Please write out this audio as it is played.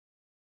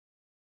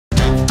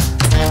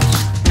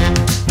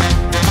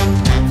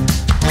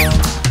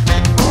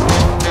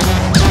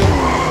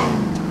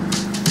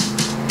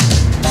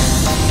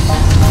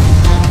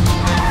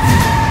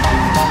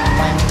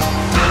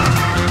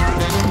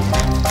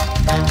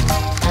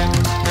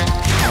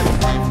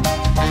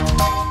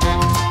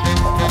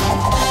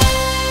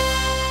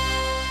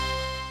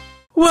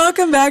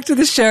Welcome back to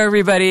the show,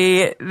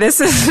 everybody. This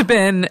has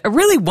been a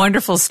really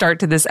wonderful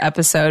start to this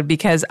episode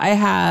because I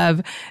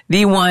have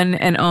the one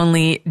and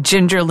only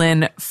Ginger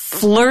Lynn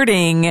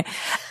flirting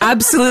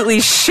absolutely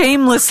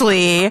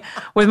shamelessly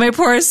with my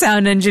poor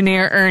sound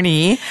engineer,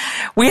 Ernie.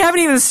 We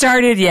haven't even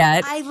started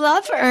yet. I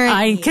love Ernie.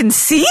 I can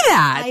see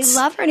that. I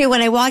love Ernie.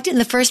 When I walked in,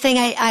 the first thing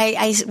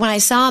when I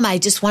saw him, I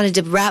just wanted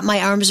to wrap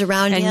my arms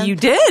around him. And you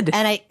did.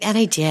 And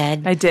I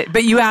did. I did.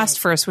 But you asked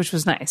first, which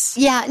was nice.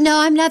 Yeah.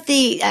 No, I'm not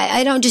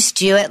I don't just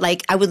do it.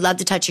 Like, I would love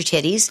to touch your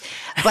titties,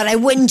 but I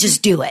wouldn't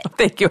just do it.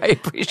 Thank you. I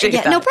appreciate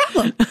that. No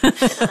problem.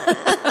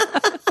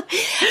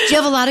 Do you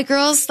have a lot of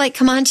girls like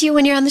come on to you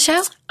when you're on the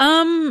show?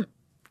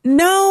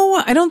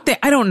 No, I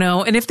don't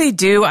know. And if they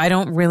do, I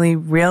don't really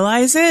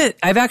realize it.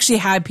 I've actually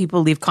had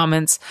people leave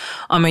comments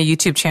on my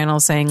YouTube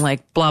channel saying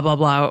like, blah, blah,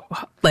 blah.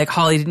 Like,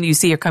 Holly, didn't you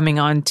see her coming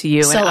on to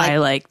you? So,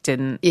 and like, I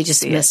didn't. You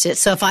just missed it.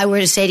 So if I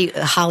were to say to you,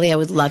 Holly, I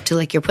would love to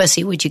lick your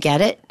pussy, would you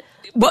get it?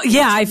 Well,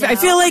 yeah, I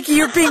feel like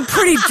you're being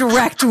pretty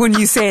direct when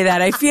you say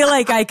that. I feel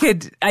like I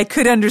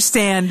could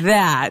understand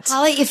that.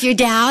 Holly, if you're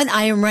down,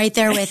 I am right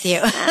there with you.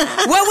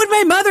 What would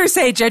my mother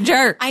say,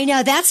 Ginger? I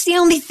know. That's the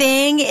only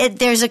thing.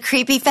 There's a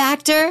creepy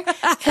factor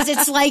because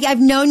it's like I've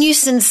known you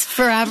since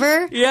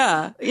forever.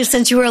 Yeah.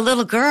 Since you were a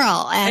little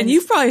girl. And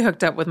you've probably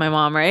hooked up with my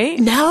mom, right?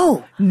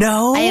 No.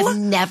 No? I have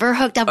never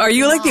hooked up with Are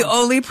you my like the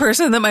only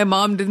person that my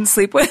mom didn't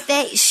sleep with?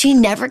 She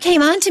never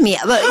came on to me.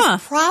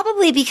 But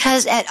probably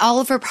because at all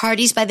of her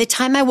parties, by the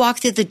time I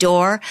walked through the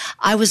door,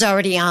 I was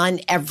already on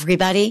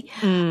everybody.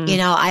 You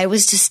know,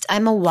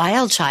 I'm a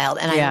wild child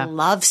and I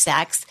love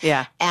sex.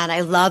 Yeah. And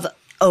I love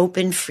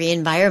open, free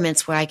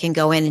environments where I can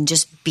go in and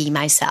just be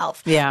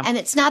myself. Yeah. And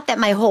it's not that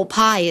my whole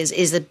pie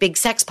is a big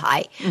sex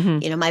pie.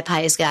 You know, my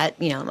pie has got,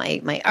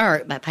 my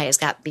art. My pie has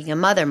got being a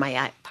mother.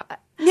 My pie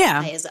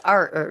is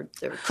art or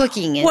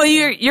cooking. And, well,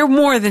 you're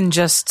more than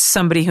just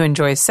somebody who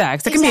enjoys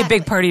sex. That can be a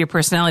big part of your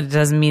personality. It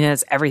doesn't mean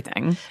it's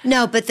everything.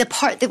 No, but the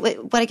part that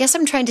what I guess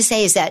I'm trying to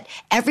say is that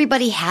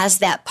everybody has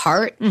that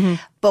part,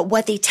 but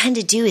what they tend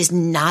to do is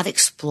not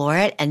explore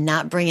it and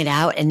not bring it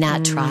out and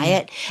not try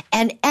it.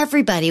 And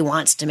everybody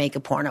wants to make a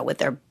porno with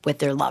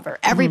their lover.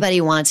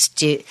 Everybody wants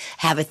to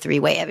have a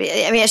three-way. I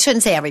mean, I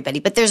shouldn't say everybody,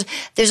 but there's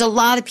a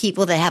lot of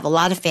people that have a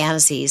lot of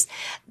fantasies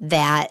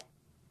that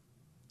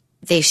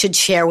they should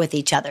share with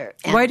each other.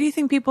 And why do you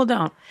think people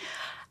don't?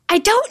 I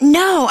don't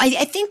know.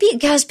 I think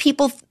because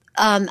people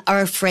are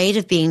afraid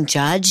of being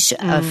judged,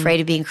 afraid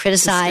of being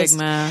criticized.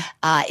 Stigma.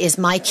 Is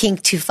my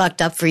kink too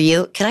fucked up for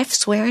you? Can I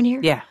swear in here?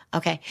 Yeah.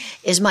 Okay.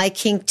 Is my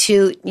kink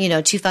too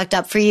fucked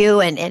up for you?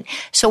 And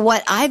so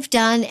what I've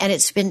done, and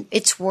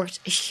it's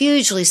worked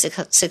hugely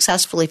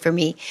successfully for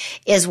me,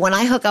 is when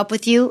I hook up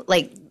with you,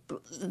 like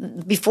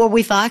before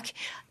we fuck,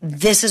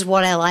 this is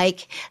what I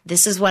like.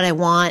 This is what I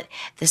want.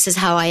 This is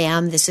how I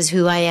am. This is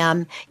who I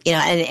am. You know,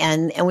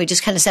 and we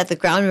just kind of set the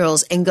ground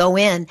rules and go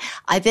in.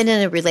 I've been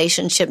in a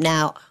relationship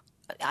now.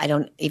 I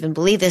don't even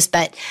believe this,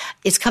 but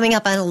it's coming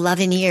up on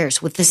 11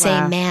 years with the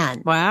same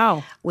man.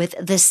 Wow. With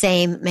the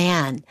same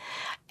man.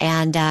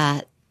 And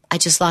I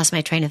just lost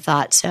my train of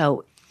thought.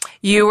 So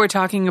you were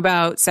talking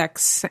about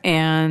sex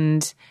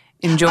and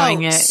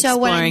enjoying it, so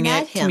exploring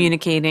it,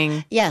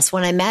 communicating. Yes,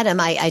 when I met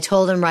him, I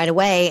told him right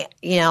away,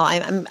 you know,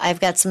 I've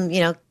got some, you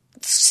know,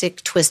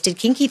 sick, twisted,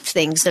 kinky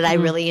things that I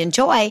really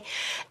enjoy.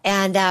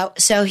 And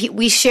so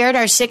we shared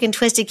our sick and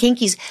twisted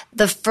kinkies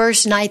the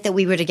first night that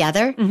we were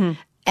together.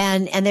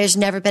 And there's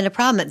never been a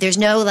problem. There's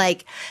no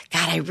like,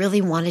 God, I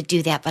really want to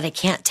do that, but I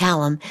can't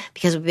tell him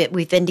because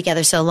we've been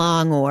together so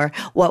long, or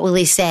what will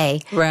he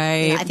say? Right.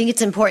 You know, I think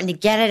it's important to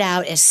get it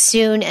out as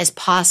soon as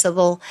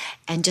possible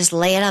and just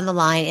lay it on the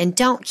line and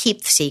don't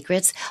keep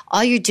secrets.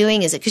 All you're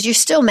doing is because you're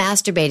still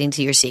masturbating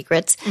to your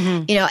secrets,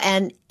 you know,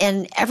 and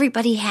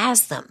everybody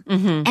has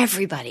them.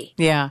 Everybody.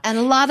 Yeah. And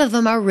a lot of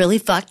them are really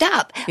fucked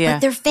up,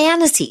 but they're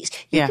fantasies.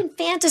 You can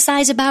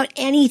fantasize about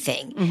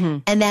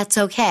anything and that's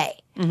okay.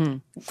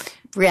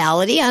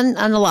 Reality on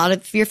a lot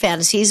of your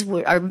fantasies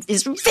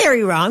is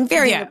very wrong,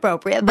 very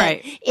inappropriate. But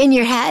in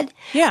your head,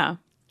 I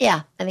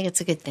think it's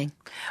a good thing.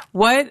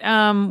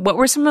 What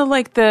were some of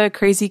like the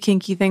crazy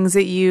kinky things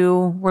that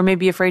you were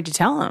maybe afraid to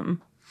tell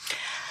him?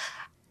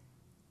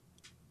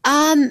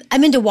 I'm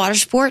into water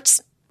sports.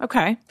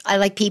 Okay. I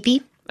like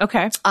pee-pee.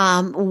 Okay.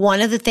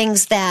 One of the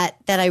things that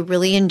I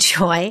really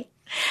enjoy,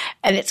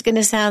 and it's going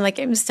to sound like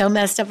I'm so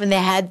messed up in the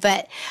head,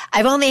 but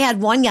I've only had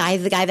one guy,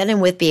 the guy that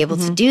I'm with, be able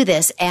to do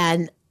this.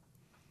 And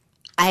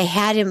I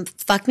had him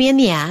fuck me in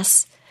the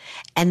ass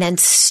and then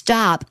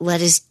stop,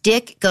 let his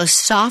dick go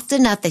soft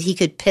enough that he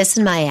could piss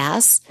in my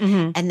ass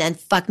and then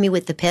fuck me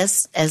with the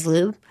piss as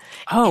lube.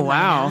 Oh,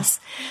 wow.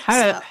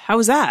 How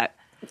was that?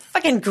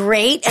 Fucking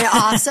great and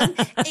awesome,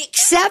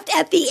 except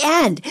at the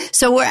end.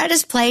 So we're at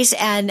his place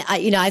and,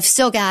 you know, I've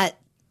still got,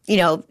 you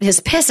know,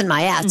 his piss in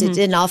my ass. It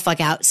didn't all fuck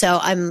out. So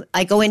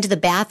I go into the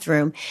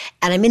bathroom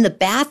and I'm in the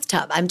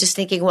bathtub. I'm just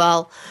thinking,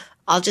 well,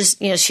 I'll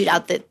just, you know, shoot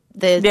out the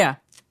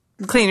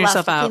clean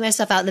yourself out. Clean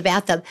myself out in the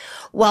bathtub.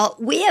 Well,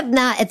 we have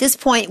not, at this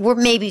point, we're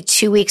maybe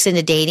 2 weeks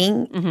into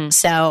dating.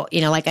 So,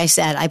 you know, like I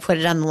said, I put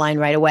it on the line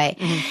right away.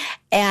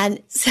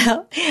 And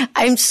so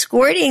I'm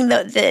squirting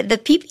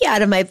the pee-pee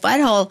out of my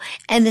butthole,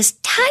 and this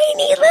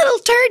tiny little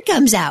turd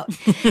comes out.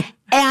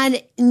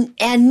 And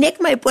Nick,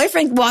 my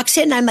boyfriend, walks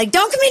in, and I'm like,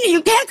 "Don't come in here!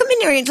 You can't come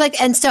in here!" And it's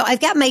like, and so I've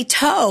got my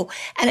toe,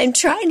 and I'm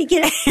trying to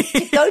get it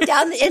to go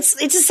down. It's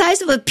the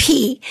size of a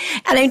pea,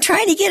 and I'm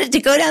trying to get it to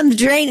go down the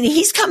drain. And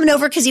he's coming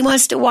over because he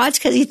wants to watch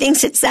because he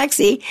thinks it's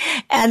sexy.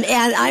 And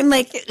I'm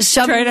like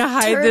trying to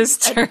hide this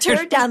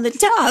turd down the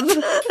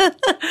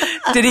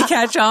tub. Did he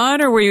catch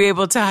on, or were you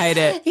able to hide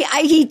it?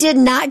 He did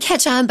not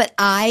catch on, but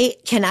I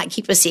cannot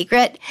keep a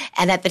secret.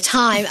 And at the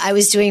time, I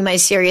was doing my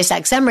Sirius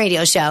XM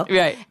radio show,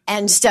 right?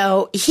 And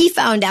so he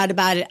found out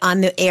about it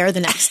on the air the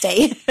next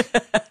day,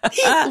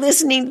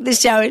 listening to the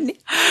show. And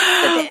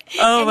my he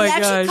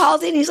actually gosh.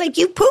 called in. He's like,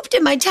 "You pooped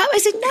in my tub." I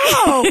said,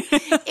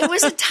 "No, it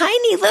was a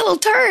tiny little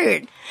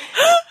turd.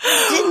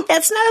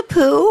 That's not a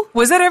poo."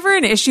 Was that ever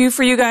an issue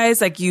for you guys?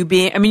 Like you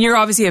being, I mean, you're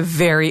obviously a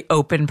very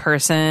open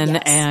person,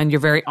 Yes. and you're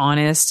very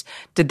honest.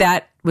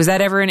 Was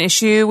that ever an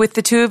issue with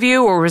the two of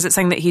you, or was it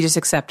something that he just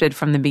accepted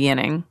from the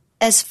beginning?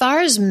 As far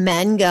as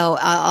men go,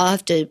 I'll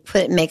have to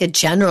make a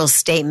general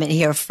statement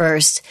here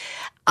first.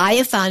 I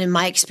have found in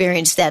my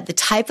experience that the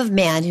type of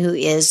man who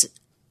is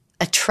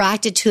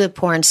attracted to a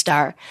porn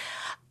star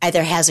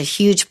either has a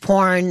huge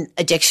porn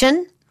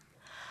addiction,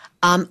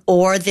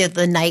 or they're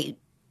the knight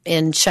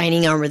in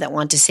shining armor that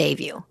want to save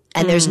you.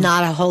 And there's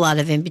not a whole lot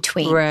of in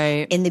between.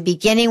 Right. In the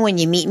beginning, when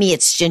you meet me,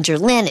 it's Ginger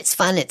Lynn. It's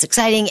fun. It's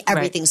exciting.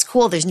 Everything's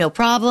cool. There's no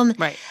problem.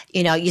 Right.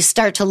 You know, you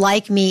start to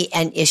like me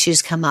and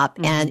issues come up.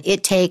 And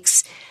it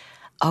takes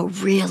a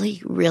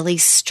really, really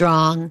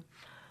strong,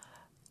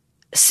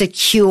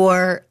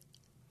 secure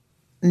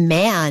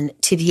man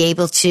to be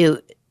able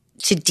to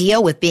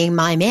deal with being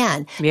my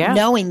man. Yeah.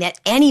 Knowing that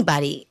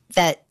anybody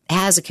that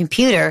has a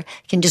computer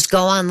can just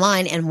go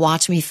online and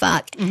watch me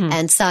fuck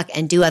and suck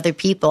and do other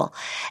people.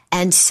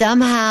 And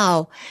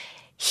somehow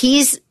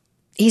he's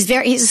a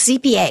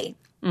CPA.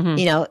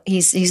 You know,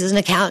 he's an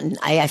accountant.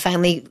 I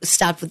finally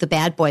stopped with the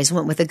bad boys,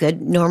 went with a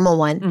good normal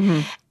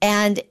one.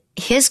 And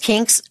his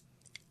kinks,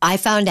 I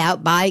found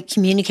out by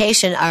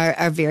communication,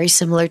 are very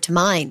similar to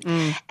mine.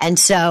 And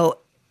so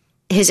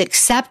his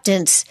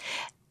acceptance,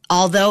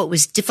 although it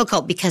was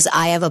difficult because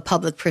I have a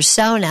public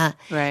persona,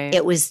 Right.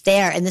 it was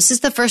there. And this is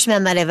the first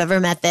man that I've ever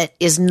met that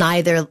is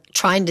neither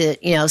trying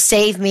to,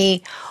 save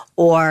me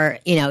or,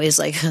 is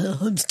like,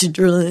 I'm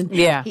Ginger Lynn.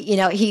 Yeah.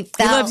 He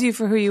loves you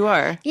for who you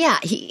are. Yeah.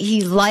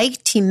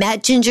 He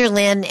met Ginger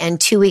Lynn, and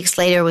 2 weeks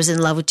later was in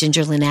love with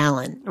Ginger Lynn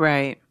Allen.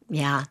 Right.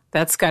 Yeah.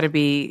 That's got to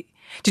be.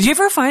 Did you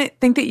ever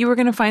think that you were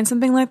going to find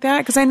something like that?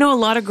 Because I know a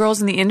lot of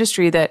girls in the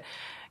industry that,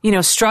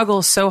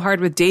 struggle so hard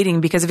with dating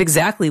because of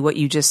exactly what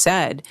you just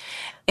said.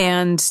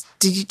 And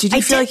did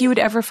you feel like you would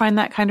ever find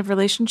that kind of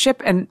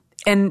relationship? And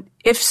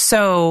if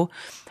so,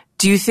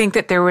 do you think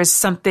that there was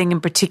something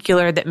in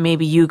particular that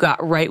maybe you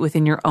got right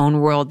within your own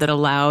world that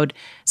allowed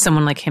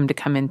someone like him to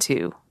come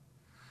into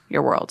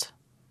your world?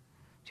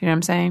 Do you know what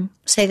I'm saying?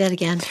 Say that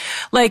again.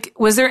 Like,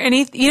 was there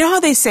any, how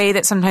they say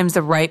that sometimes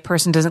the right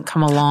person doesn't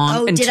come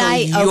along until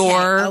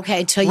you're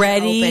until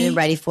ready? You're open and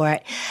ready for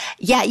it.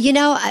 Yeah,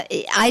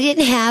 I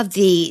didn't have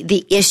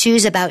the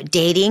issues about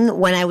dating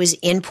when I was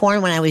in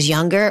porn when I was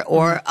younger,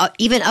 or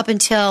even up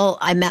until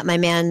I met my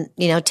man,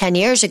 10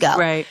 years ago.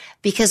 Right.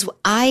 Because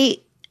I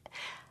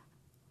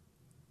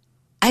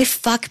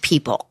fuck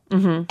people.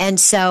 And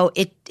so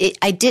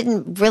I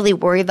didn't really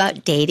worry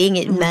about dating.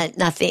 It meant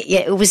nothing.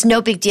 It was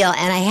no big deal.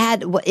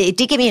 And it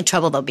did get me in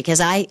trouble though,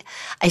 because I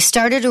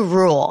started a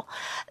rule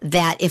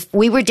that if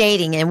we were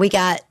dating and we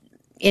got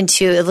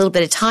into a little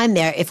bit of time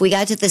there, if we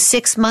got to the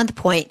 6-month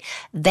point,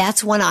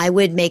 that's when I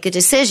would make a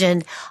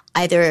decision.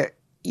 Either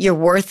you're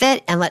worth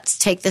it and let's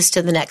take this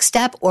to the next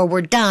step, or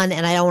we're done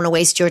and I don't want to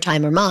waste your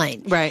time or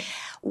mine. Right.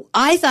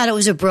 I thought it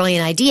was a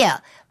brilliant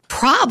idea.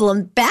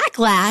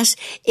 Backlash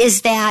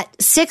is that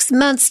 6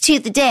 months to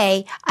the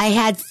day, I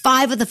had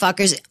 5 of the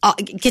fuckers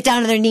get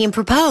down on their knee and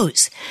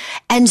propose.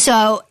 And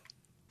so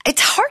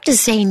it's hard to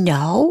say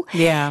no.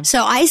 Yeah.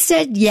 So I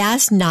said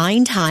yes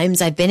 9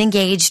 times. I've been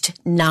engaged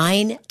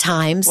 9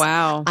 times.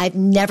 Wow. I've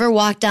never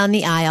walked down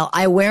the aisle.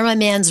 I wear my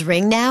man's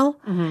ring now,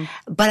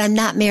 but I'm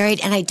not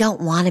married and I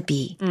don't want to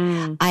be.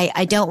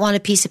 I don't want a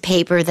piece of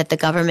paper that the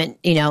government,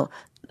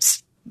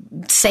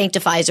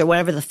 sanctifies or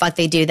whatever the fuck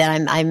they do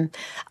that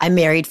I'm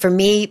married. For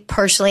me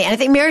personally, and I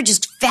think marriage is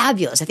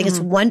fabulous. I think it's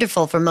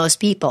wonderful for most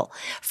people.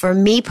 For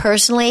me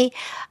personally,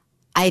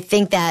 I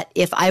think that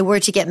if I were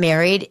to get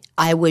married,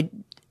 I would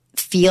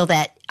feel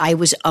that I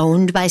was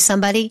owned by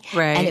somebody,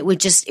 right. And it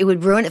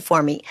would ruin it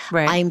for me.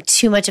 Right. I'm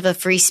too much of a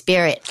free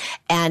spirit.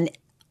 And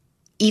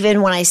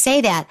even when I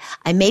say that,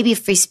 I may be a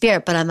free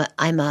spirit, but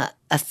I'm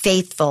a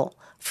faithful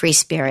free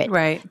spirit,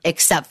 right?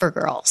 Except for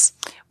girls.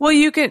 Well,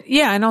 you can,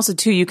 yeah, and also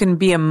too, you can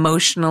be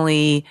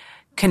emotionally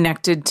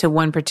connected to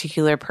one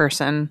particular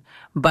person,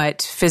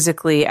 but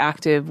physically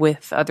active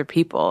with other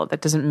people.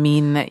 That doesn't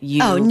mean that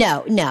you. Oh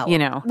no.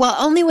 Well,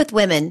 only with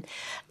women.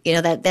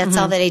 That's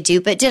all that I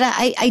do. But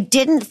I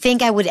didn't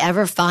think I would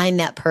ever find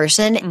that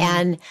person,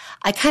 and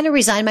I kind of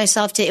resigned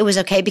myself to it was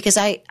okay because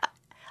I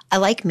I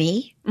like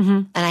me,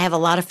 and I have a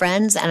lot of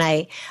friends, and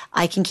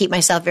I can keep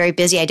myself very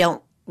busy. I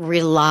don't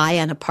rely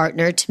on a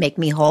partner to make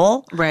me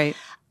whole. Right.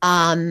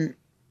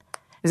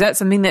 Is that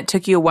something that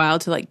took you a while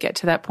to like get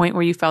to that point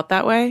where you felt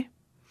that way?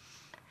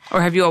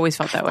 Or have you always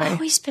felt that way? I've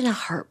always been a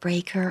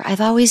heartbreaker.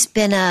 I've always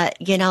been a,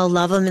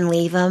 love them and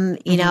leave them.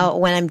 You know,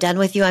 when I'm done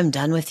with you, I'm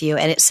done with you.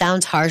 And it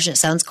sounds harsh and it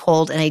sounds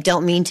cold, and I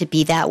don't mean to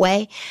be that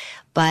way.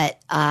 But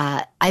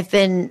I've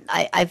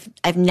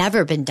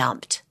never been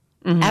dumped,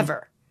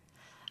 ever.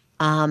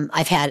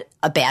 I've had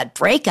a bad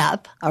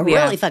breakup, a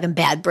really fucking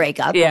bad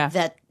breakup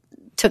that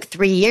took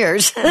 3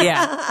 years.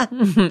 Yeah.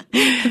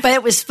 But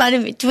it was fun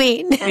in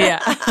between. Yeah.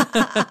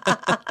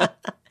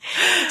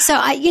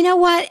 So you know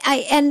what?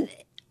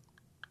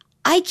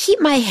 I keep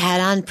my head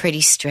on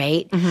pretty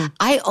straight.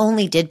 I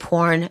only did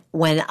porn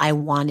when I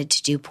wanted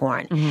to do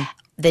porn.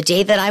 The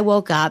day that I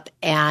woke up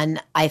and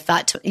I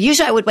thought,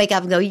 usually I would wake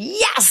up and go,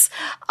 yes,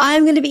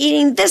 I'm going to be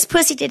eating this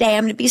pussy today.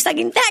 I'm going to be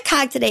sucking that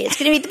cock today. It's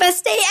going to be the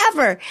best day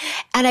ever.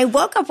 And I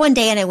woke up one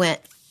day and I went,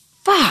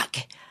 fuck,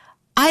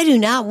 I do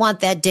not want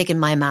that dick in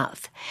my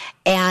mouth.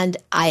 And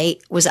I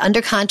was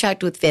under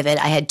contract with Vivid.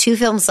 I had 2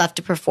 films left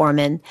to perform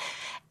in.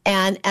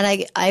 And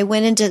I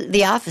went into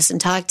the office and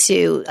talked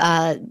to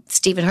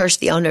Stephen Hirsch,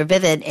 the owner of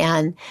Vivid,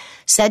 and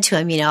said to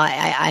him,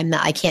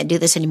 I can't do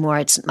this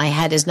anymore. My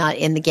head is not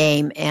in the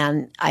game.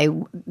 And I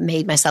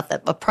made myself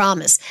a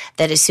promise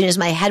that as soon as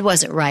my head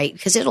wasn't right,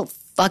 because it'll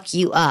fuck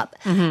you up,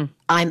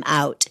 I'm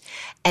out.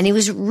 And he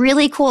was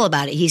really cool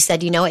about it. He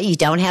said, you know what? You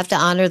don't have to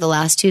honor the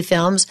last 2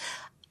 films.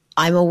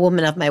 I'm a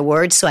woman of my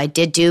word, so I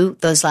did do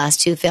those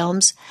last 2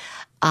 films.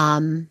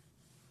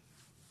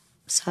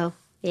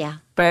 Yeah.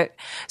 But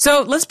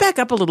so let's back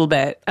up a little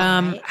bit.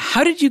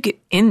 How did you get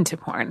into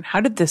porn?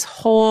 How did this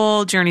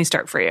whole journey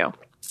start for you?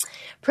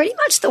 Pretty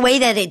much the way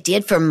that it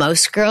did for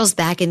most girls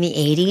back in the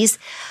 80s.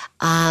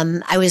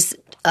 I was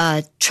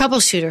a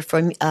troubleshooter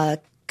for a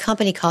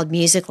company called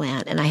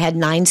Musicland, and I had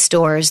 9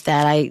 stores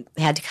that I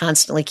had to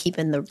constantly keep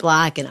in the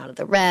black and out of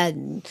the red,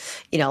 and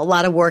a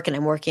lot of work. And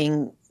I'm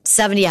working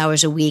 70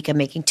 hours a week. I'm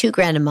making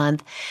 $2,000 a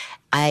month.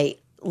 I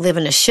live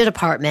in a shit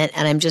apartment,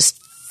 and I'm just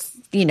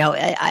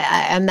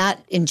I'm not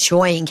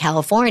enjoying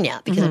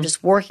California because I'm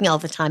just working all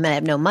the time and I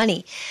have no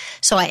money.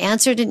 So I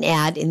answered an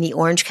ad in the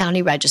Orange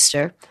County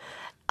Register.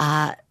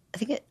 I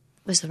think it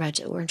was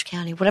the Orange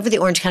County, whatever the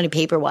Orange County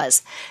paper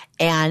was.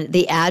 And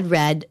the ad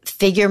read,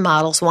 figure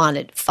models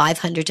wanted,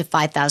 $500 to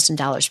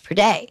 $5,000 per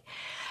day.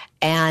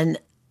 And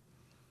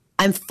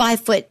I'm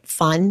 5 foot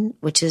fun,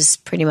 which is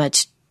pretty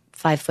much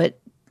 5 foot.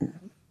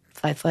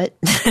 5 foot.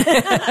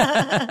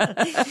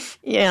 I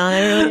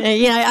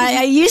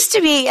used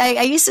to be,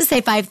 I used to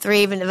say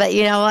 5'3", but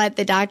you know what?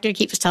 The doctor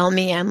keeps telling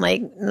me I'm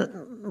like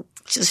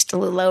just a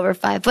little over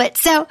 5 foot.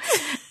 So,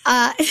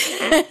 now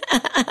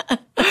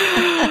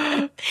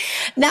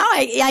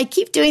I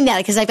keep doing that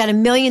because I've got a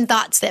million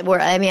thoughts that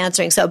I'm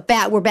answering. So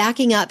we're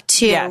backing up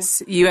to.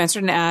 Yes. You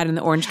answered an ad in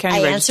the Orange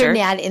County Register. I answered an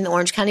ad in the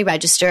Orange County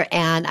Register,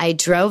 and I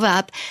drove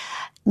up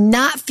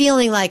not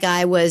feeling like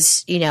I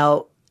was,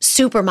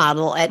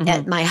 supermodel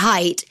at my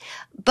height,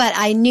 but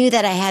I knew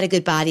that I had a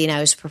good body and I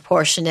was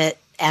proportionate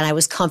and I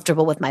was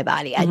comfortable with my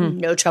body. I had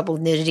no trouble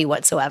with nudity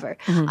whatsoever.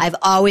 I've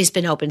always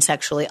been open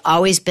sexually,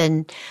 I've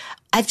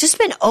just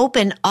been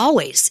open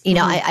always.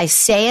 I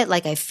say it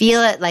like I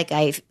feel it,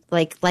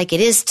 like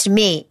it is to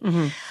me.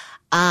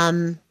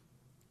 So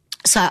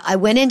I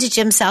went into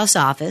Jim South's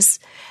office,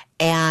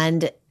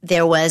 and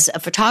there was a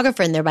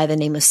photographer in there by the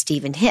name of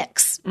Stephen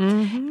Hicks.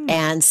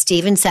 And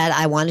Stephen said,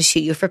 I want to shoot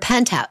you for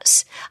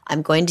Penthouse.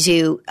 I'm going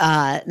to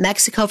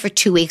Mexico for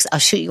 2 weeks. I'll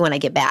shoot you when I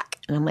get back.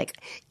 And I'm like,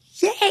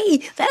 yay,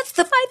 that's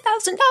the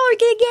 $5,000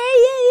 gig.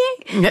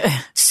 Yay.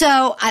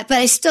 So, but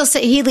I still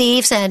say he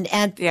leaves. And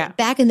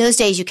back in those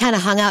days, you kind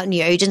of hung out in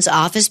your agent's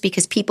office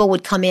because people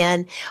would come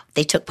in.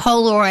 They took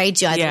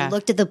Polaroids. You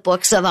looked at the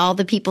books of all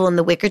the people in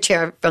the wicker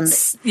chair from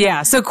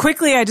the. So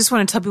quickly, I just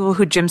want to tell people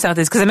who Jim South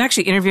is because I'm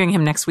actually interviewing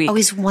him next week. Oh,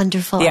 he's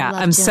wonderful. Yeah,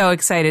 I'm so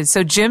excited.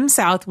 So Jim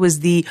South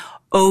was the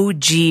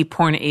OG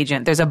porn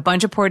agent. There's a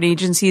bunch of porn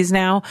agencies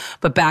now,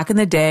 but back in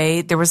the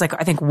day, there was I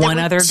think one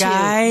other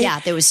guy. Yeah,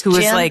 there was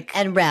Jim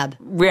and Reb.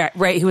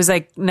 Right. He was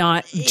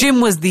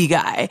Jim was the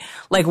guy,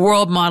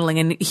 world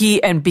modeling.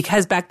 And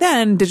because back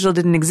then digital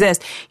didn't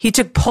exist, he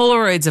took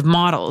Polaroids of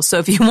models. So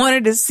if you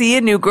wanted to see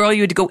a new girl,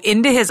 you had to go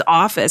into his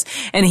office,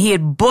 and he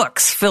had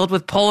books filled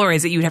with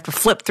Polaroids that you would have to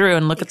flip through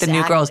and look at the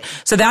new girls.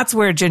 So that's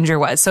where Ginger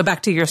was. So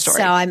back to your story.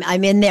 So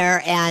I'm in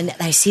there and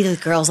I see the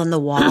girls on the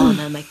wall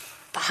and I'm like,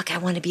 fuck, I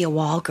want to be a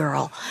wall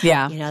girl.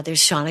 Yeah.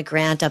 There's Shauna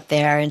Grant up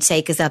there and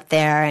Seika's up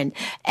there. And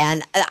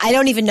I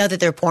don't even know that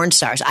they're porn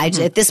stars.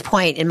 At this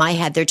point in my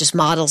head, they're just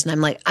models. And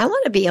I'm like, I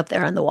want to be up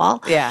there on the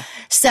wall. Yeah.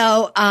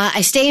 So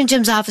I stay in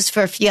Jim's office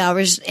for a few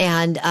hours,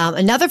 and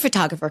another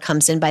photographer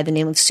comes in by the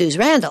name of Suze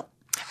Randall.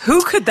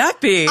 Who could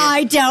that be?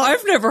 I don't.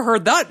 I've never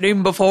heard that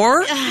name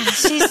before.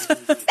 She's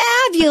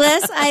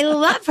fabulous. I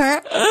love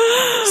her.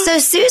 So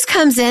Suze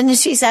comes in and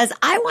she says,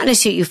 I want to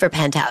shoot you for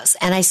Penthouse.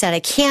 And I said,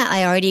 I can't.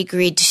 I already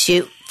agreed to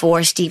shoot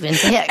for Stephen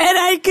Hicks. And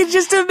I could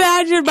just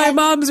imagine my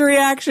mom's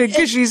reaction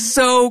because she's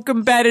so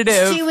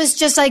competitive. She was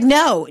just like,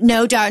 no,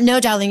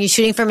 darling, you're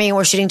shooting for me and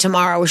we're shooting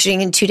tomorrow. We're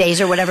shooting in 2 days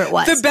or whatever it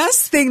was. The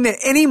best thing that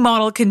any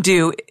model can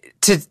do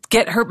to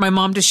get my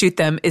mom to shoot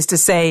them is to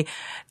say,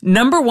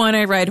 number 1,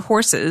 I ride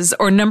horses,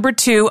 or number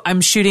 2,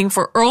 I'm shooting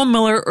for Earl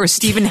Miller or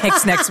Stephen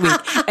Hicks next week,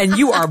 and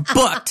you are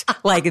booked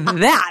like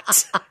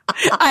that.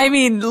 I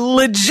mean,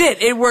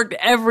 legit, it worked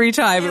every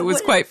time. It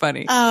was quite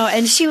funny. Oh,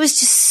 and she was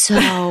just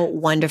so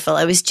wonderful.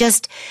 It was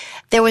just,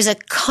 there was a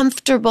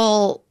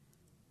comfortability,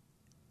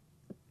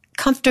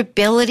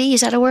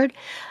 is that a word?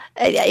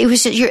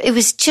 It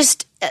was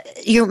just,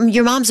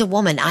 your mom's a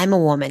woman. I'm a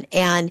woman.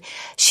 And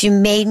she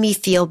made me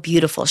feel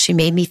beautiful. She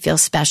made me feel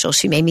special.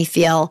 She made me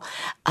feel,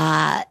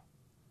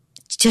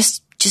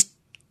 just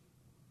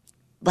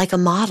like a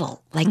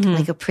model,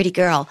 like a pretty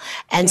girl.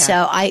 And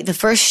so the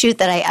first shoot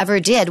that I ever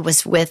did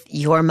was with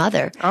your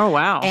mother. Oh,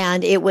 wow.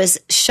 And it was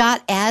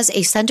shot as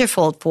a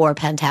centerfold for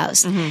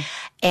Penthouse.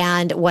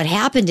 And what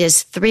happened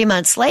is 3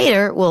 months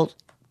later, well,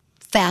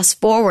 fast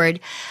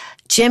forward,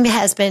 Jim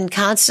has been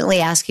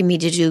constantly asking me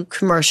to do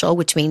commercial,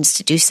 which means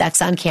to do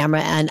sex on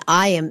camera, and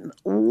I am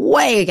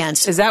way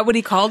against it. Is that what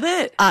he called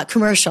it?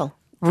 Commercial.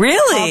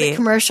 Really? Called it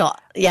commercial.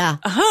 Yeah.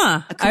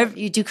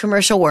 You do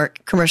commercial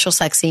work, commercial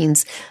sex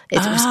scenes.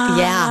 Interesting.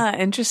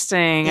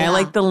 Yeah. I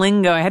like the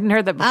lingo. I hadn't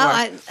heard that before. Oh,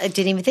 I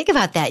didn't even think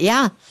about that.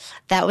 Yeah.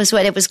 That was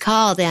what it was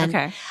called.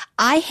 And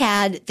I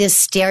had this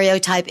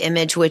stereotype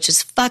image, which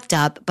is fucked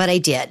up, but I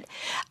did.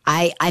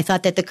 I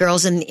thought that the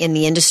girls in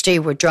the industry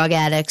were drug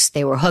addicts.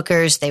 They were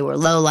hookers. They were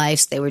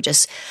lowlifes. They were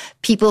just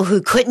people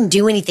who couldn't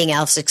do anything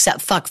else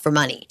except fuck for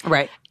money.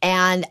 Right.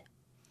 And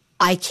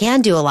I can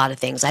do a lot of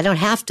things. I don't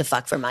have to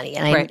fuck for money.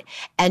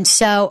 And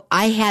so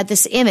I had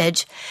this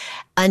image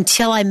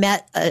until I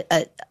met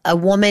a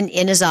woman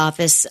in his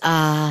office.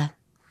 I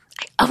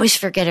always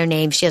forget her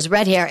name. She has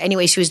red hair.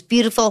 Anyway, she was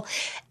beautiful,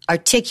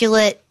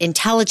 articulate,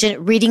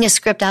 intelligent, reading a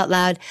script out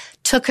loud,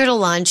 took her to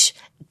lunch,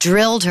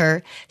 drilled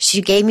her.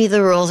 She gave me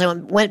the rules. I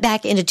went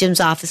back into Jim's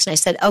office and I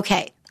said,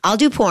 okay, I'll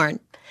do porn,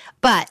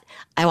 but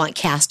I want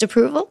cast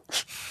approval.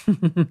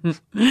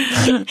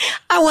 I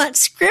want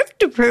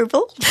script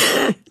approval.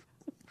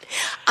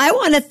 I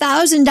want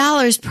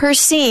 $1,000 per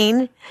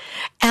scene,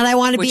 and I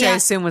want to be. Which I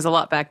assume was a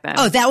lot back then.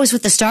 Oh, that was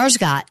what the stars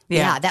got.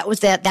 Yeah, that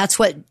was that. That's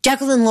what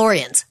Jacqueline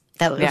Lorians.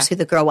 That was who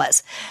the girl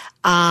was.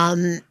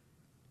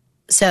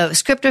 So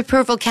script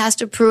approval,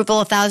 cast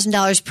approval,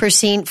 $1,000 per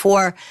scene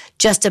for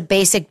just a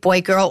basic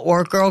boy girl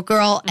or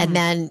girl, and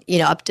then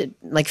up to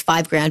like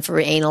 $5,000 for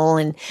anal,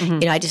 and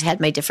I just had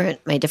my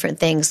different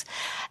things,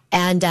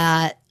 and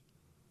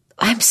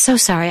I'm so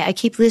sorry. I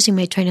keep losing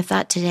my train of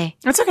thought today.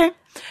 That's okay.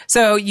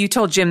 So you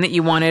told Jim that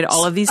you wanted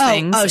all of these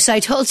things. So I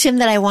told Jim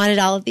that I wanted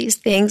all of these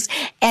things,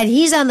 and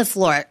he's on the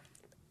floor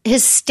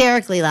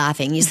hysterically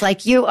laughing. He's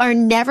like, you are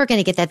never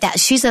going to get that.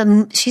 She's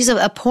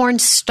a porn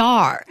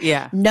star.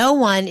 Yeah. No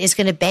one is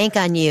going to bank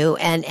on you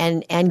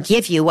and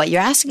give you what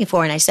you're asking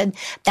for. And I said,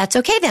 that's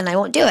okay then. I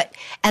won't do it.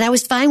 And I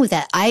was fine with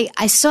that.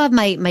 I still have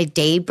my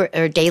day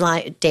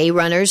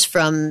runners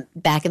from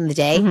back in the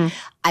day.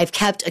 I've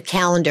kept a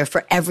calendar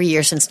for every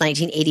year since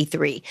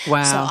 1983.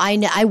 Wow. So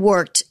I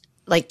worked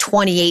like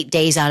 28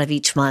 days out of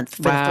each month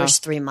for the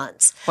first 3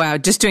 months. Wow.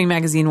 Just doing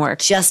magazine work.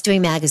 Just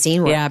doing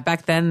magazine work. Yeah.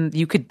 Back then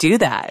you could do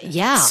that.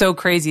 Yeah. So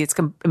crazy. It's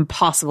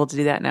impossible to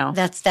do that now.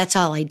 That's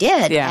all I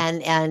did. Yeah.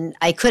 And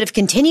I could have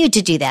continued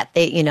to do that.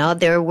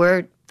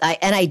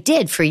 I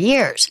did for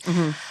years.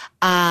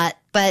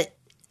 But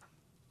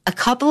a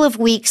couple of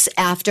weeks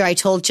after I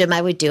told Jim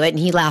I would do it, and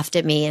he laughed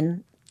at me,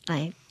 and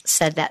I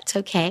said, that's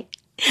okay.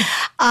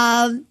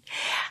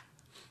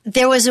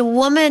 There was a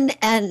woman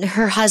and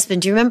her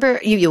husband. Do you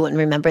remember? You wouldn't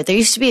remember. There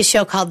used to be a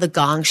show called The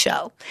Gong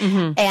Show.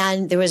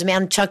 And there was a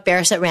man, Chuck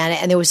Barris, that ran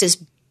it. And there was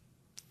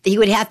he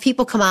would have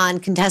people come on,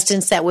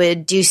 contestants that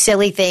would do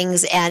silly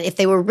things. And if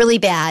they were really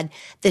bad,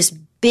 this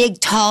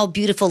big, tall,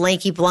 beautiful,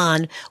 lanky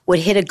blonde would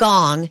hit a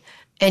gong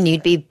and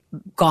you'd be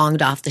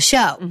gonged off the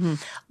show.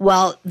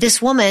 Well,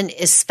 this woman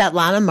is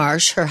Svetlana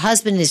Marsh. Her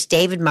husband is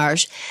David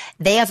Marsh.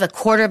 They have a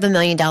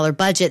 $250,000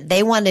 budget.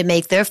 They want to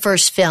make their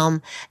first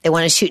film. They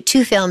want to shoot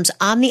 2 films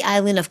on the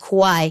island of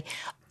Kauai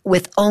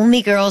with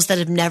only girls that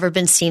have never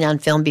been seen on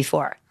film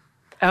before.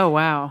 Oh,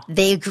 wow.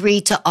 They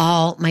agreed to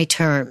all my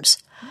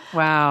terms.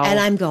 Wow. And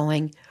I'm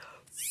going,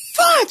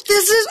 fuck,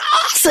 this is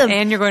awesome.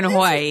 And you're going to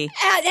Hawaii.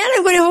 And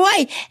I'm going to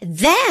Hawaii.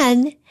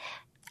 Then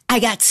I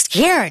got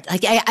scared.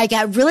 Like I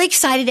got really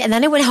excited, and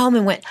then I went home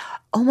and went,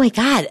 oh my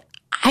God,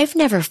 I've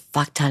never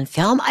fucked on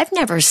film. I've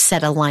never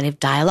said a line of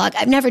dialogue.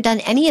 I've never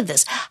done any of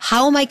this.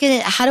 How do I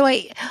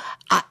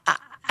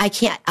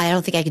can't, I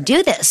don't think I can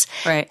do this.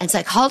 Right. And so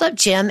I called up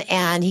Jim,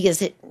 and he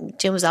goes,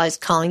 Jim was always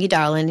calling you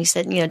darling. He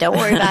said, don't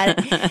worry about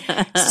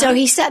it. So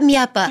he set me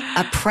up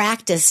a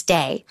practice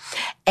day.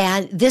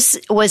 And this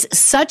was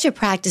such a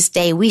practice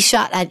day. We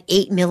shot at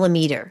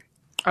 8mm.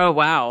 Oh,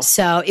 wow.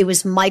 So it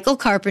was Michael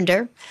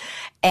Carpenter.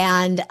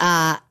 And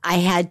I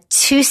had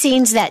 2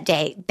 scenes that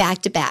day,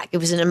 back to back. It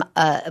was in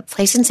a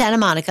place in Santa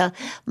Monica.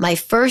 My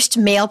first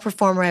male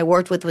performer I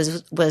worked with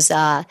was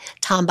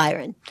Tom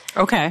Byron.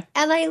 Okay.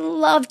 And I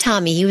loved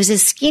Tommy. He was a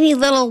skinny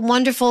little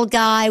wonderful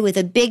guy with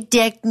a big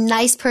dick,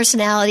 nice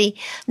personality,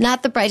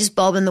 not the brightest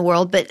bulb in the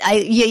world, but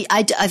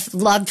I've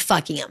loved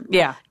fucking him.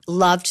 Yeah.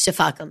 Loved to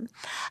fuck him.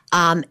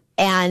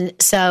 And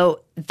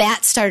so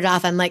that started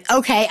off, I'm like,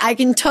 okay, I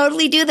can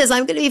totally do this.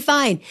 I'm going to be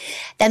fine.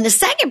 Then the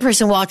second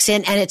person walks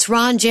in and it's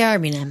Ron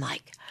Jeremy. And I'm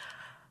like,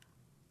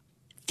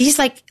 he's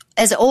like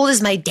as old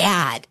as my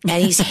dad,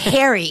 and he's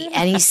hairy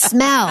and he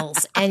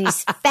smells and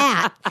he's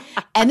fat.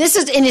 And this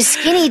is in his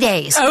skinny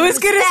days. I was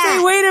going to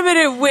say, wait a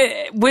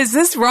minute. Was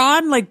this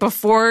Ron like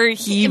before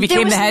he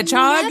became the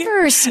hedgehog?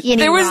 Never a skinny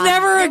there was Ron.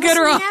 never a good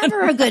Ron.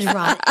 Never a good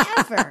Ron.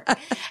 Ever.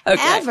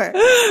 Okay. Ever.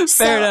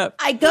 Fair enough.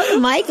 I go to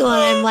Michael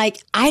and I'm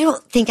like, I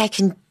don't think I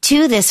can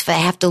do this if I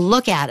have to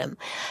look at him.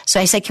 So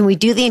I said, can we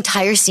do the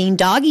entire scene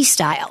doggy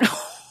style?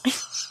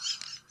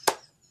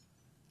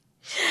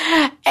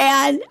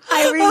 And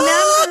I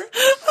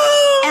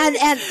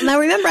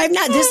remember, I'm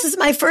not. This is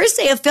my first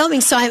day of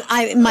filming, so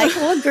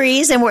Michael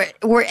agrees, and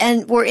we're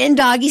in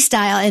doggy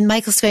style, and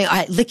Michael's going, all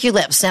right, lick your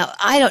lips. Now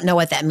I don't know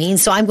what that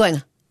means, so I'm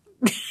going.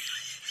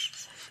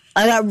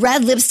 I got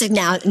red lipstick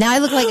now. Now I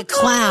look like a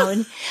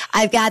clown.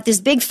 I've got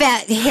this big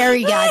fat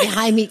hairy guy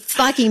behind me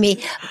fucking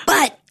me,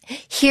 but.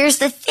 Here's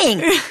the thing.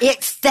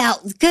 It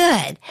felt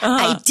good.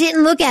 I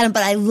didn't look at him,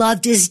 but I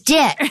loved his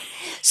dick.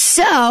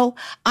 So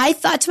I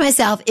thought to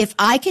myself, if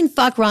I can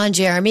fuck Ron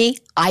Jeremy,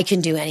 I can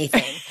do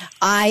anything.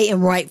 I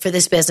am right for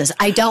this business.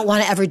 I don't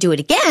want to ever do it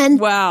again.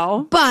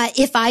 Wow. But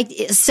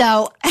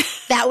so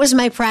that was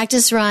my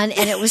practice run,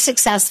 and it was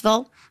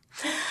successful.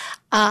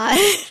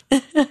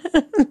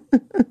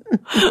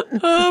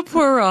 Oh,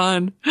 poor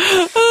Ron.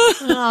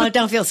 Oh,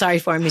 don't feel sorry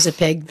for him. He's a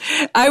pig.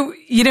 We'll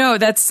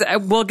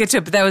get to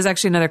it, but that was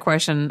actually another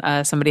question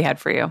somebody had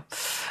for you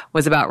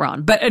was about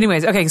Ron. But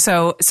anyways, okay,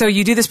 so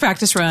you do this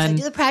practice run. So I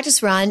do the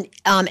practice run.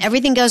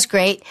 Everything goes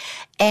great.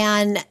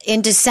 And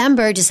in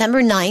December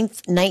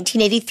 9th,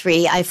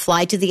 1983, I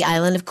fly to the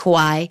island of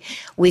Kauai.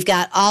 We've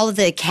got all of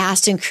the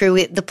cast and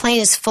crew. The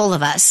plane is full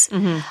of us.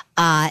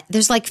 Mm-hmm.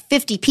 There's like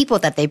 50 people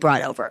that they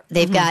brought over.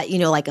 They've got,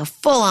 like a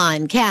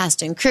full-on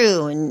cast and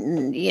crew, and,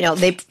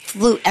 they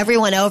flew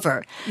everyone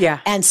over. Yeah.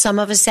 And some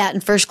of us sat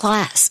in first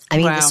class. I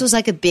mean, This was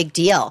like a big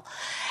deal.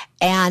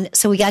 And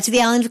so we got to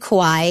the island of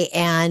Kauai,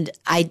 and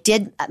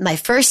my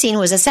first scene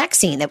was a sex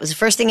scene. That was the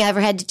first thing I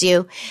ever had to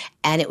do.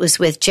 And it was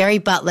with Jerry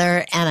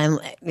Butler, and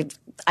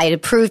I had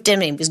approved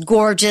him, and he was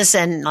gorgeous,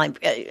 and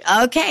like,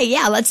 okay,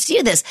 yeah, let's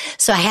do this.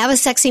 So I have a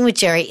sex scene with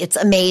Jerry. It's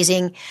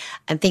amazing.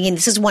 I'm thinking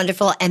this is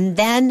wonderful. And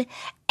then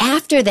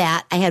after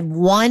that, I had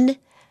one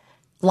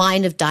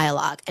line of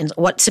dialogue. And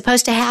what's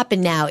supposed to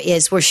happen now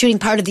is we're shooting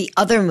part of the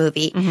other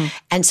movie. Mm-hmm.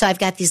 And so I've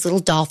got these little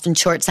dolphin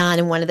shorts on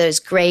and one of those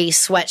gray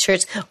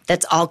sweatshirts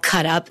that's all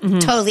cut up,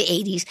 totally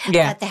 80s.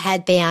 Yeah. Got the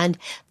headband,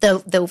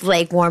 the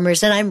leg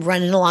warmers, and I'm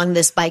running along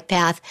this bike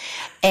path.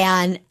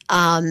 And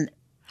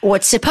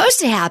what's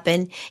supposed to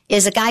happen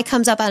is a guy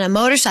comes up on a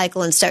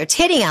motorcycle and starts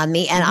hitting on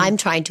me, and I'm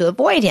trying to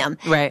avoid him.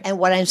 Right. And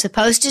what I'm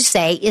supposed to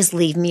say is,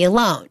 leave me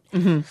alone.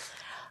 Mm-hmm.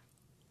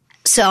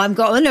 So I'm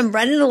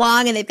running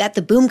along, and they've got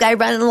the boom guy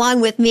running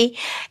along with me.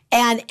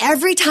 And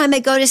every time I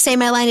go to say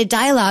my line of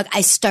dialogue,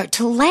 I start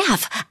to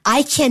laugh.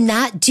 I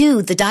cannot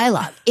do the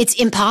dialogue. It's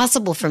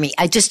impossible for me.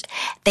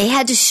 They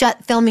had to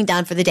shut filming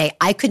down for the day.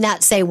 I could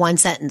not say one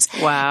sentence.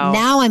 Wow.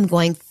 Now I'm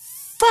going,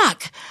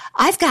 fuck,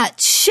 I've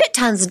got shit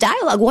tons of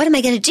dialogue. What am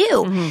I going to do?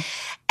 Mm-hmm.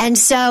 And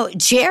so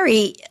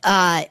Jerry,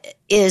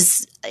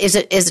 is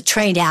a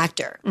trained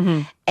actor,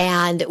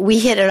 and we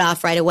hit it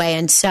off right away.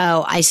 And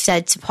so I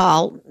said to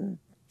Paul,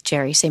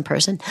 Jerry, same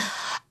person,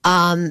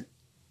 I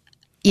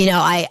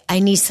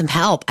need some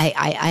help.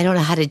 I don't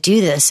know how to do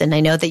this. And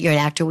I know that you're an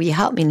actor. Will you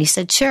help me? And he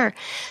said, sure.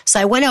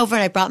 So I went over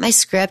and I brought my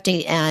script,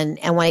 and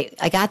when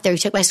I got there, he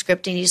took my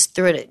script and he just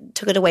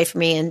took it away from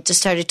me and just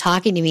started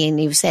talking to me. And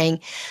he was saying,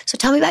 so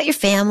tell me about your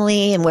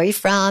family and where you're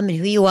from and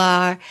who you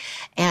are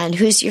and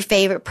who's your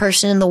favorite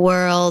person in the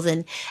world.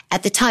 And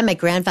at the time, my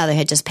grandfather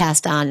had just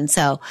passed on. And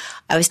so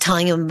I was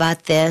telling him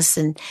about this,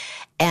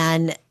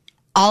 and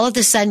all of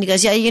a sudden he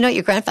goes, yeah,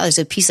 your grandfather's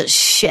a piece of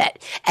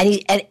shit. And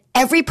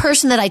every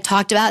person that I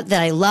talked about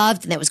that I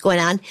loved and that was going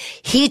on,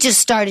 he just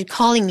started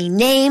calling me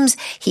names.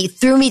 He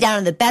threw me down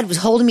on the bed, was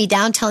holding me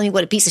down, telling me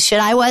what a piece of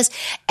shit I was.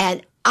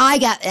 And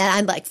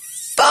I'm like,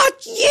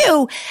 fuck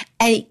you.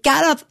 And he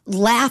got up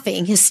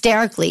laughing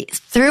hysterically,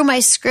 threw my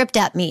script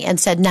at me and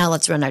said, now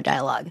let's run our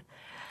dialogue.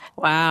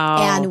 Wow.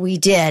 And we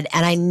did.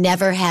 And I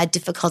never had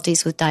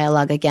difficulties with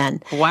dialogue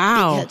again.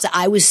 Wow. Because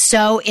I was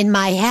so in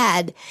my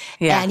head.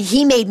 Yeah. And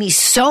he made me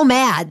so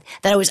mad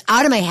that I was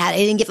out of my head. I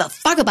didn't give a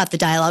fuck about the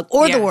dialogue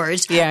or the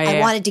words. I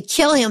wanted to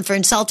kill him for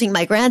insulting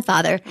my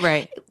grandfather.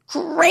 Right.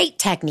 Great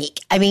technique.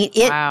 I mean,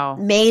 it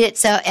made it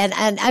so,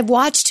 and I've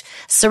watched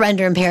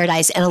Surrender in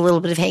Paradise and a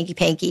little bit of Hanky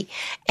Panky.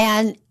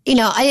 And,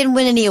 I didn't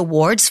win any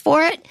awards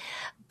for it.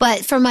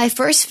 But for my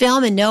first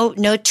film and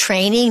no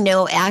training,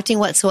 no acting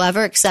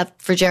whatsoever, except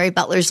for Jerry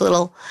Butler's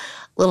little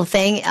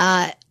thing,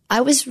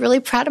 I was really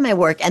proud of my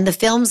work. And the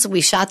films,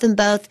 we shot them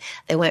both.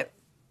 They went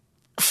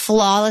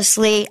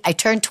flawlessly. I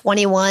turned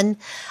 21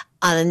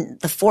 on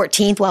the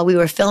 14th while we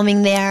were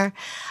filming there.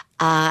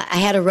 I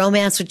had a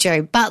romance with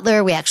Jerry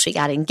Butler. We actually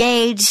got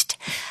engaged.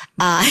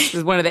 This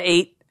is one of the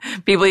 8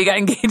 people you got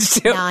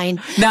engaged to.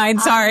 9,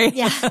 sorry.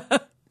 Yeah.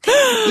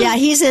 Yeah,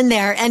 he's in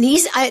there. And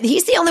he's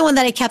the only one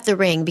that I kept the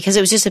ring because it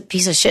was just a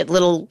piece of shit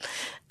little,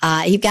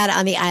 he got it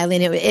on the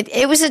island.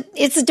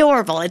 It's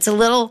adorable. It's a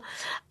little,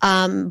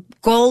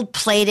 gold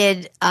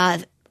plated,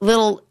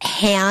 little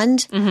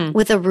hand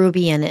with a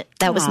ruby in it.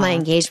 That was my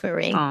engagement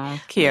ring. Oh,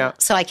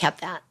 cute. So I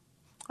kept that.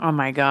 Oh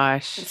my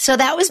gosh. So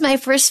that was my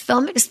first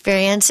film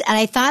experience, and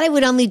I thought I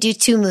would only do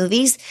 2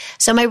 movies.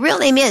 So my real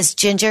name is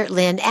Ginger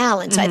Lynn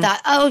Allen. So I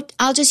thought,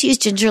 I'll just use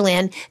Ginger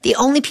Lynn. The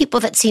only people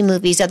that see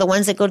movies are the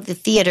ones that go to the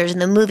theaters and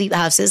the movie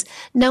houses.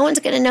 No one's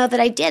going to know that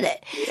I did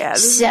it. Yeah,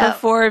 this is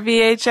before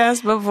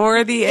VHS,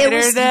 before the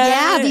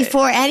internet.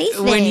 Before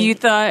anything.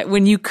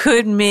 When you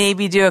could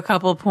maybe do a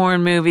couple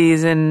porn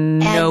movies and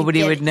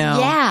nobody would know.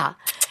 Yeah.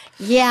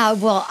 Yeah,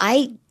 well,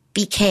 I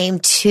became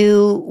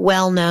too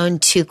well known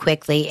too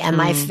quickly, and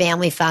my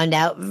family found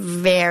out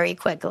very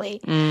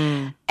quickly.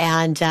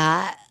 And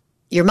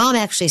your mom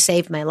actually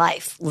saved my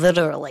life,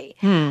 literally.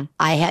 Do you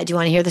want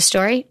to hear the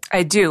story?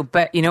 I do,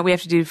 but you know what we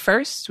have to do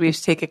first? We have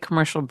to take a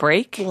commercial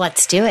break.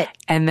 Let's do it.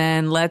 And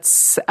then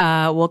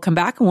we'll come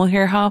back and we'll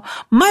hear how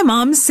my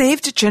mom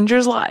saved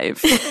Ginger's life.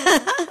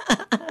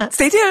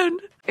 Stay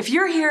tuned. If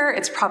you're here,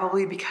 it's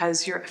probably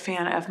because you're a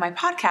fan of my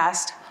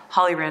podcast,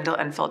 Holly Randall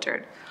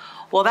Unfiltered.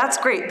 Well, that's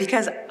great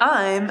because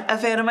I'm a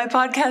fan of my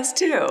podcast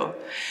too.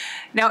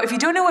 Now, if you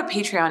don't know what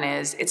Patreon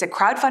is, it's a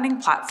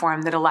crowdfunding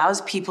platform that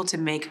allows people to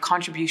make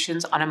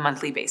contributions on a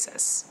monthly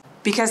basis.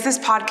 Because this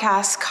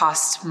podcast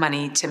costs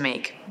money to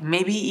make,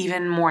 maybe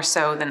even more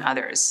so than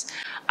others.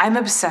 I'm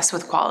obsessed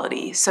with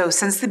quality. So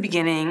since the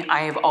beginning, I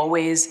have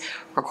always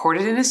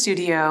recorded in a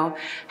studio,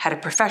 had a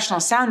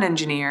professional sound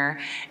engineer,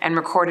 and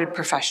recorded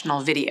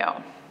professional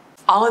video.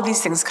 All of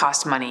these things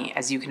cost money,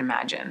 as you can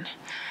imagine.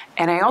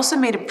 And I also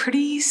made a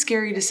pretty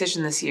scary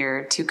decision this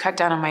year to cut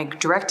down on my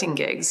directing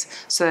gigs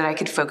so that I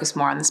could focus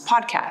more on this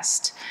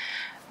podcast,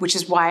 which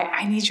is why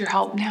I need your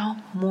help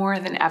now more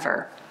than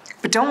ever.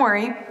 But don't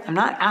worry, I'm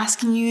not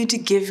asking you to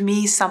give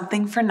me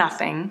something for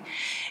nothing.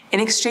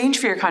 In exchange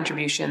for your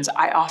contributions,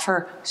 I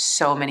offer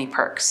so many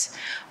perks.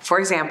 For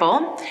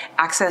example,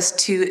 access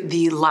to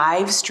the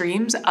live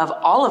streams of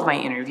all of my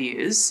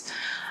interviews,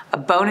 a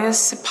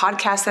bonus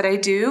podcast that I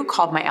do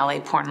called My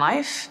LA Porn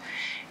Life,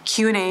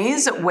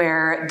 Q&As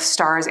where the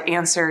stars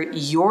answer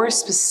your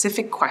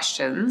specific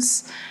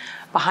questions,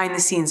 behind the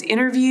scenes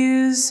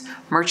interviews,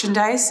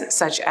 merchandise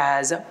such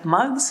as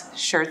mugs,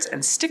 shirts,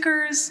 and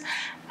stickers,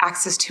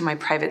 access to my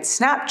private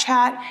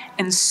Snapchat,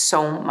 and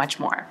so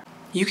much more.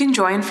 You can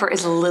join for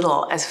as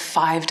little as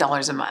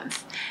 $5 a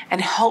month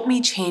and help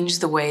me change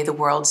the way the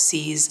world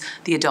sees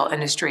the adult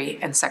industry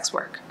and sex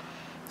work.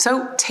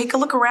 So take a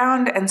look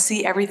around and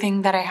see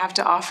everything that I have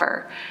to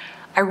offer.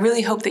 I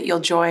really hope that you'll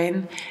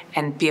join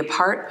and be a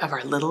part of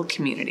our little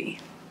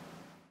community.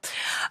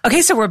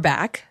 Okay, so we're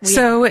back. Yeah.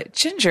 So,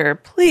 Ginger,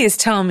 please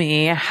tell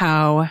me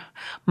how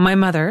my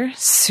mother,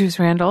 Suze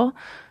Randall,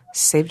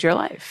 saved your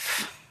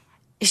life.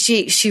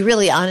 She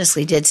really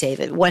honestly did save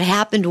it. What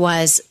happened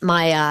was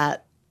my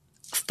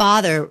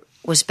father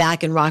was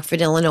back in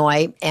Rockford,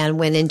 Illinois, and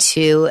went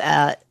into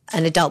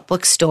an adult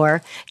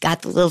bookstore,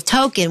 got the little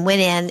token, went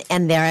in,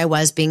 and there I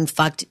was being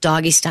fucked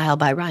doggy style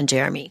by Ron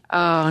Jeremy.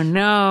 Oh,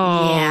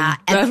 no. Yeah.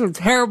 That's a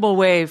terrible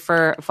way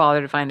for a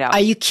father to find out. Are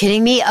you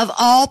kidding me? Of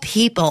all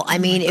people. I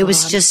mean, it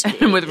was just...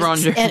 And with Ron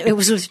Jeremy. And it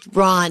was with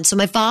Ron. So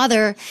my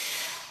father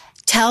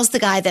tells the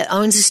guy that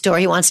owns the store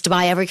he wants to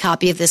buy every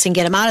copy of this and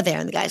get him out of there.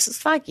 And the guy says,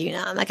 fuck you,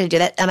 no, I'm not going to do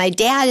that. And my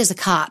dad is a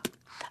cop,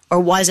 or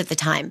was at the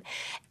time.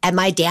 And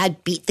my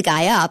dad beat the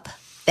guy up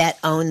that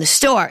owned the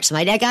store. So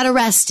my dad got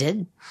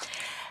arrested.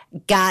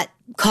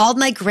 Called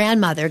my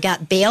grandmother,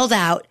 got bailed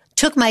out,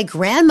 took my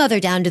grandmother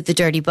down to the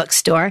dirty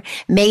bookstore,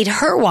 made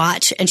her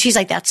watch, and she's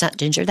like, that's not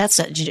Ginger, that's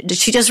not Ginger.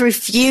 She just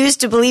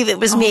refused to believe it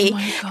was me.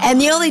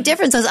 And the only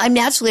difference was I'm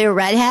naturally a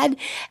redhead,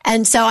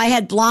 and so I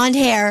had blonde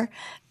hair,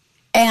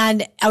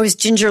 and I was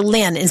Ginger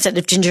Lynn instead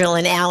of Ginger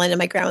Lynn Allen, and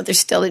my grandmother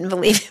still didn't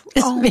believe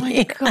it was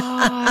me. Oh,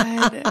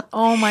 my God.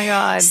 Oh, my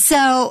God.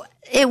 So...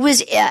 It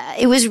was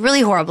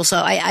really horrible. So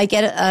I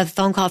get a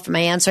phone call from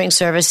my answering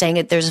service saying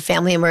that there's a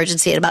family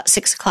emergency at about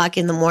 6:00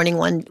 in the morning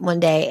one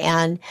day.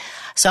 And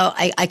so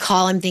I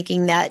call him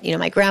thinking that,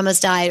 my grandma's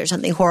died or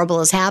something horrible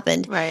has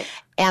happened. Right.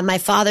 And my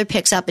father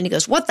picks up and he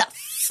goes, what the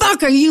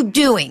fuck are you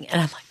doing?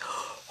 And I'm like,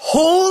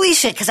 holy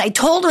shit. Cause I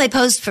told him I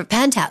posed for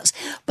Penthouse,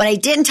 but I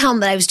didn't tell him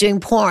that I was doing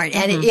porn.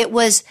 And it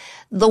was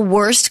the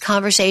worst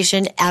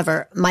conversation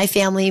ever. My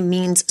family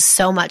means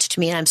so much to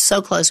me, and I'm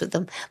so close with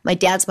them. My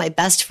dad's my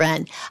best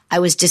friend. I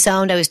was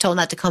disowned. I was told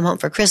not to come home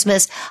for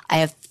Christmas. I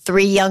have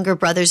 3 younger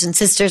brothers and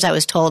sisters. I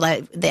was told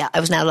I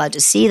was not allowed to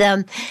see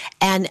them.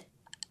 And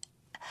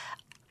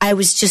I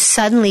was just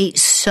suddenly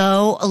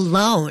so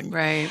alone.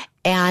 Right.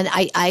 And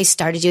I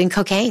started doing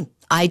cocaine.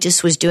 I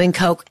just was doing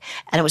coke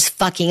and I was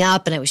fucking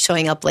up and I was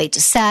showing up late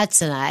to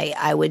sets and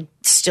I would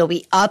still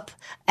be up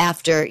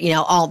after,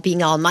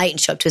 being all night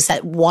and show up to a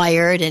set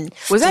wired. And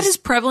was that as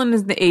prevalent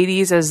in the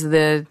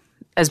 80s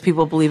as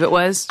people believe it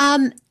was?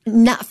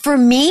 Not for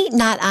me,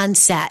 not on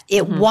set.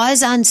 It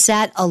was on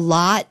set a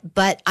lot,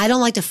 but I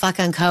don't like to fuck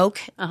on coke.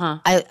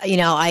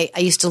 I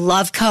used to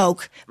love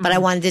coke, but I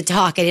wanted to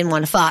talk. I didn't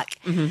want to fuck.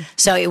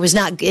 So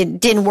it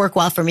didn't work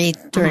well for me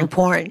during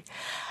porn.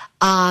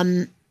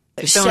 I'm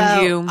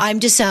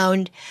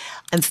disowned.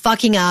 I'm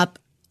fucking up.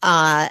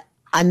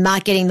 I'm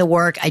not getting the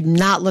work. I'm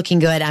not looking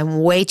good. I'm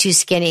way too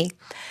skinny.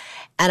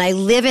 And I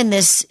live in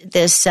this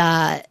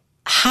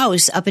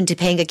house up in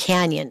Topanga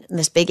Canyon, in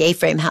this big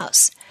A-frame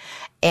house.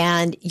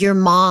 And your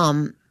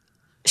mom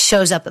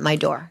shows up at my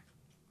door.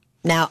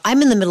 Now,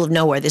 I'm in the middle of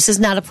nowhere. This is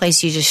not a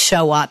place you just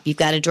show up. You've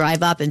got to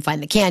drive up and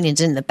find the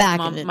canyons in the back.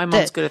 My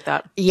mom's good at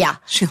that. Yeah.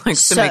 She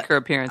likes to make her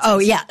appearances. Oh,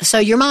 yeah. So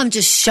your mom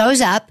just shows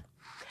up.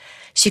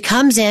 She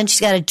comes in. She's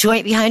got a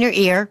joint behind her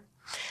ear.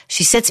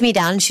 She sits me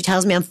down and she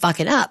tells me I'm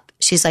fucking up.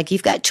 She's like,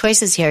 you've got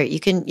choices here. You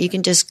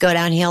can just go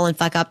downhill and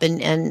fuck up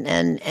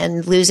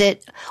and lose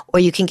it, or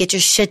you can get your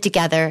shit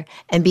together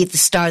and be the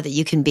star that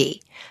you can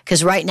be.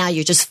 Because right now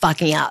you're just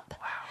fucking up.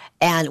 Wow.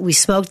 And we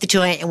smoked the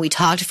joint and we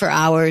talked for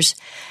hours.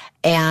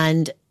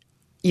 And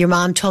your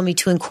mom told me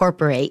to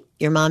incorporate.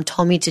 Your mom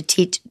told me to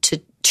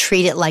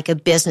treat it like a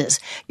business.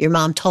 Your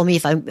mom told me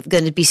if I'm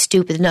going to be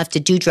stupid enough to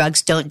do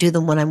drugs, don't do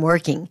them when I'm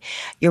working.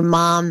 Your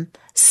mom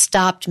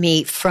stopped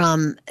me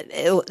from,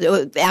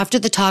 after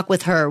the talk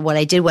with her, what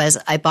I did was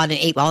I bought an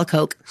 8-ball of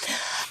Coke.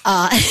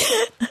 And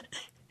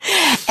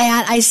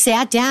I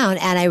sat down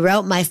and I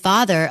wrote my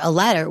father a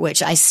letter, which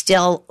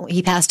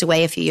he passed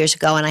away a few years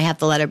ago and I have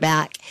the letter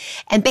back.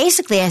 And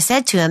basically I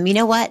said to him, you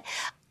know what?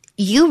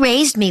 You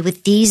raised me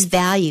with these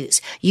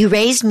values. You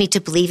raised me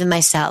to believe in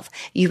myself.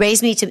 You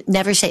raised me to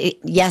never say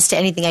yes to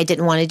anything I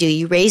didn't want to do.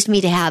 You raised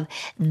me to have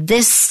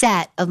this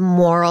set of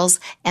morals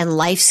and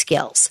life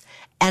skills.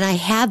 And I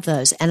have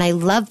those and I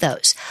love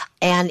those.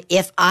 And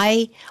if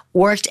I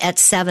worked at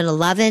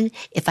 7-Eleven,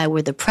 if I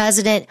were the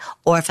president,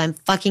 or if I'm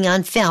fucking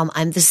on film,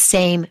 I'm the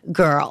same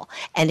girl.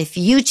 And if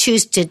you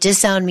choose to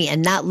disown me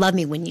and not love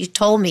me when you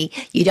told me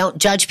you don't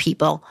judge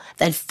people,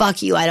 then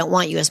fuck you. I don't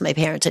want you as my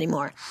parents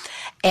anymore.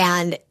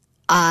 And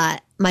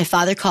my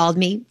father called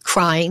me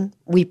crying.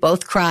 We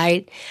both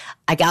cried.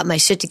 I got my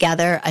shit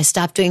together. I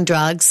stopped doing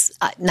drugs.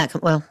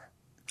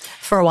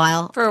 For a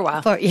while.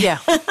 Yeah.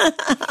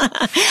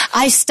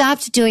 I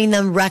stopped doing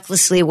them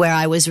recklessly where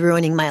I was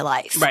ruining my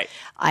life. Right.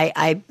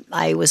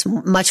 I was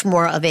much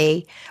more of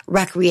a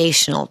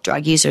recreational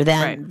drug user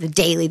than the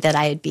daily that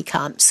I had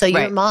become. So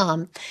your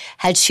mom,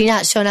 had she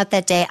not shown up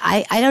that day,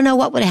 I don't know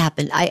what would have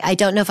happened. I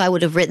don't know if I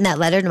would have written that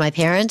letter to my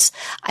parents.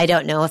 I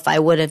don't know if I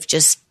would have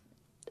just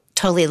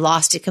totally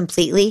lost it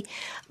completely.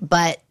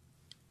 But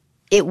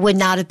it would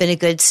not have been a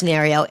good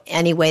scenario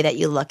any way that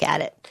you look at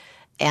it.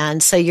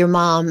 And so your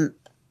mom,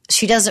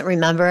 she doesn't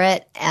remember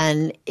it,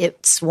 and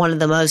it's one of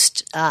the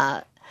most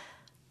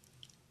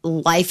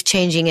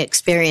life-changing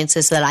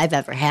experiences that I've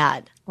ever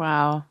had.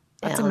 Wow.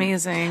 That's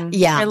amazing.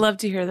 Yeah. I love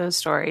to hear those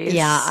stories.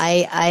 Yeah,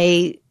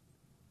 I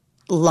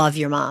love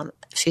your mom.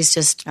 She's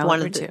just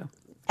one of the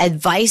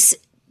advice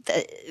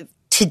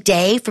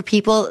today for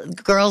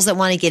girls that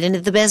want to get into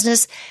the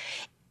business.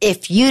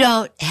 If you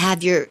don't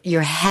have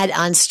your head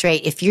on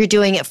straight, if you're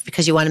doing it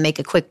because you want to make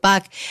a quick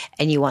buck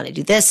and you want to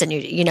do this and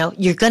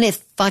you're going to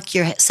fuck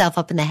yourself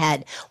up in the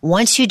head.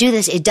 Once you do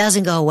this, it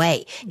doesn't go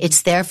away.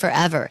 It's there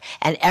forever.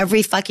 And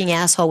every fucking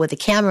asshole with a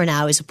camera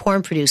now is a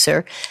porn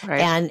producer.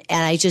 Right. And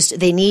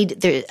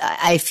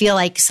I feel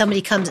like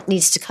somebody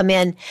needs to come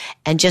in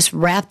and just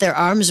wrap their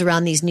arms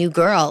around these new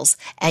girls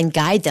and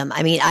guide them.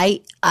 I mean,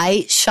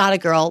 I shot a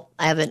girl.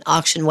 I have an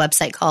auction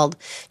website called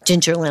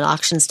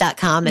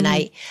gingerlinauctions.com.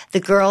 And the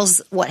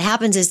girls, what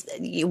happens is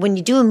when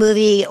you do a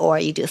movie or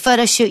you do a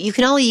photo shoot, you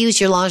can only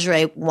use your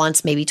lingerie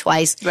once, maybe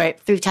twice,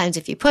 3 times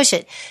if you push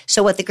it.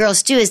 So what the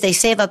girls do is they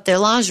save up their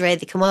lingerie,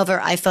 they come over,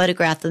 I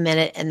photograph them in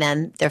it, and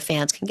then their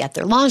fans can get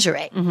their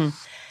lingerie.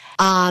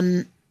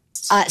 Mm-hmm.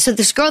 So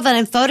this girl that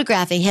I'm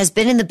photographing has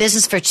been in the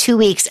business for 2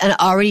 weeks and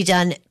already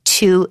done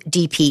 2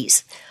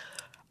 DPs,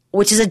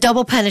 which is a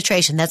double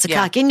penetration. That's a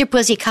cock in your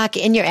pussy, cock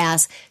in your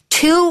ass.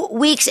 2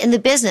 weeks in the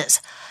business.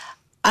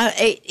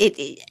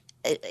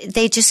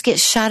 They just get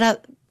shot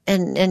up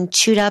and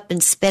chewed up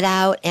and spit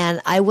out.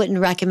 And I wouldn't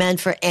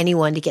recommend for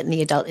anyone to get in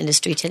the adult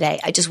industry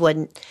today. I just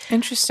wouldn't.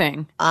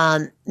 Interesting.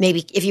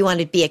 Maybe if you want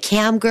to be a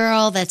cam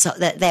girl,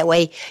 that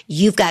way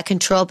you've got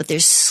control. But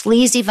there's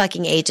sleazy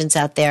fucking agents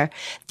out there.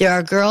 There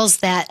are girls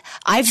that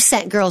I've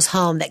sent girls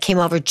home that came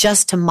over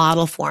just to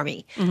model for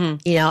me,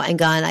 and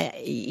gone,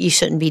 you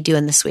shouldn't be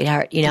doing this,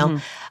 sweetheart,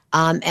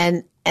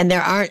 and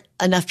there aren't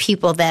enough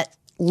people that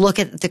look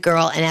at the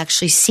girl and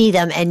actually see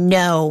them and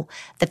know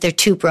that they're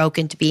too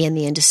broken to be in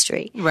the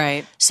industry.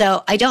 Right.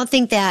 So I don't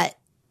think that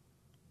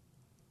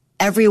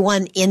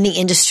everyone in the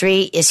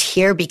industry is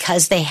here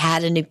because they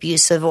had an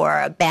abusive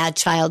or a bad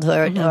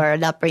childhood or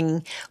an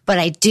upbringing. But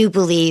I do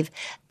believe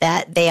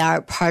that they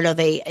are part of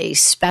a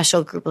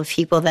special group of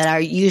people that are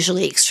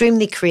usually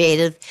extremely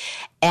creative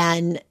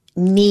and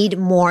need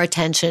more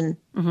attention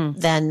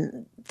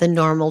than the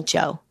normal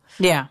Joe.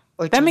 Yeah.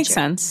 Or that Ginger. makes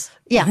sense.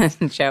 Yeah.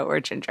 Joe or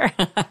Ginger.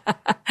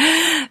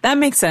 That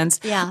makes sense.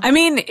 Yeah. I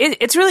mean,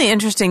 it's really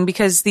interesting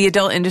because the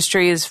adult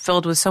industry is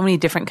filled with so many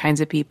different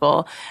kinds of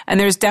people. And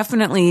there's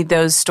definitely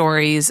those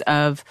stories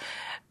of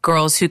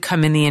girls who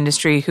come in the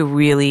industry who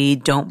really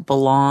don't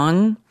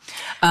belong.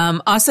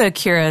 Asa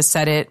Akira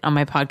said it on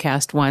my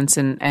podcast once,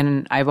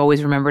 and I've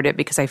always remembered it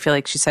because I feel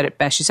like she said it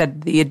best. She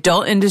said, the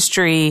adult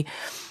industry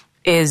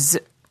is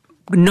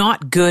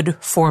not good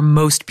for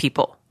most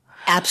people.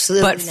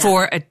 Absolutely. But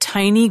for a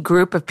tiny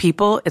group of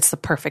people, it's the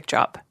perfect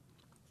job.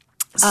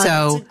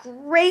 So that's a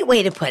great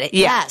way to put it.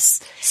 yeah.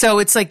 Yes. So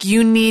it's like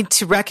you need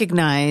to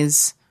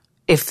recognize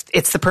if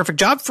it's the perfect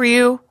job for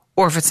you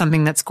or if it's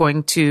something that's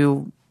going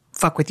to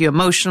fuck with you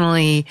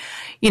emotionally.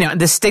 You know,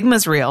 the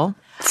stigma's real.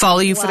 Follow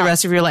you for the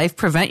rest of your life,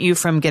 prevent you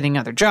from getting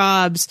other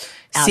jobs,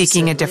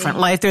 seeking a different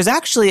life. There's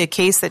actually a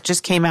case that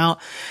just came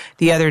out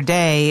the other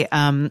day.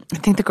 I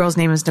think the girl's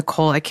name is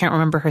Nicole. I can't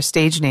remember her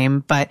stage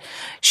name, but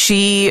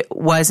she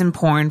was in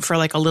porn for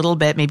like a little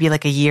bit, maybe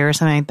like a year or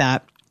something like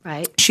that.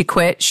 Right. She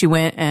quit. She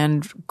went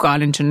and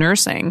got into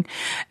nursing.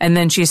 And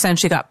then she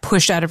essentially got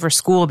pushed out of her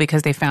school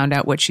because they found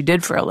out what she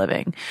did for a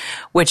living,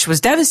 which was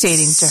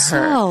devastating to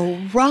her. So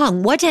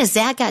wrong. What has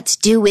that got to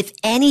do with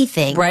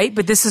anything? Right?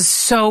 But this is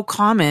so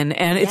common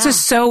and it's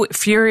just so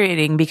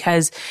infuriating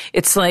because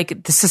it's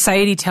like the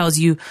society tells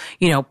you,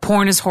 you know,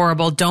 porn is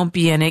horrible. Don't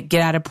be in it.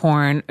 Get out of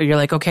porn. Or you're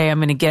like, okay, I'm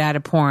going to get out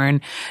of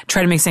porn.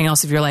 Try to make something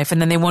else of your life.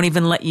 And then they won't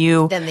even let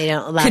you Then they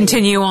don't allow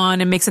continue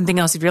on and make something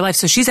else of your life.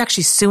 So she's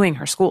actually suing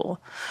her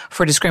school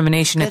for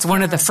discrimination. It's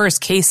one of the first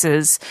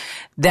cases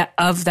that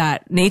of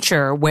that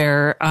nature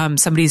where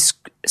somebody's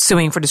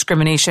suing for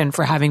discrimination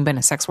for having been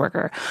a sex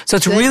worker. So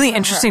it's really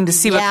interesting to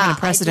see what kind of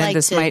precedent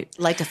this might.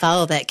 Like to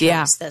follow that case.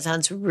 Yeah. That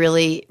sounds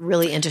really,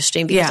 really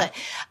interesting because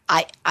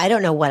I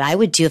don't know what I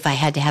would do if I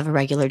had to have a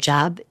regular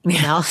job.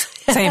 You know,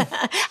 Same.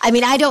 I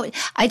mean,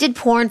 I did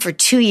porn for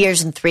 2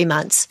 years and 3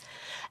 months.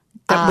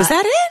 Was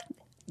that it?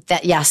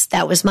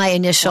 That was my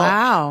initial.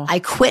 Wow. I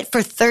quit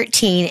for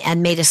 13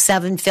 and made a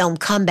 7-film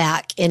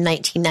comeback in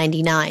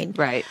 1999.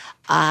 Right.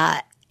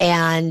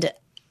 And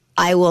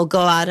I will go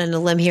out on a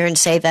limb here and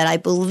say that I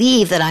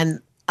believe that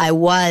I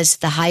was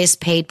the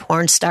highest paid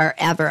porn star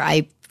ever.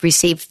 I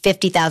received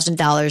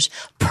 $50,000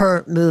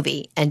 per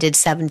movie and did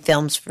 7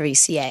 films for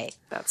ECA.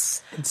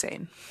 That's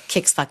insane.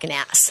 Kicks fucking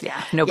ass.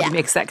 Yeah. Nobody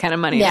makes that kind of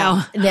money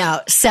now.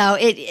 No. So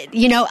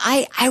you know,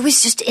 I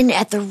was just in it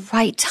at the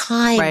right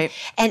time. Right.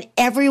 And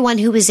everyone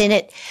who was in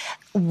it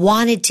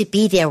wanted to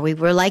be there. We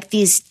were like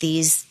these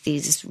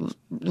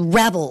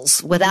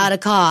rebels without a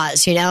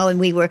cause, you know, and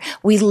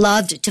we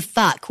loved to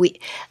fuck.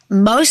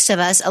 Most of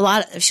us,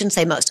 I shouldn't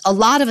say most, a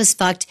lot of us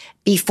fucked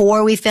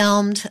before we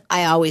filmed.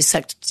 I always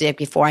sucked dick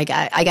before I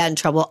got in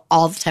trouble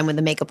all the time with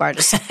the makeup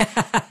artist. It's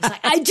like,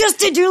 I just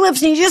did your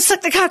lips and you just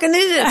sucked the cock and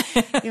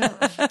you know,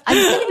 I'm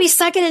going to be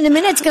sucking in a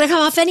minute. It's going to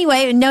come off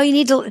anyway. No, you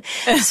need to.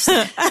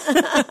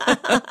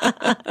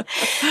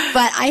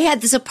 But I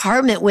had this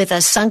apartment with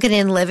a sunken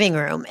in living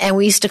room and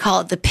we used to call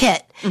it the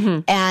pit.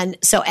 Mm-hmm. And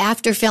so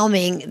after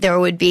filming, there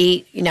would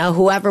be, you know,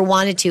 whoever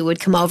wanted to would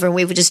come over and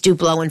we would just do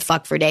blow and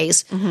fuck for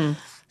days. Mm-hmm.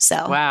 So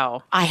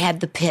wow. I had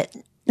the pit.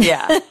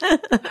 Yeah.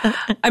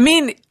 I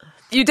mean,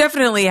 you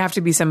definitely have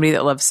to be somebody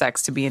that loves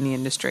sex to be in the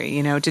industry,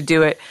 you know, to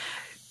do it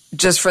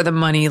just for the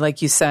money.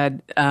 Like you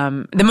said,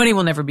 the money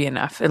will never be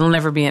enough. It'll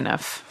never be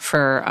enough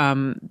for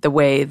the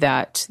way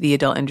that the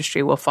adult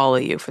industry will follow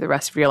you for the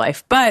rest of your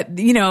life. But,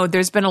 you know,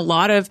 there's been a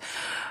lot of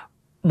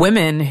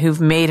women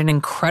who've made an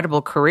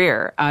incredible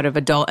career out of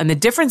adult. And the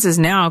difference is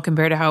now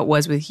compared to how it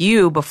was with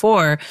you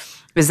before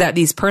is that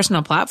these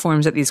personal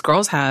platforms that these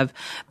girls have,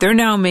 they're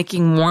now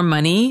making more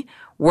money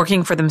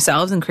working for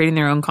themselves and creating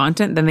their own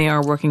content than they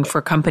are working for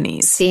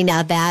companies. See,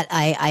 now that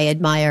I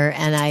admire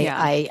and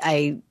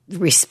I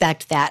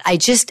respect that. I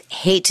just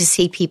hate to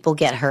see people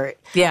get hurt.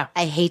 Yeah.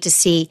 I hate to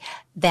see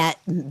that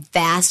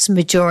vast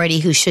majority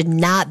who should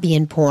not be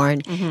in porn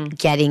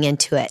getting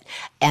into it.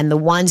 And the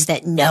ones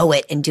that know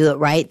it and do it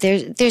right.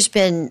 There's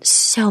been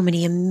so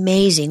many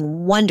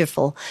amazing,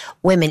 wonderful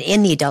women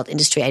in the adult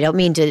industry. I don't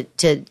mean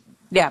to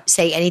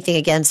say anything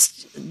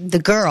against the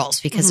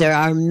girls because there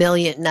are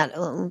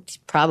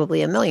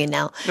probably a million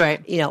now,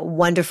 right? You know,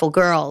 wonderful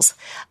girls,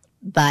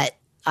 but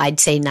I'd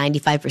say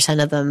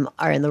 95% of them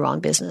are in the wrong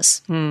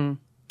business.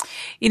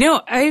 You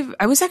know, I've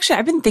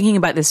been thinking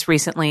about this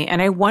recently,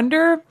 and I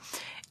wonder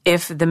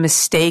if the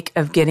mistake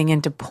of getting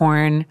into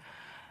porn,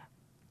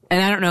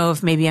 and I don't know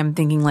if maybe I'm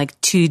thinking like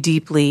too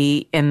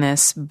deeply in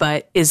this,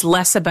 but is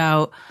less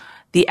about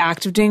the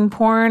act of doing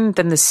porn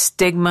than the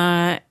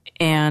stigma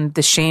and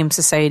the shame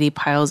society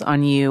piles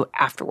on you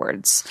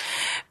afterwards.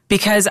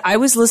 Because I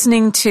was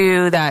listening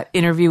to that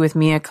interview with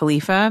Mia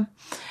Khalifa,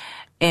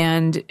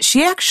 And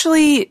she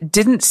actually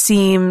didn't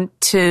seem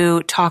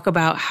to talk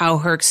about how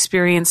her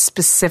experience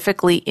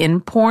specifically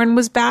in porn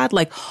was bad.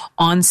 Like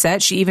on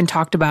set, she even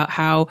talked about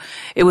how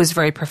it was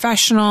very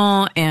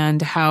professional and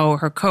how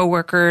her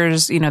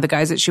coworkers, you know, the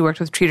guys that she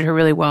worked with treated her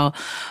really well.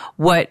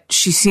 What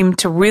she seemed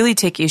to really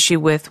take issue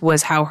with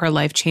was how her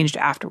life changed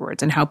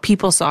afterwards and how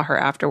people saw her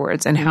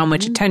afterwards and how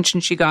much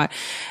attention she got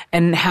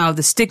and how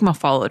the stigma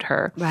followed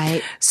her.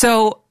 Right.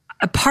 So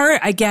a part,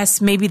 I guess,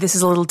 maybe this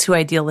is a little too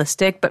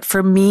idealistic, but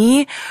for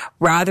me,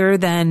 rather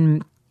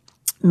than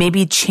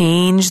maybe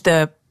change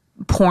the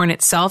porn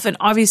itself, and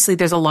obviously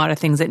there's a lot of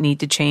things that need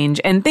to change,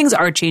 and things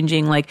are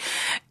changing, like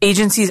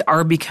agencies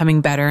are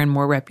becoming better and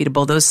more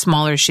reputable. Those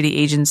smaller shitty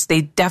agents,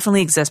 they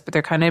definitely exist, but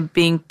they're kind of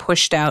being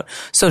pushed out.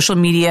 Social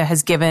media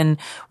has given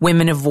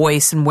women a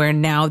voice, and where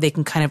now they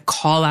can kind of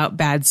call out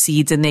bad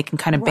seeds and they can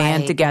kind of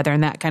band together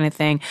and that kind of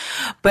thing.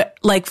 But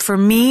like for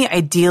me,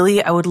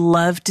 ideally, I would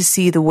love to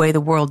see the way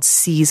the world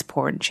sees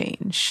porn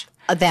change.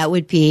 That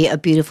would be a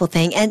beautiful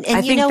thing. And I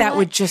you think know that what?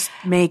 would just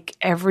make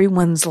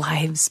everyone's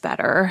lives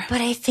better.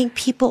 But I think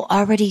people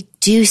already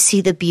do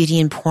see the beauty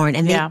in porn,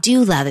 and they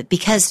do love it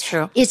because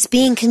it's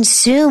being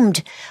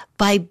consumed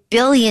by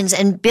billions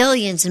and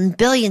billions and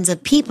billions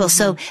of people.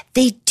 So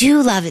they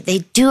do love it. They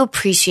do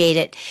appreciate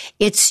it.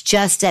 It's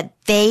just that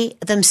they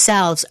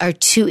themselves are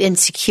too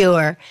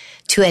insecure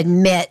to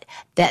admit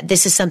that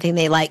this is something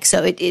they like.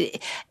 So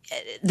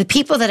the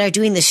people that are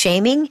doing the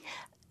shaming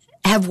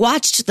have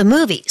watched the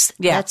movies.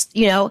 Yeah. That's,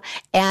 you know,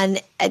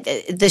 and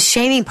the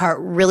shaming part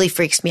really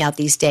freaks me out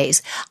these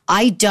days.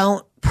 I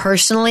don't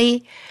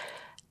personally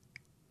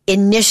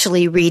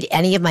initially read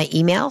any of my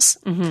emails.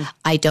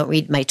 I don't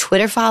read my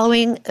Twitter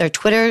following or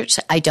Twitter.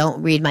 I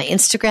don't read my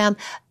Instagram.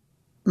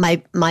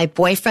 My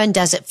boyfriend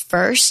does it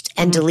first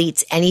and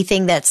deletes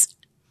anything that's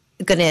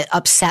going to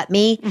upset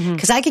me,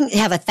 because I can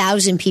have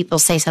 1,000 people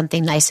say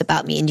something nice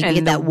about me and you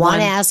get that one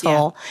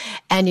asshole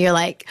and you're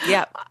like,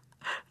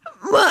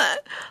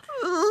 what?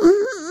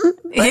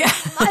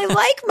 I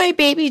like my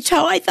baby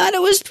toe. I thought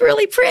it was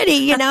really pretty,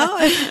 you know?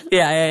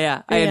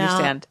 I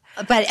understand.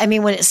 But I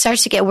mean, when it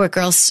starts to get where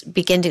girls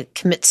begin to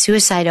commit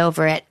suicide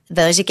over it,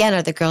 those again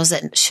are the girls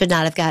that should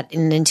not have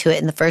gotten into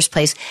it in the first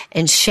place.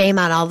 And shame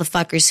on all the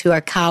fuckers who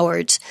are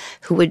cowards,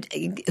 who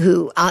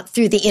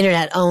through the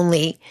internet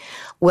only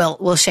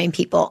will shame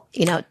people,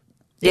 you know.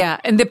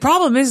 Yeah. And the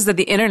problem is that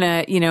the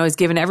internet, you know, has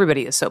given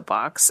everybody a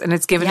soapbox, and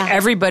it's given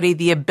everybody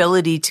the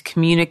ability to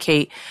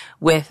communicate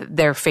with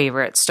their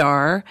favorite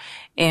star.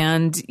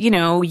 And, you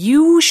know,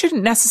 you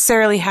shouldn't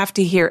necessarily have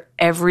to hear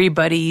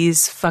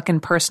everybody's fucking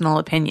personal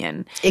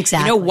opinion.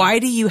 Exactly. You know, why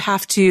do you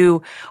have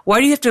to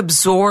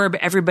absorb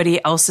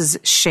everybody else's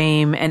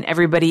shame and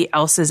everybody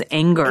else's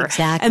anger?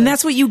 Exactly. And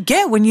that's what you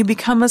get when you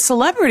become a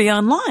celebrity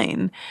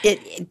online.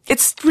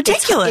 It's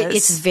ridiculous.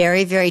 It's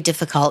very, very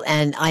difficult.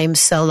 And I'm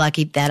so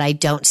lucky that I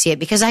don't see it,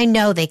 because I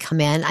know they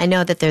come in. I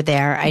know that they're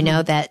there. I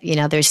know that, you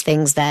know, there's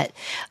things that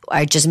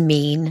are just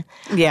mean.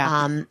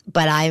 Yeah.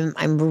 But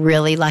I'm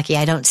really lucky.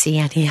 I don't see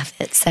any of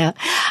it. So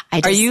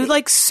are you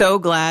like so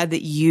glad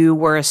that you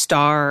were a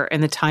star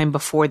in the time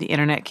before the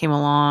internet came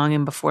along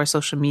and before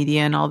social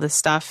media and all this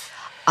stuff?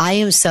 I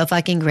am so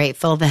fucking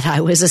grateful that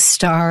I was a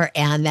star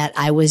and that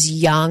I was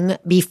young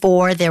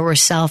before there were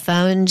cell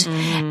phones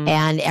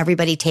and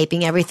everybody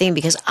taping everything,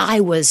 because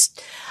I was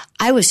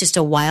just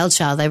a wild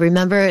child. I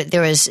remember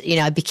there was, you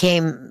know,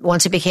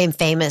 once I became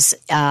famous,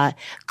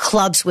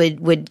 clubs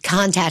would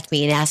contact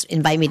me and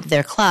invite me to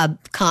their club,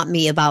 comp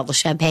me a bottle of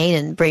champagne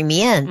and bring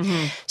me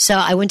in. So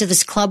I went to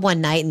this club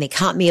one night and they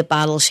comped me a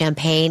bottle of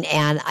champagne,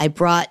 and I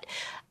brought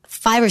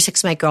 5 or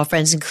 6 of my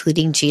girlfriends,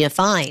 including Gina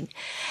Fine.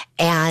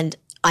 And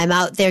I'm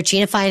out there.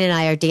 Gina Fine and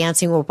I are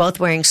dancing. We're both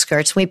wearing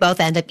skirts. We both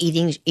end up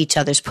eating each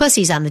other's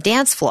pussies on the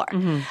dance floor.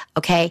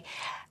 Okay.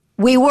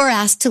 We were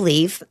asked to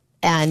leave,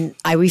 and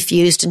I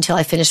refused until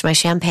I finished my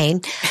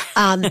champagne.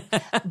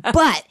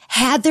 But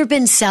had there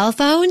been cell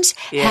phones,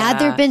 had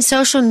there been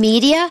social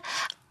media,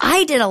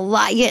 I did a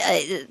lot.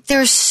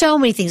 There are so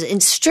many things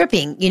in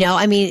stripping, you know.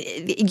 I mean,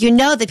 you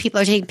know that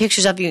people are taking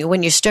pictures of you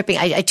when you're stripping.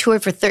 I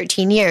toured for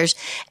 13 years,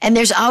 and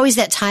there's always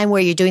that time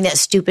where you're doing that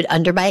stupid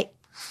underbite.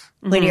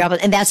 When you're up,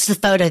 and that's the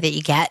photo that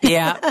you get.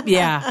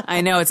 Yeah,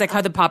 I know. It's like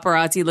how the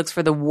paparazzi looks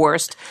for the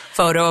worst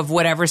photo of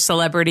whatever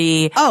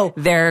celebrity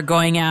they're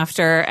going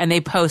after, and they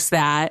post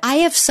that. I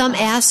have some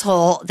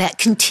asshole that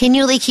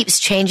continually keeps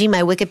changing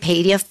my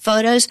Wikipedia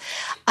photos.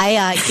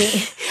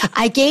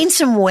 I gained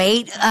some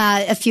weight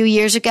a few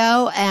years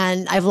ago,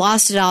 and I've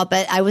lost it all,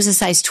 but I was a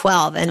size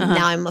 12, and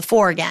now I'm a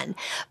 4 again.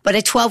 But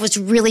a 12 was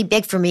really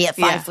big for me at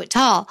 5 foot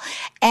tall.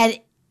 And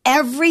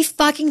every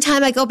fucking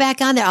time I go back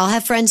on there, I'll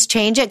have friends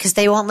change it because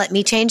they won't let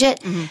me change it.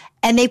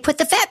 And they put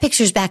the fat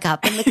pictures back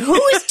up. I'm like, who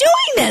is doing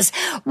this?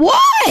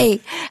 Why?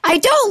 I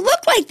don't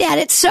look like that.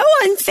 It's so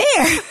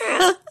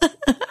unfair.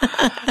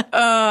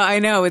 I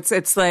know.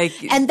 It's like,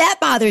 and that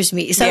bothers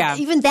me. So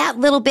even that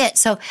little bit.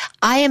 So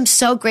I am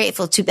so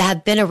grateful to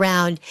have been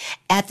around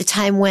at the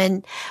time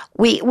when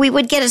we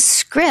would get a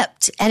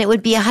script and it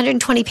would be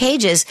 120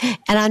 pages.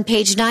 And on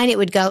page 9, it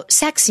would go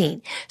sex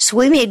scene. So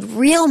we made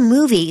real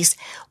movies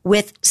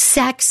with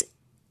sex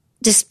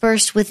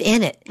dispersed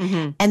within it.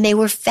 And they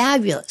were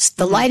fabulous.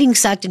 The lighting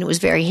sucked and it was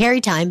very hairy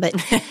time, but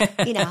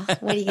you know,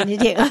 what are you going to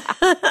do?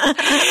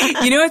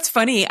 You know, it's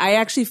funny. I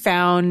actually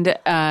found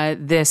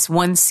this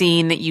one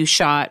scene that you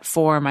shot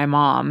for my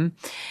mom.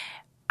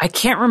 I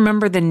can't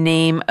remember the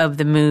name of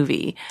the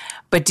movie,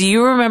 but do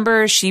you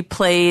remember she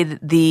played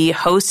the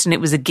host and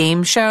it was a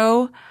game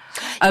show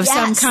of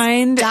some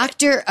kind?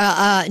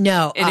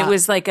 No. And it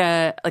was like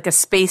a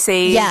space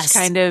age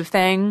kind of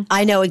thing.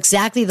 I know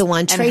exactly the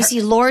one.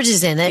 Tracy Lords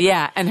is in it.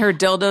 Yeah. And her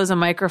dildo's a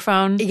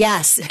microphone.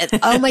 Yes.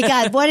 Oh my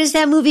God. What is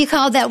that movie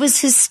called? That was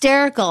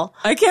hysterical.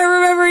 I can't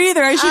remember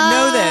either. I should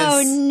know this.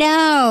 Oh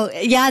no.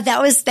 Yeah.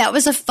 That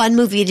was a fun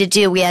movie to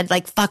do. We had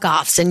like fuck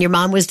offs and your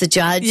mom was the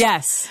judge.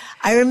 Yes.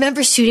 I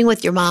remember shooting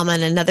with your mom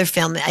on another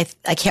film.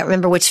 I can't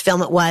remember which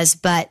film it was,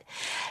 but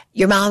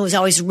your mom was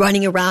always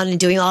running around and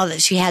doing all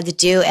that she had to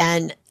do.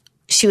 And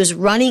she was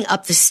running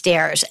up the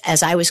stairs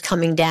as I was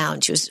coming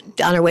down. She was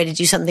on her way to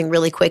do something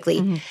really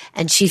quickly.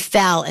 And she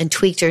fell and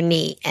tweaked her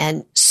knee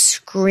and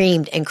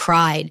screamed and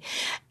cried.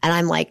 And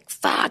I'm like,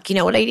 fuck, you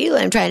know what I do?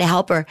 I'm trying to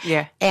help her.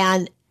 Yeah.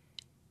 And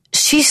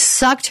she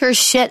sucked her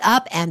shit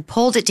up and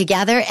pulled it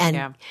together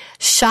and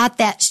shot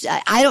that.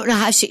 I don't know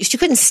how she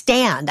couldn't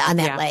stand on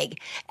that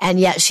leg. And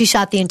yet she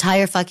shot the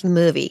entire fucking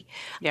movie.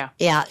 Yeah.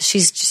 Yeah.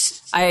 She's just.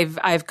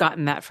 I've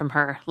gotten that from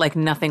her. Like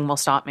nothing will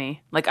stop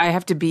me. Like I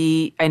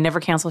never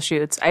cancel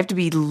shoots. I have to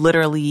be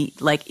literally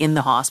like in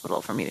the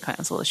hospital for me to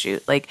cancel a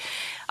shoot. Like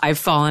I've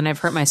fallen, I've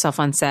hurt myself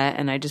on set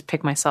and I just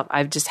pick myself.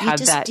 I've just had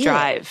that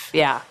drive.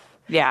 Yeah.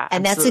 Yeah,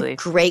 and absolutely.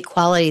 That's a great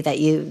quality that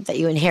you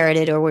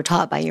inherited or were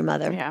taught by your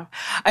mother. Yeah,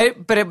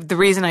 the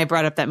reason I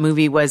brought up that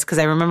movie was because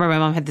I remember my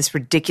mom had this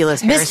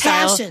ridiculous Miss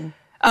hairstyle. Passion.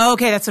 Oh,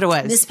 okay, that's what it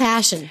was. Miss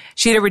Passion.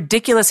 She had a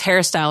ridiculous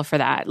hairstyle for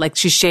that. Like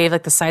she shaved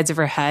like the sides of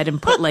her head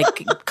and put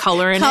like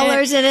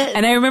colors in it.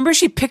 And I remember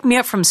she picked me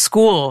up from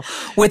school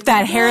with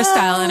that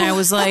hairstyle, and I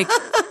was like,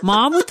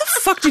 "Mom, what the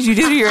fuck did you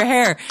do to your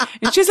hair?"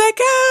 And she's like,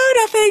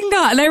 "Oh, nothing,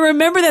 not." And I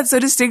remember that so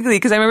distinctly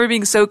because I remember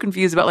being so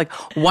confused about like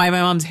why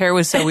my mom's hair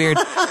was so weird.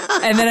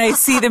 And then I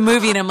see the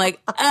movie and I'm like,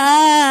 "Oh,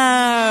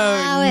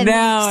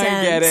 now I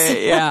get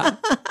it." Yeah.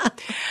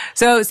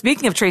 So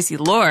speaking of Tracy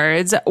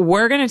Lords,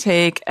 we're going to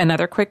take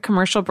another quick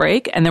commercial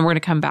break, and then we're going to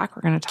come back.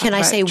 We're going to talk about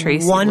Tracy Lords. Can I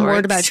say one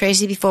word about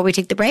Tracy before we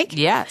take the break?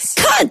 Yes.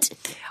 Cunt!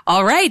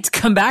 All right.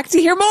 Come back to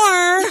hear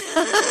more.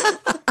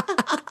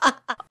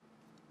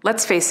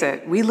 Let's face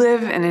it. We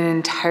live in an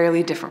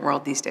entirely different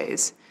world these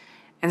days.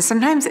 And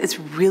sometimes it's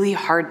really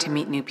hard to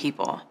meet new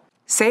people.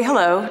 Say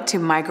hello to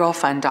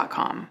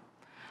mygirlfund.com.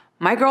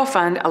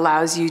 MyGirlfund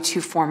allows you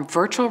to form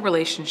virtual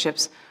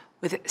relationships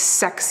with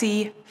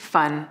sexy,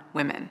 fun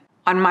women.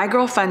 On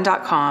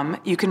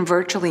mygirlfund.com, you can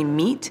virtually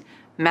meet,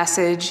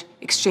 message,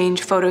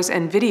 exchange photos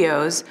and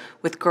videos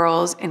with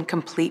girls in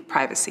complete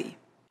privacy.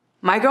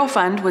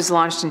 MyGirlfund was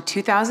launched in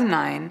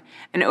 2009,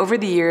 and over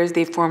the years,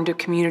 they've formed a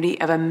community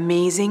of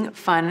amazing,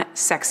 fun,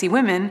 sexy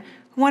women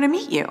who want to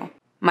meet you.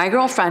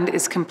 MyGirlfund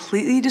is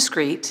completely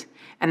discreet,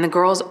 and the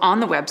girls on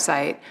the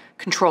website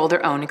control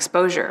their own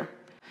exposure.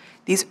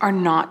 These are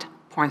not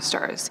porn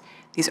stars.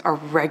 These are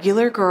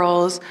regular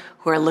girls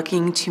who are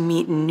looking to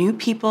meet new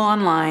people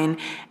online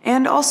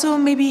and also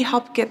maybe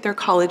help get their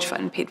college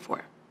fund paid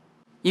for.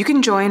 You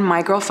can join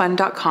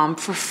mygirlfund.com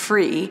for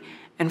free,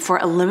 and for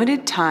a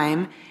limited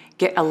time,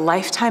 get a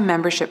lifetime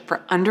membership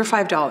for under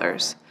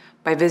 $5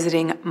 by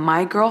visiting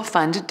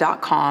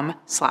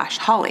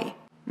mygirlfund.com/Holly.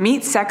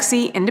 Meet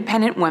sexy,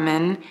 independent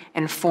women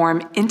and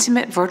form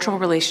intimate virtual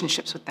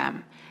relationships with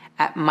them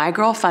at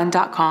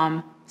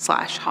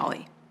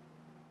mygirlfund.com/Holly.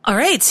 All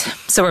right,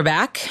 so we're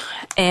back,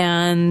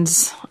 and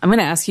I'm going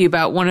to ask you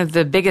about one of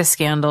the biggest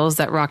scandals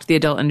that rocked the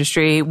adult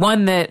industry,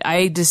 one that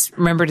I just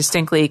remember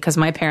distinctly because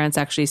my parents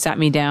actually sat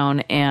me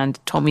down and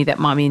told me that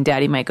mommy and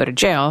daddy might go to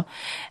jail,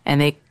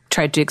 and they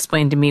tried to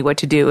explain to me what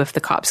to do if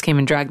the cops came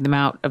and dragged them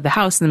out of the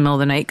house in the middle of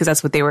the night, because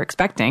that's what they were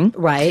expecting.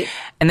 Right.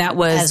 And that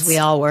was... As we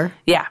all were.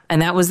 Yeah,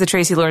 and that was the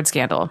Tracy Lords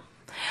scandal.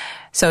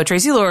 So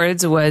Tracy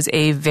Lords was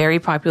a very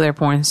popular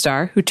porn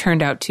star who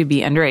turned out to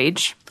be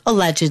underage.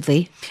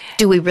 Allegedly.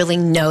 Do we really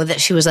know that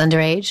she was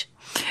underage?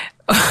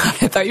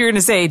 I thought you were going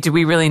to say, do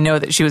we really know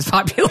that she was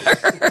popular?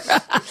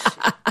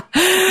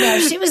 No,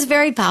 she was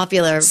very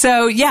popular.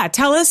 So, yeah,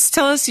 tell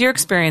us your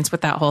experience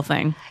with that whole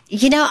thing.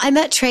 You know, I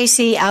met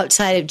Tracy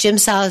outside of Jim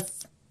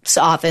South's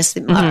office,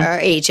 our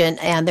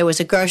agent, and there was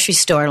a grocery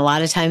store. And a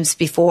lot of times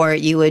before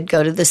you would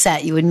go to the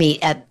set, you would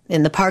meet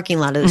in the parking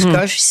lot of this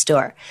grocery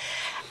store.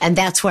 And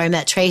that's where I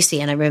met Tracy.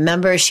 And I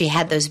remember she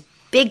had those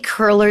big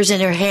curlers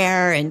in her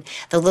hair and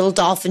the little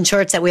dolphin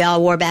shorts that we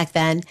all wore back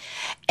then.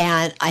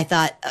 And I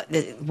thought,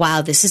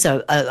 wow, this is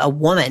a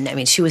woman. I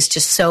mean, she was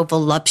just so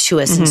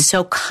voluptuous and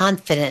so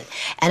confident.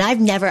 And I've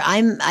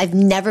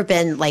never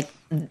been like,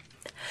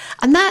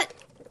 I'm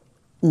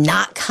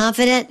not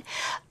confident,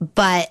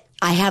 but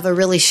I have a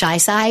really shy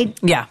side.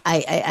 Yeah.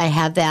 I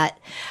have that,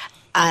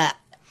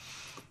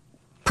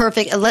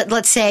 perfect.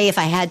 Let's say if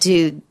I had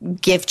to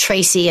give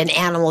Tracy an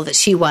animal that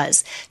she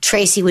was,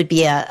 Tracy would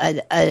be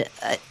an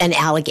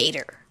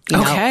alligator.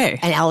 Okay.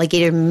 An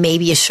alligator,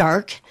 maybe a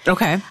shark.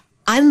 Okay.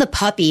 I'm the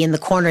puppy in the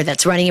corner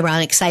that's running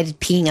around excited,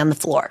 peeing on the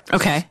floor.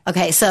 Okay.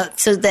 Okay. So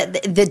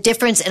the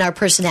difference in our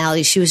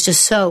personalities, she was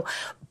just so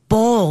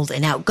bold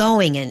and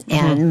outgoing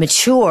and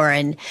mature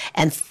and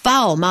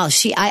foul mouth.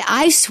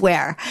 I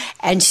swear.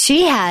 And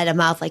she had a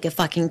mouth like a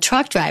fucking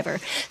truck driver.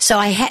 So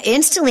I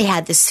instantly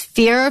had this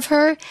fear of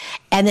her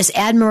and this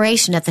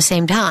admiration at the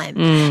same time.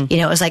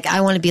 It was like,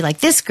 I want to be like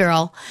this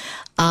girl.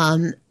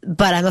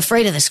 But I'm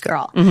afraid of this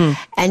girl.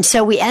 And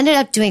so we ended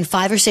up doing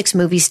 5 or 6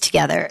 movies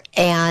together,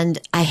 and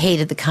I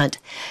hated the cunt.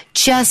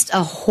 Just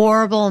a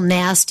horrible,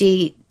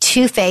 nasty,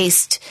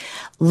 two-faced,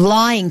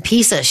 lying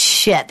piece of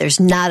shit. There's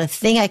not a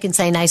thing I can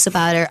say nice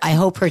about her. I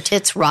hope her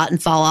tits rot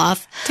and fall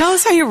off. Tell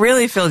us how you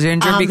really feel,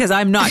 Ginger, because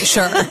I'm not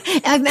sure.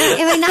 Am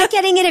I not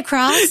getting it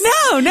across?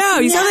 No.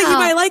 You sound like you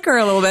might like her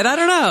a little bit. I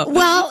don't know.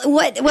 Well,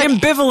 what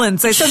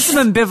ambivalence. I sense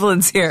some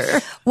ambivalence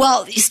here.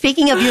 Well,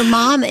 speaking of your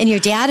mom and your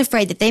dad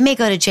afraid that they may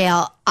go to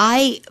jail,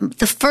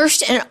 the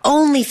first and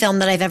only film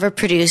that I've ever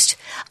produced,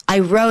 I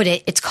wrote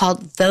it. It's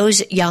called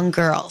Those Young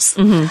Girls.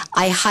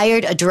 I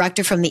hired a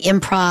director from the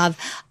Improv.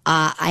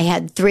 I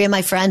had 3 of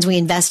my friends. We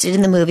invested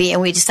in the movie, and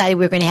we decided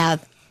we were going to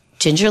have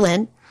Ginger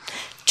Lynn,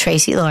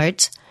 Tracy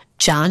Lords,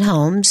 John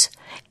Holmes,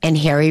 and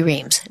Harry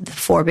Reams, the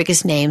 4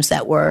 biggest names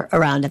that were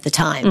around at the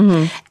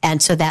time. And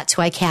so that's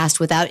who I cast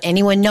without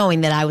anyone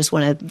knowing that I was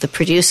one of the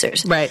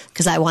producers. Right.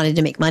 Because I wanted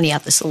to make money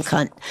off this little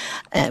cunt.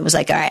 And it was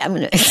like, all right, I'm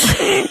going to...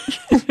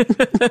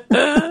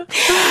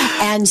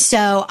 And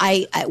so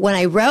when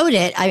I wrote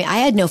it, I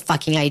had no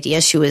fucking idea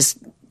if she was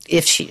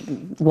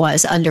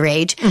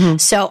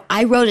underage. So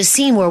I wrote a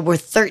scene where we're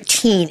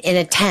 13 in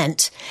a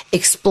tent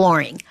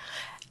exploring.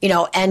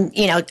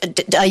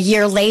 A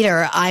year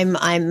later, I'm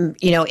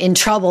in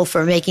trouble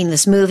for making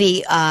this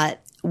movie.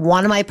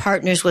 One of my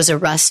partners was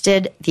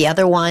arrested. The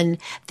other one,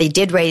 they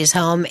did raid his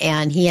home,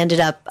 and he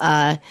ended up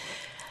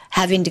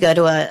having to go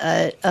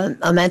to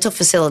a mental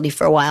facility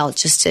for a while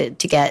just to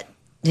get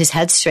his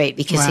head straight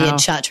because he had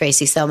shot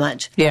Tracy so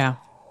much. Yeah.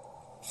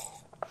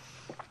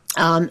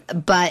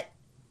 But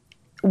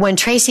when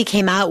Tracy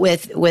came out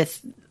with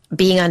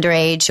being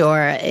underage, or,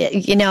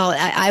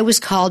 I was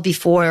called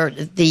before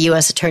the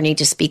U.S. attorney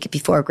to speak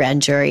before a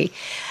grand jury,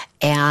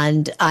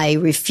 and I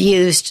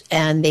refused,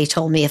 and they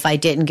told me if I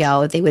didn't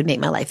go, they would make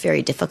my life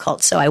very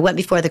difficult. So I went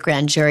before the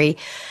grand jury,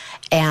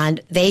 and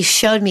they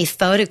showed me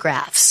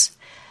photographs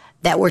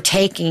that were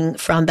taken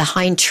from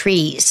behind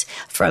trees,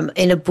 from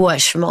in a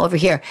bush, from over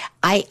here.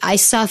 I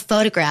saw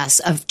photographs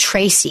of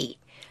Tracy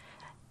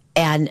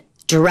and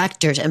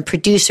directors and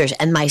producers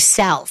and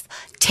myself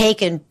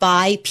taken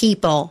by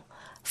people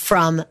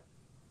from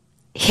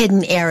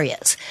hidden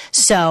areas.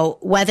 So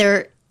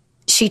whether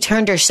she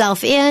turned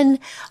herself in,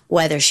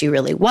 whether she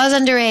really was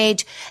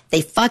underage,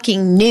 they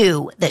fucking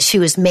knew that she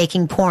was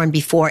making porn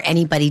before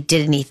anybody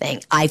did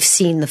anything. I've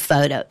seen the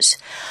photos.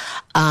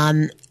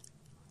 I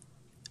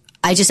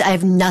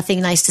have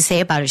nothing nice to say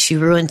about her. She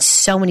ruined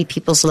so many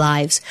people's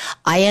lives.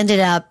 I ended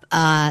up,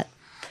 when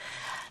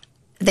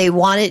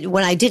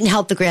I didn't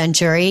help the grand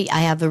jury,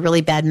 I have a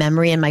really bad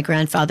memory, and my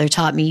grandfather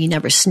taught me, you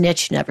never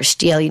snitch, you never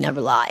steal, you never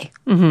lie.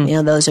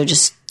 Those are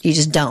you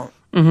just don't.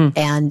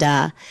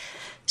 And,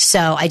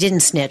 so I didn't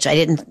snitch. I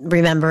didn't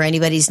remember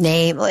anybody's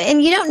name.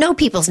 And you don't know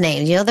people's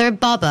names. They're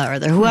Bubba or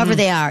they're whoever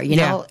they are.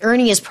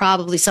 Ernie is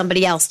probably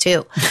somebody else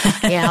too.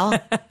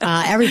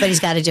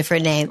 Everybody's got a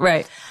different name.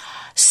 Right.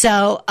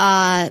 So,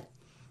 5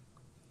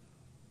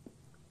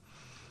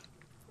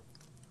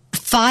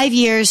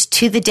 years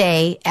to the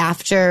day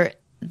after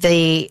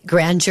the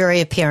grand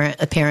jury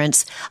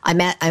appearance,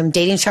 I'm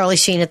dating Charlie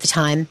Sheen at the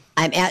time.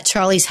 I'm at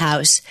Charlie's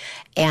house,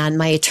 and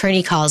my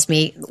attorney calls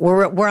me.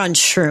 We're on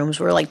shrooms.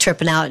 We're like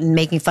tripping out and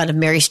making fun of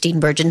Mary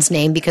Steenburgen's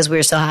name because we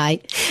were so high.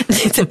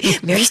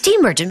 Mary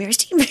Steenburgen.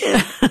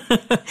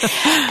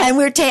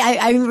 And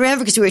I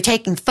remember because we were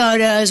taking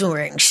photos and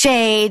wearing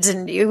shades,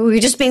 and we were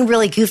just being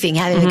really goofy and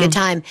having a good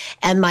time.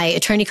 And my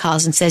attorney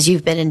calls and says,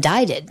 "You've been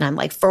indicted." And I'm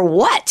like, "For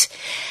what?"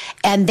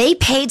 And they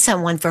paid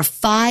someone for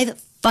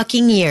 5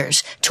 fucking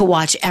years to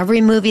watch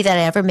every movie that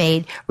I ever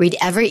made, read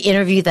every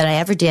interview that I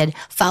ever did,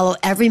 follow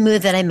every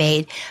move that I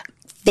made.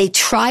 They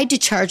tried to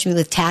charge me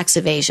with tax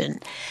evasion.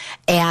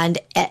 And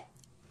at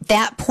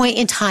that point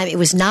in time, it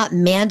was not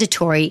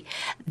mandatory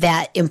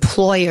that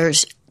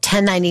employers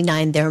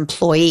 1099 their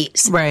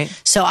employees. Right.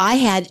 So I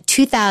had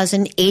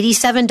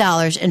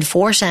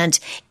 $2,087.04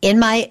 in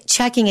my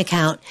checking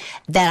account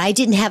that I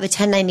didn't have a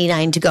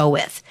 1099 to go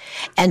with.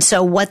 And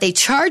so what they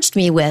charged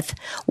me with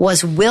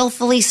was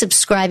willfully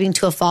subscribing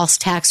to a false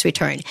tax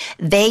return.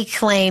 They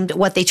claimed,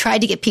 what they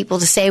tried to get people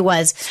to say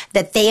was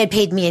that they had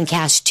paid me in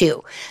cash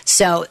too.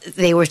 So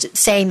they were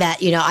saying that,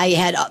 I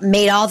had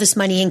made all this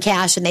money in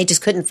cash and they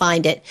just couldn't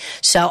find it.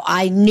 So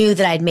I knew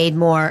that I'd made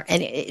more,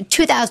 and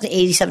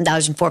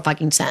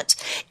 $2,087.04.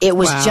 It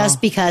was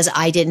just because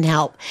I didn't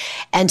help.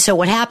 And so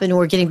what happened,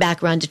 we're getting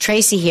back around to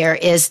Tracy here,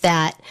 is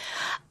that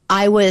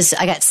I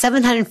got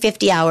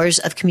 750 hours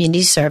of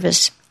community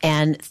service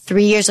and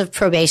 3 years of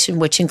probation,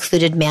 which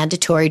included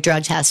mandatory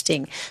drug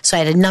testing. So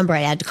I had a number I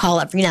had to call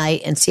every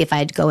night and see if I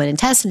had to go in and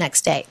test the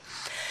next day.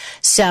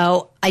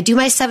 So I do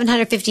my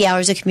 750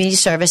 hours of community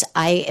service.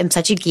 I am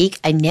such a geek.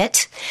 I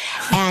knit.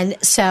 And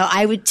so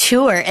I would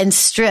tour and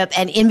strip.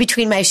 And in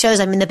between my shows,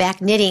 I'm in the back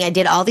knitting. I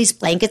did all these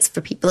blankets for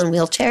people in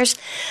wheelchairs.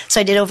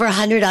 So I did over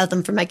 100 of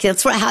them for my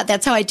kids.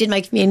 That's how I did my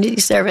community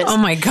service. Oh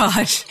my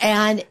gosh.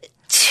 And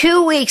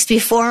 2 weeks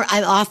before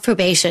I'm off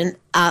probation,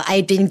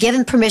 I'd been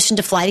given permission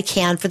to fly to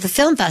Cannes for the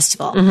film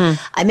festival.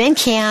 Mm-hmm. I'm in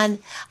Cannes.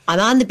 I'm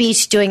on the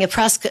beach doing a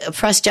press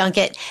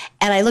junket,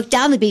 and I look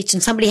down the beach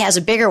and somebody has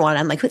a bigger one.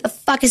 I'm like, who the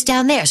fuck is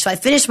down there? So I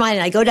finish mine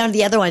and I go down to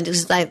the other one.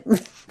 It's like,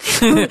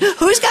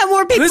 who's got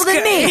more people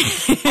than me?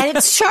 And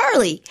it's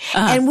Charlie.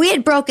 And we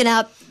had broken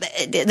up.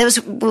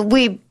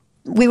 We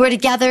were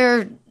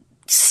together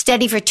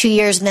steady for 2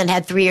 years and then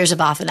had 3 years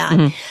of off and on.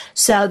 Mm-hmm.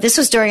 So this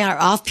was during our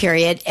off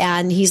period,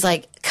 and he's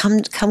like,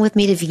 come with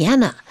me to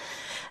Vienna.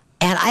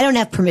 And I don't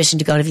have permission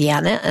to go to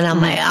Vienna. And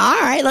I'm like,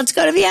 all right, let's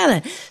go to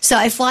Vienna. So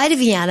I fly to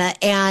Vienna,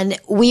 and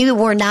we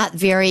were not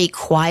very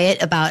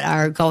quiet about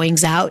our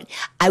goings out.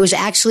 I was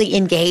actually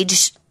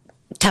engaged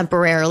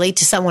temporarily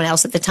to someone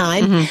else at the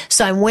time. Mm-hmm.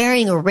 So I'm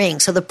wearing a ring.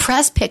 So the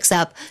press picks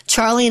up,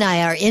 Charlie and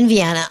I are in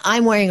Vienna.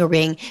 I'm wearing a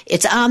ring.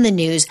 It's on the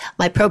news.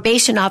 My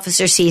probation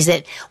officer sees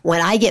it.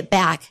 When I get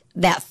back,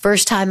 that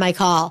first time I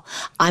call,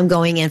 I'm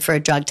going in for a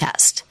drug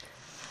test.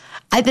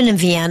 I've been in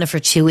Vienna for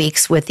 2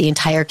 weeks with the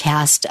entire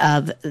cast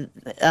of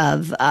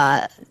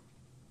The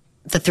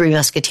Three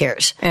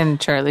Musketeers. And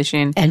Charlie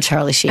Sheen.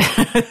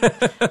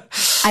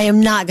 I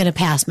am not going to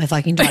pass my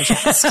fucking drug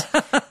test.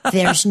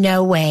 There's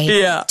no way.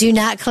 Yeah. Do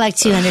not collect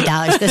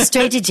 $200. Go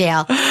straight to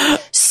jail.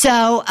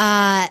 So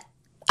I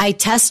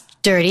test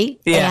dirty,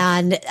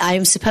 and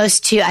I'm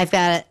supposed to, I've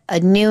got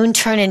a noon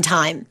turn-in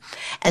time.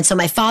 And so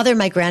my father and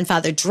my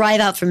grandfather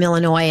drive out from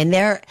Illinois, and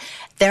they're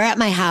at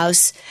my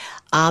house.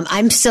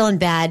 I'm still in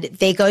bed.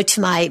 They go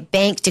to my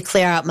bank to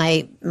clear out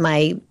my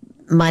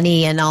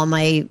money and all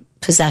my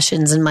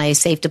possessions and my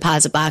safe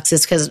deposit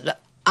boxes because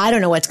I don't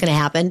know what's going to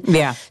happen.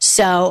 Yeah.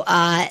 So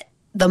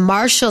the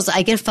marshals,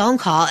 I get a phone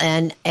call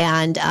and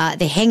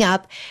they hang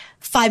up.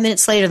 5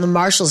 minutes later, the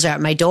marshals are at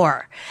my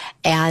door,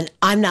 and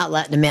I'm not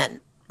letting them in.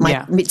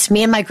 It's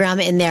me and my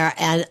grandma in there,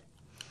 and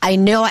I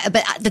know,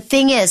 but the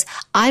thing is,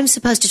 I'm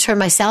supposed to turn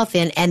myself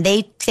in, and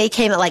they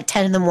came at like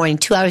 10 in the morning,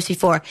 2 hours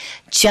before,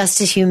 just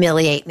to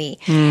humiliate me.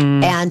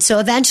 And so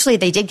eventually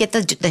they did get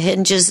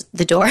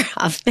the door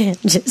off the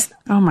hinges.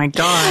 Oh my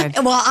God.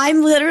 Well,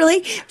 I'm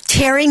literally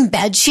tearing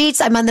bed sheets.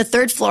 I'm on the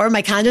third floor.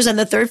 My condo's on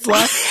the third floor,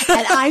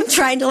 and I'm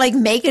trying to like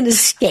make an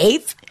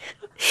escape.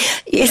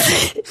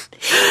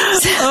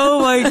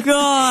 Oh my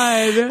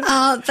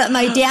God. But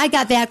my dad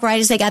got back right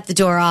as I got the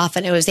door off,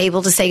 and I was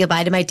able to say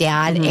goodbye to my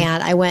dad. Mm-hmm.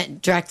 And I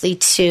went directly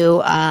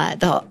to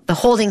the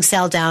holding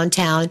cell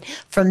downtown.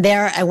 From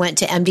there, I went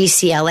to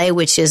MDCLA,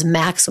 which is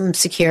maximum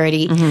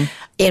security,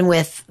 in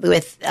with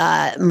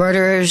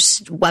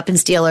murderers,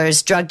 weapons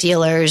dealers, drug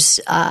dealers,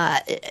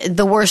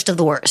 the worst of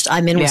the worst.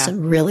 I'm in with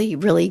some really,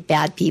 really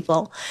bad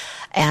people.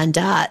 And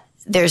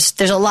there's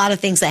a lot of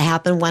things that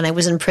happened when I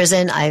was in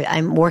prison.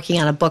 I'm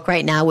working on a book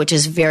right now, which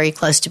is very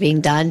close to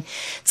being done.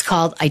 It's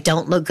called I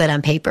Don't Look Good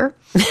on Paper.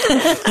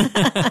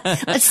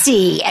 Let's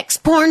see.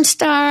 Ex-porn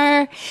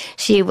star.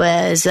 She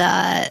was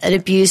an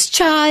abused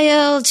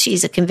child.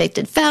 She's a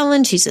convicted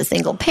felon. She's a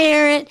single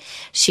parent.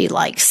 She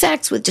likes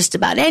sex with just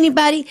about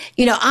anybody.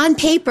 On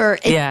paper,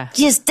 it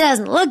just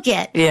doesn't look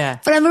it. Yeah.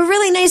 But I'm a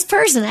really nice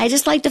person. I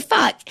just like to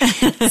fuck.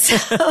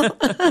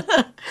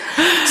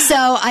 So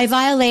I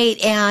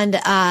violate, and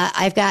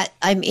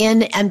I'm in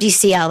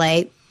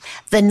MDCLA.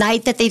 The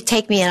night that they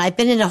take me in, I've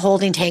been in a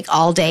holding tank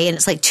all day, and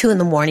it's like 2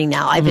 a.m.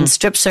 now. I've been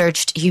strip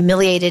searched,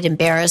 humiliated,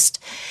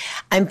 embarrassed.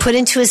 I'm put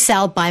into a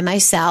cell by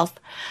myself.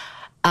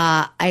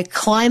 I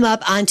climb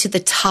up onto the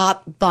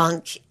top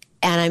bunk,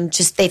 and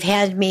they've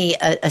handed me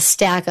a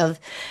stack of,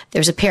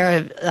 there's a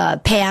pair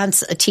of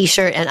pants, a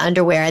t-shirt, and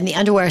underwear, and the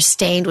underwear is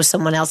stained with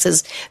someone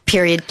else's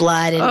period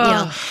blood.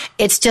 And,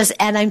 it's just,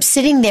 and I'm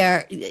sitting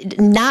there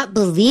not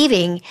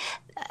believing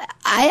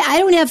I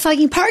don't have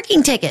fucking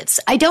parking tickets.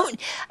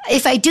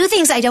 If I do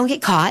things, I don't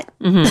get caught.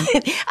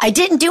 I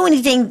didn't do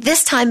anything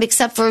this time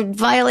except for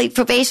violate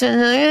probation.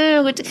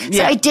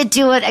 So I did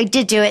do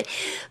it.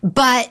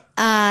 But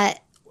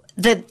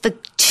the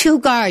 2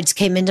 guards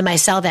came into my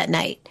cell that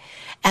night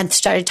and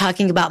started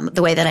talking about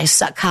the way that I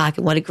suck cock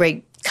and what a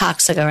great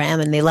cocksucker I am,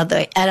 and they love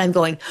and I'm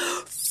going,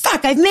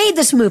 fuck, I've made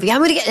this movie. I'm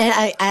going to get,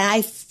 and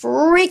I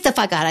freak the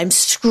fuck out. I'm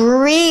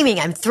screaming.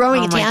 I'm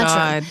throwing a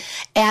tantrum.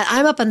 And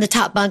I'm up on the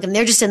top bunk and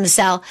they're just in the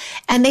cell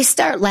and they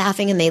start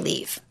laughing and they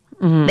leave.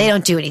 Mm-hmm. They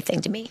don't do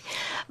anything to me.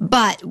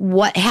 But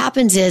what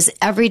happens is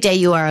every day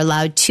you are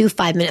allowed 2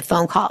 5-minute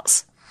phone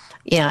calls.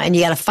 And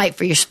you got to fight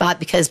for your spot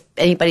because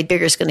anybody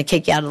bigger is going to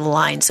kick you out of the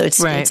line. So it's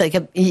like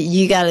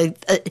you got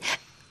to,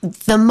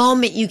 the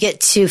moment you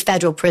get to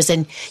federal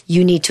prison,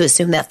 you need to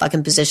assume that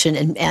fucking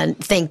position and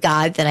thank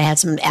God that I had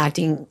some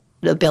acting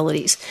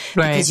abilities.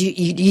 Right. Because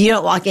you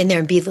don't walk in there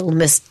and be a little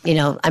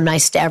I'm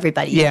nice to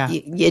everybody. Yeah.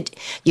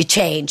 You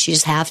change. You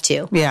just have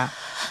to. Yeah.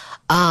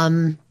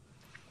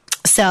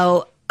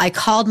 So I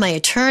called my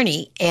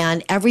attorney,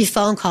 and every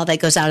phone call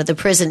that goes out of the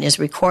prison is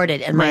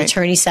recorded. And my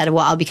attorney said,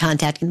 well, I'll be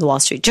contacting the Wall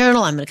Street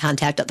Journal. I'm going to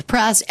contact the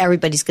press.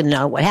 Everybody's going to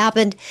know what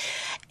happened.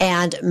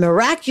 And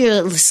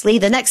miraculously,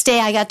 the next day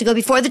I got to go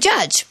before the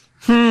judge.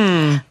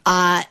 So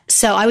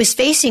I was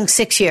facing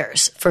 6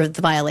 years for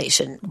the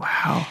violation.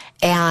 Wow.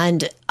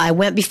 And I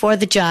went before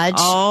the judge.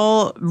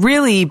 All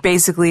really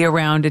basically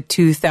around a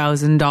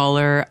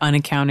 $2,000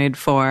 unaccounted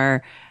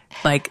for,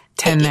 like,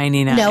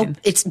 1099. No,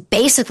 it's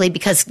basically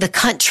because the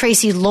cunt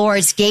Tracy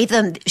Lords gave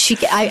them.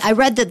 I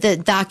read the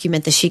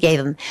document that she gave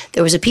them.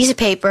 There was a piece of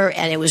paper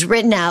and it was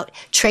written out.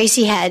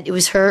 Tracy it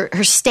was her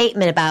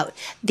statement about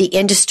the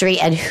industry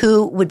and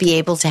who would be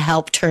able to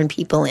help turn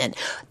people in.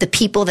 The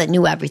people that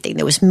knew everything.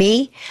 There was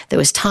me, there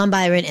was Tom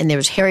Byron, and there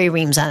was Harry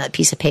Reams on that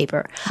piece of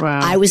paper. Wow.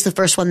 I was the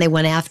first one they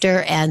went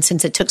after, and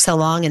since it took so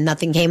long and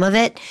nothing came of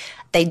it,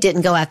 they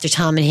didn't go after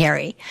Tom and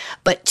Harry.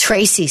 But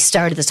Tracy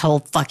started this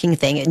whole fucking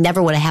thing. It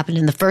never would have happened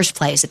in the first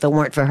place if it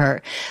weren't for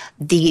her.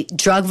 The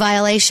drug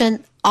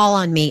violation, all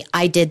on me.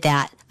 I did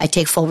that. I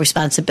take full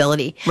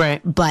responsibility. Right.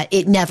 But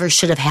it never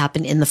should have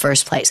happened in the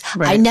first place.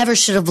 Right. I never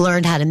should have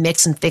learned how to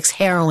mix and fix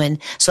heroin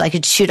so I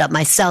could shoot up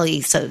my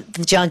cellie,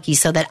 the junkie,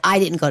 so that I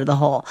didn't go to the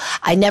hole.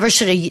 I never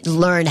should have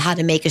learned how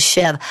to make a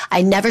shiv.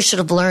 I never should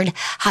have learned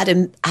how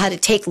to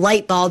take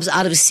light bulbs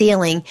out of a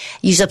ceiling,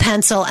 use a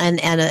pencil and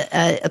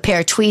a pair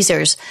of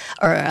tweezers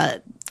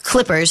or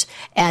clippers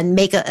and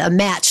make a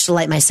match to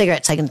light my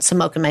cigarettes so I can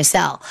smoke in my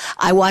cell.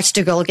 I watched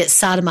a girl get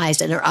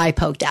sodomized and her eye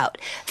poked out.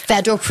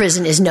 Federal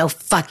prison is no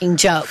fucking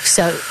joke.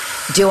 So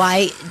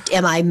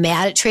am I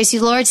mad at Tracy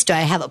Lords? Do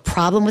I have a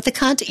problem with the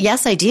cunt?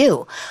 Yes, I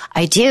do.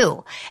 I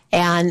do.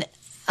 And,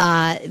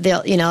 a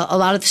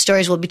lot of the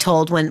stories will be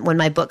told when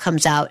my book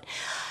comes out.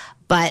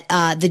 But,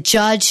 the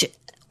judge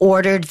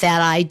ordered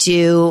that I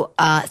do,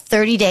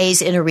 30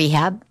 days in a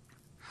rehab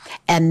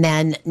and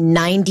then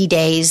 90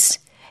 days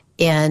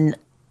in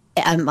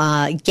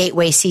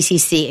Gateway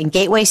CCC. And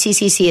Gateway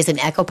CCC is in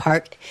Echo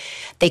Park.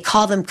 They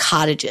call them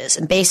cottages.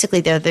 And basically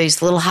they're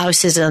these little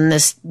houses in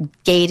this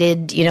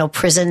gated,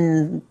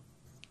 prison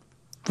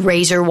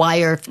razor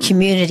wire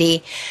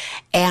community.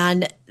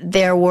 And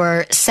there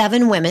were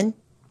 7 women,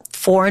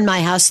 4 in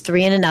my house,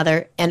 3 in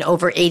another, and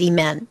over 80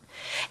 men.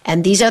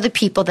 And these are the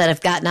people that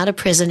have gotten out of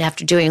prison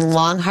after doing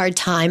long, hard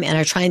time and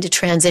are trying to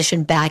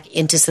transition back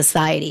into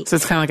society. So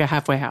it's kind of like a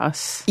halfway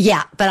house.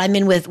 Yeah, but I'm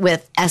in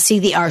with Essie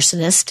the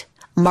arsonist,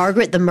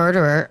 Margaret the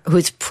murderer,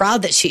 who's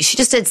proud that she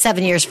just did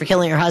 7 years for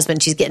killing her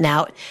husband. She's getting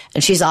out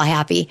and she's all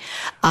happy.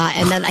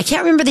 And then I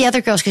can't remember the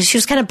other girls because she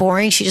was kind of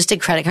boring. She just did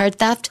credit card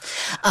theft.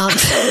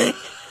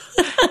 I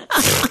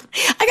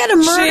got a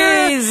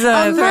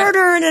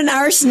murderer and an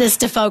arsonist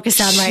to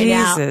focus on right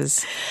now.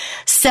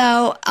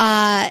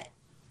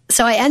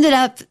 So I ended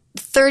up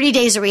 30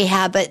 days of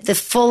rehab, but the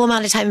full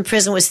amount of time in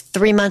prison was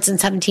 3 months and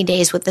 17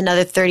 days with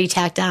another 30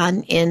 tacked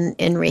on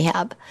in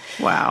rehab.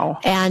 Wow.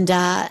 And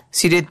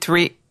so you did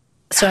 3.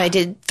 So I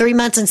did 3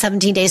 months and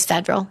 17 days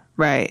federal.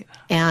 Right.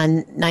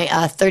 And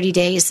 30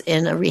 days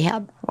in a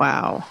rehab.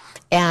 Wow.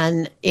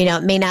 And,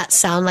 it may not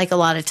sound like a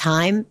lot of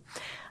time,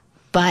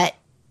 but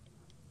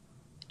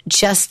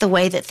just the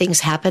way that things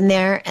happen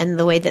there and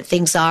the way that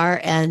things are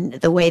and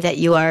the way that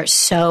you are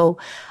so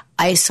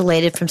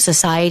isolated from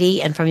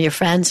society and from your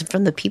friends and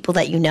from the people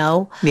that you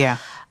know. Yeah.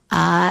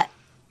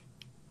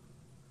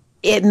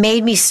 It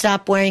made me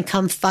stop wearing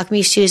come fuck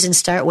me shoes and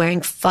start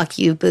wearing fuck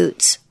you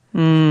boots.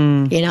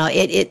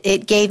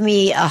 It gave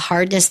me a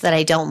hardness that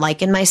I don't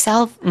like in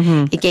myself.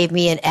 Mm-hmm. It gave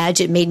me an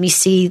edge. It made me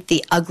see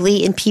the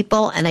ugly in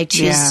people, and I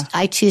choose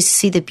to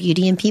see the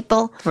beauty in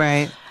people.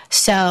 Right.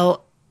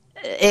 So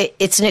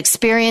it's an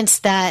experience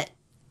that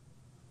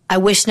I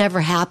wish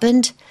never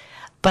happened,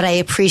 but I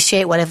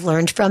appreciate what I've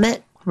learned from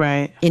it.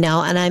 Right. And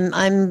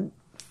I'm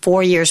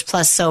 4 years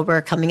plus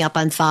sober, coming up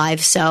on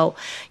 5. So,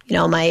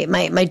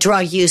 my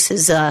drug use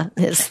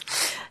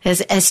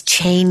has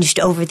changed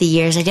over the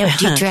years. I don't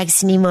do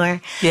drugs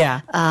anymore.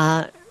 Yeah.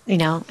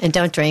 And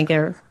don't drink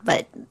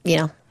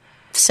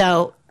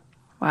so.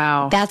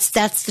 Wow. That's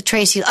the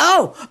Tracy.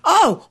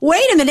 Oh,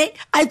 wait a minute.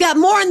 I've got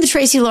more on the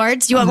Tracy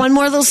Lords. You want one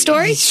more little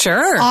story?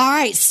 Sure. All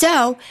right.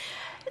 So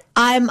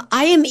I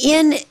am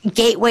in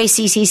Gateway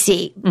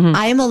CCC. Mm-hmm.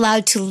 I am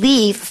allowed to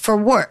leave for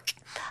work.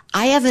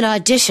 I have an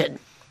audition.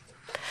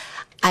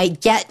 I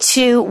get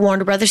to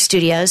Warner Brothers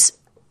Studios.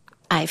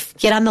 I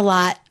get on the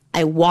lot.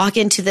 I walk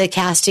into the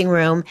casting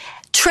room.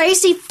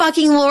 Tracy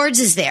fucking Lords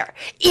is there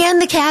in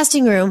the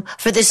casting room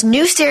for this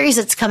new series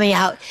that's coming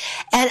out.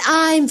 And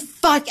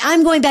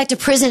I'm going back to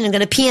prison and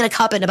going to pee in a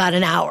cup in about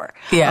an hour.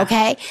 Yeah.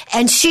 Okay.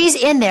 And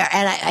she's in there,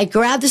 and I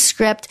grab the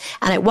script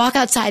and I walk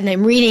outside and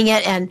I'm reading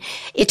it. And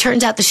it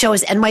turns out the show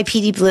is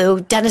NYPD Blue.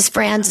 Dennis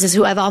Franz is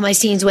who I have all my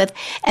scenes with.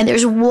 And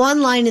there's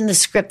one line in the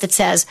script that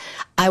says,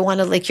 "I want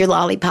to lick your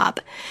lollipop."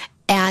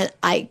 And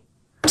I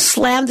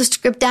slammed the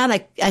script down.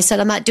 I said,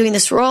 "I'm not doing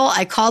this role."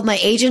 I called my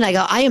agent. I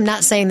go, "I am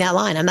not saying that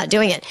line. I'm not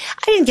doing it."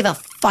 I didn't give a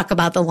fuck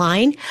about the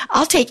line.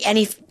 I'll take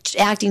any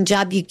acting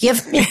job you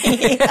give me.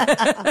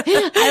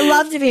 I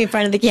love to be in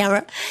front of the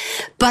camera.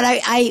 But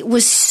I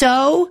was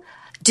so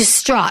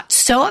distraught,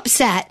 so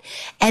upset.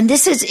 And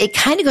it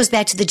kind of goes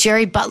back to the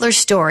Jerry Butler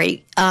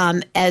story,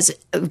 as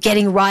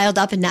getting riled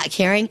up and not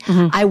caring.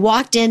 I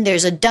walked in,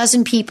 there's a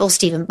dozen people,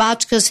 Stephen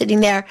Bochco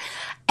sitting there,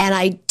 and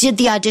I did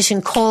the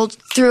audition cold,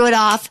 threw it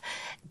off,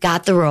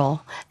 got the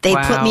role. They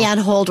put me on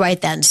hold right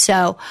then.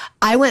 So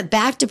I went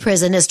back to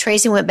prison as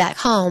Tracy went back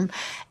home,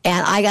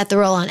 and I got the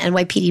role on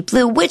NYPD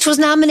Blue, which was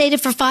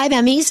nominated for 5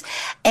 Emmys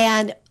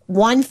and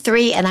won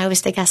 3, and I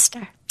was the guest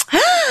star.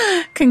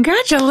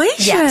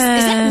 Congratulations.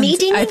 Yes. Is that me,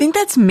 Dina? I think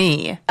that's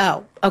me.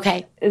 Oh,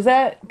 okay. Is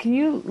that, can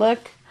you look?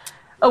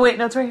 Oh, wait,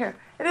 no, it's right here.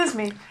 It is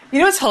me. You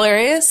know what's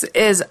hilarious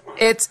is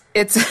it's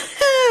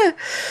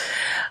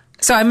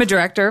so I'm a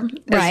director.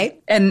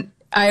 Right. And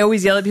I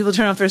always yell at people to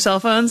turn off their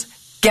cell phones.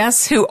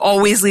 Guess who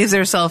always leaves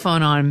their cell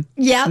phone on?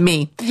 Yeah.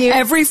 Me. You.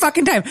 Every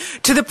fucking time.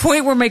 To the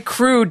point where my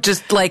crew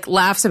just like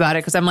laughs about it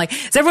because I'm like,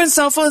 is everyone's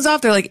cell phones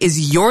off? They're like,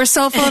 is your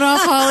cell phone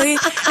off, Holly?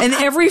 And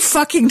every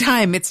fucking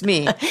time it's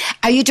me.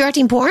 Are you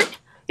directing porn?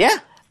 Yeah.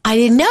 I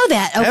didn't know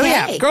that. Okay. Oh,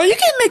 yeah. Girl, you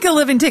can't make a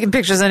living taking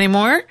pictures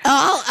anymore.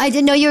 Oh, I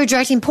didn't know you were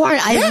directing porn.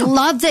 I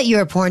love that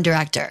you're a porn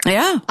director.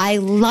 Yeah. I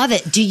love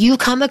it. Do you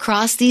come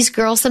across these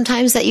girls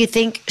sometimes that you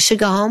think should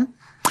go home?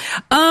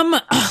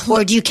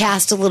 Or do you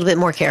cast a little bit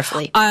more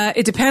carefully?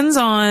 It depends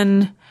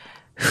on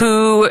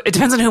who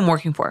I'm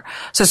working for.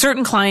 So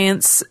certain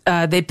clients,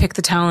 they pick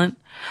the talent.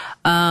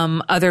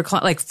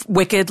 Like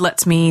Wicked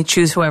lets me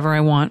choose whoever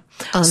I want.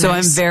 Oh, so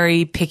nice. I'm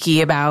very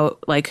picky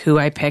about like who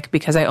I pick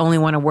because I only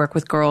want to work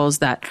with girls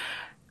that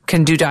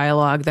can do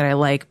dialogue that I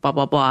like, blah,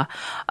 blah, blah.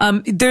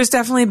 There's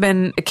definitely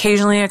been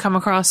occasionally I come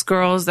across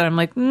girls that I'm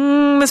like,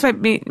 this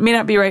may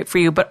not be right for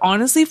you. But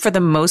honestly, for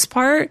the most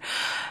part,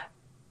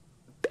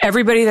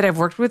 everybody that I've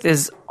worked with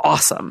is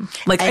awesome.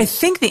 Like, I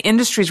think the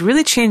industry's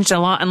really changed a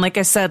lot. And like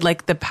I said,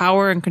 like the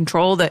power and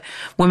control that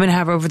women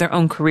have over their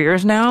own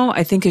careers now,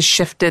 I think has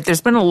shifted. There's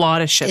been a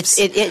lot of shifts.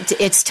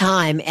 It's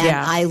time. And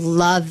I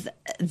love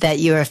that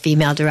you're a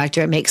female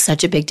director. It makes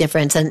such a big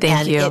difference. And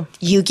Thank you.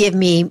 You give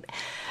me,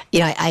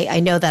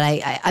 I know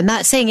that I'm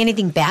not saying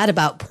anything bad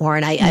about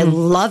porn. I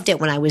loved it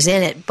when I was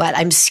in it, but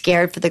I'm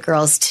scared for the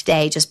girls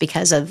today just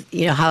because of,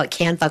 how it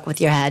can fuck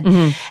with your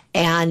head.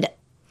 And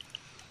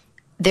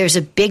there's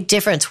a big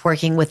difference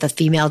working with a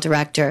female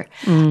director.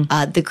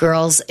 The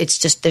girls, it's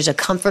just, there's a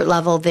comfort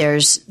level.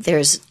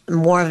 There's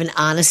more of an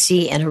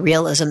honesty and a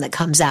realism that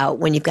comes out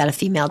when you've got a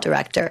female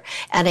director.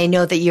 And I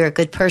know that you're a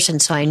good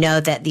person, so I know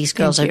that these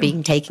girls are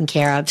being taken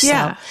care of.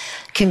 Yeah. So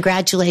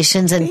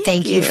congratulations, and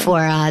thank you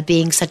for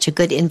being such a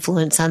good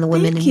influence on the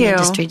women in the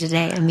industry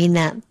today. I mean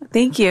that.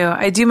 Thank you.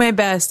 I do my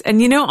best.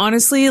 And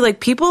honestly, like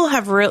people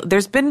have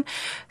there's been,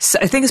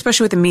 I think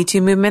especially with the Me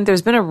Too movement,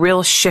 there's been a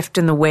real shift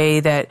in the way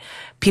that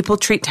people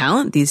treat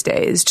talent these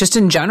days, just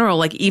in general,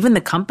 like even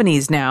the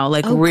companies now,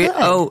 like,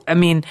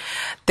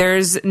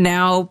 there's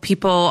now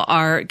people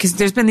cause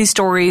there's been these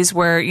stories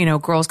where,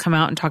 girls come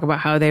out and talk about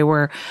how they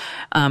were,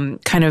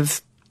 kind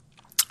of,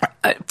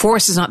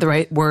 forced is not the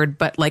right word,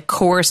 but like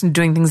coerced into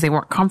doing things they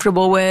weren't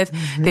comfortable with.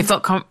 They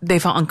felt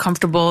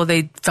uncomfortable.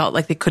 They felt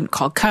like they couldn't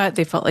call cut.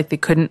 They felt like they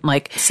couldn't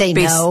say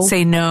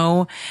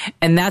no.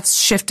 And that's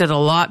shifted a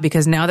lot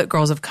because now that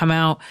girls have come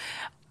out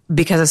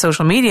because of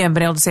social media and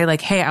been able to say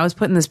like, hey, I was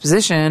put in this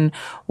position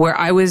where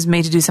I was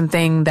made to do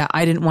something that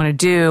I didn't want to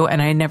do.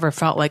 And I never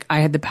felt like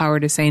I had the power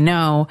to say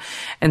no.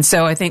 And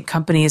so I think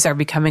companies are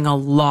becoming a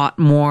lot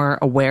more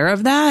aware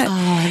of that.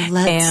 Oh,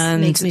 that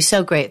makes me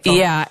so grateful.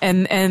 Yeah.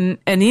 And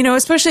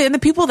especially in the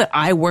people that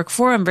I work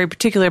for, I'm very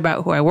particular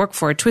about who I work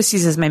for.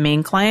 Twisties is my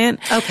main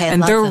client. Okay.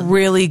 And they're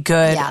really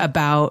good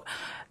about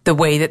the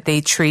way that they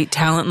treat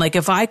talent. Like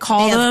if I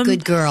call them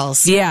good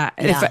girls. Yeah.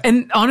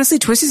 And honestly,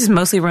 Twisties is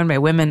mostly run by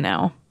women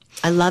now.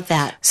 I love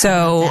that.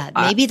 So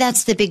maybe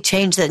that's the big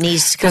change that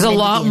needs to come. There's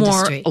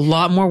a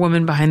lot more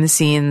women behind the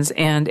scenes.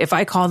 And if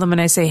I call them and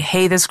I say,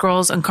 hey, this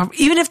girl's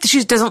uncomfortable, even if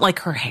she doesn't like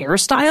her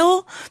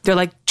hairstyle, they're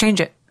like,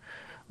 change it.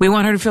 We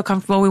want her to feel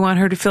comfortable. We want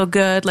her to feel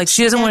good. Like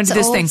she doesn't want to do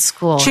this thing.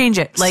 School. Change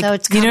it. Like, so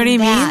it's you know what I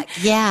back.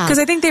 mean? Yeah. Because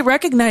I think they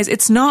recognize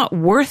it's not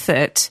worth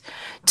it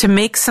to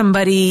make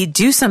somebody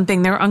do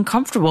something they're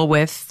uncomfortable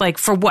with. Like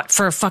for what?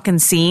 For a fucking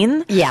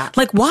scene? Yeah.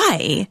 Like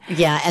why?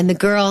 Yeah. And the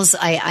girls,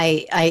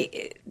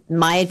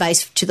 my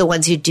advice to the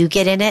ones who do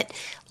get in it,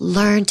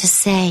 learn to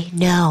say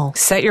no.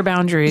 Set your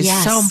boundaries.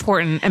 Yes. So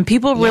important. And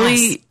people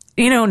really,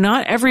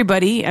 not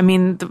everybody. I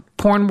mean, the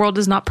porn world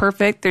is not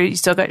perfect. You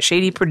still got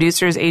shady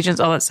producers, agents,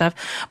 all that stuff.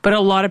 But a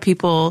lot of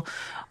people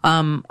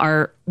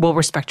will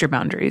respect your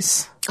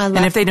boundaries.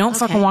 And if they don't,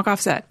 fucking walk off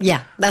set.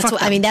 Yeah, that's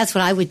what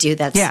I would do.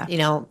 That's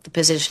the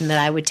position that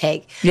I would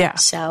take. Yeah.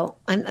 So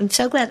I'm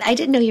so glad. I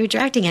didn't know you were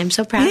directing. I'm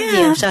so proud of you.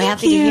 I'm so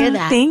happy to hear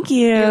that. Thank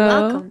you. You're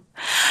welcome.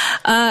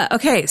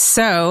 Okay,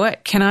 so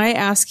can I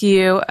ask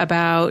you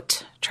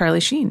about Charlie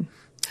Sheen?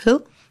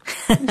 Who?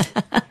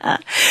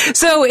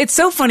 So it's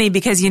so funny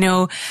because,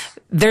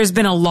 there's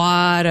been a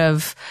lot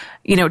of,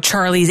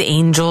 Charlie's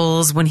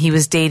Angels when he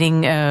was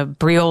dating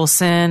Brie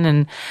Olson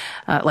and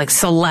like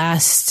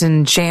Celeste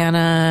and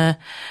Jana.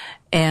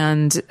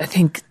 And I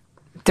think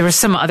there was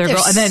some other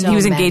girl. And then he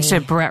was engaged to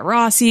Brett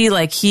Rossi.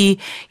 Like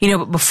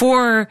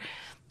before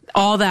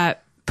all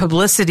that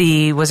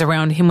publicity was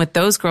around him with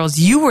those girls,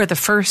 you were the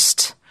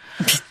first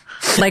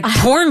like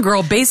porn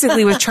girl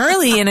basically with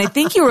Charlie. And I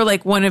think you were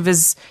like you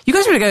guys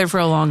were together for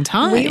a long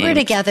time. We were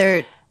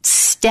together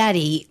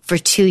steady for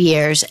 2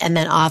 years and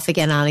then off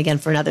again, on again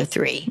for another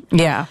 3.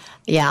 Yeah.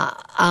 Yeah.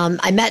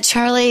 I met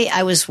Charlie.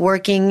 I was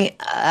working.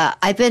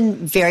 I've been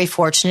very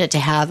fortunate to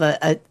have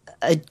a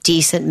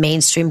decent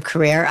mainstream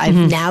career. I've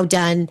now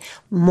done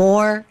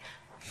more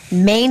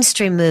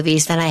mainstream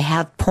movies than I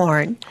have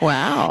porn.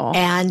 Wow.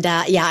 And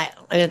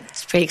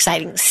it's pretty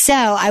exciting. So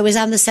I was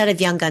on the set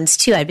of Young Guns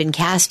 2. I'd been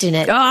cast in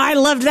it. Oh, I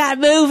loved that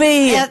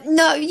movie.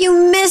 No,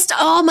 you missed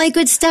all my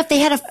good stuff. They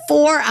had a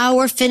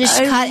 4-hour finished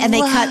cut and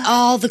they cut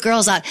all the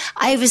girls out.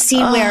 I have a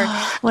scene where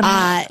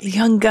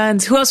Young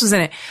Guns. Who else was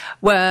in it?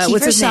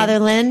 What's his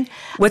Sutherland. Name?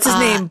 What's his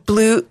name?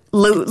 Lou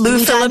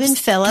Diamond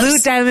Phillips. Lou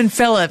Diamond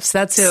Phillips.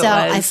 That's who it was. So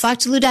I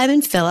fucked Lou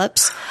Diamond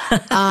Phillips.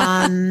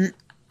 Who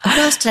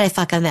else did I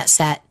fuck on that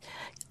set?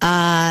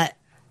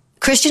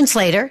 Christian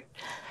Slater.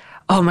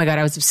 Oh my God,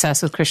 I was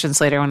obsessed with Christian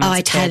Slater when I was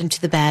a kid. I tied him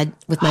to the bed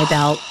with my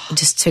belt and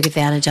just took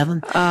advantage of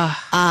him.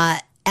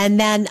 And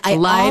then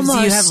you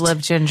have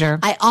lived, Ginger.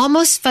 I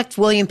almost fucked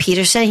William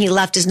Peterson. He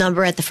left his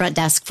number at the front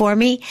desk for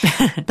me,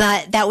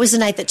 but that was the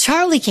night that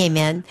Charlie came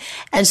in,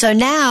 and so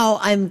now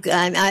I'm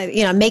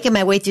making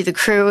my way through the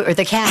crew or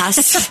the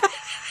cast.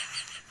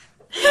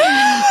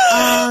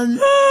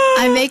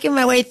 I'm making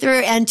my way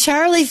through, and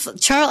Charlie,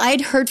 I'd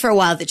heard for a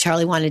while that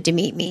Charlie wanted to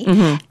meet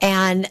me,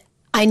 and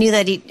I knew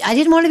that I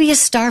didn't want to be a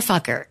star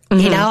fucker.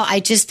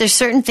 There's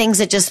certain things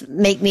that just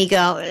make me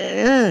go,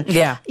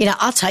 yeah.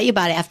 I'll tell you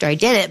about it after I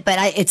did it,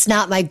 but it's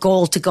not my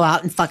goal to go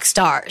out and fuck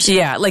stars.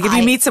 Yeah. Like if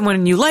you meet someone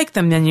and you like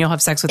them, then you'll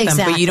have sex with them,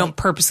 but you don't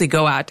purposely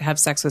go out to have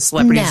sex with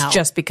celebrities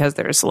just because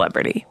they're a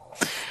celebrity.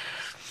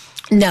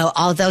 No,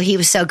 although he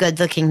was so good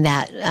looking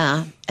that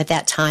at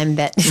that time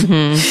that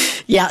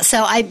yeah.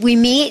 So we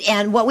meet,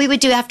 and what we would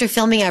do after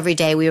filming every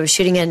day, we were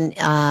shooting in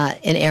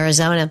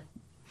Arizona,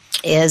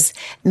 is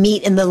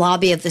meet in the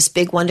lobby of this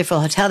big, wonderful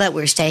hotel that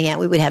we were staying at.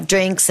 We would have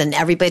drinks, and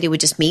everybody would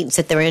just meet and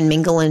sit there and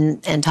mingle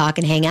and talk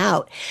and hang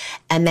out.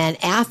 And then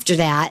after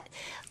that,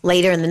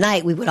 later in the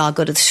night, we would all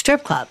go to the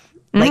strip club,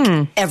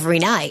 like every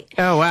night.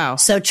 Oh, wow.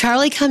 So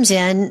Charlie comes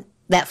in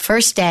that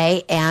first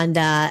day, and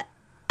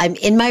I'm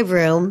in my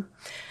room,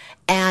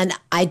 and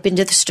I'd been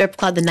to the strip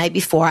club the night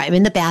before. I'm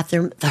in the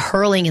bathroom, the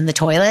hurling in the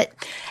toilet,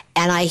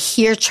 and I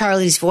hear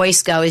Charlie's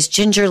voice go, "Is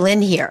Ginger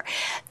Lynn here?"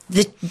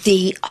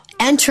 The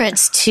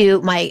entrance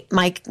to my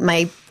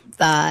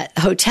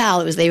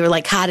hotel, they were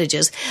like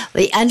cottages.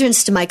 The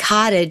entrance to my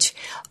cottage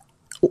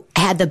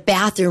had the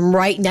bathroom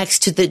right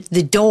next to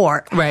the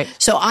door. Right.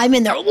 So I'm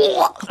in there. Were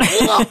you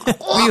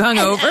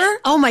hungover?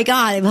 Oh my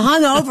God, I'm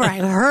hungover.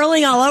 I'm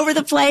hurling all over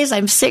the place.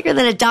 I'm sicker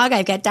than a dog.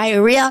 I've got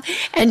diarrhea.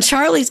 And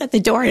Charlie's at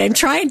the door, and I'm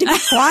trying to be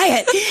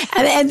quiet.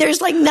 and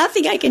there's like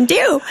nothing I can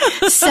do.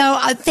 So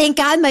thank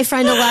God my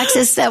friend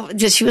Alexis,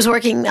 she was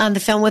working on the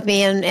film with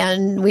me,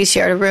 and we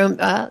shared a room.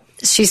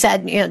 She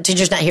said,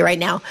 Ginger's not here right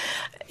now.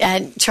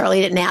 And Charlie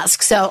didn't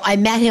ask. So I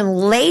met him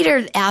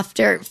later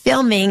after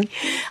filming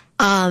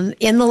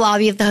in the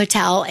lobby of the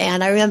hotel.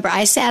 And I remember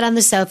I sat on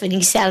the sofa and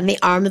he sat on the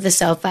arm of the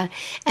sofa,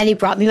 and he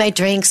brought me my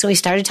drinks, and we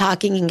started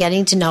talking and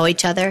getting to know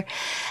each other.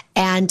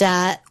 And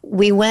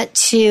we went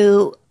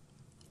to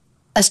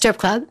a strip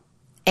club,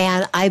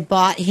 and I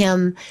bought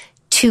him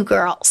 2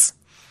 girls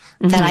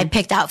that I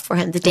picked out for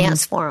him to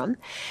dance for him.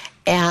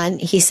 And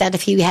he said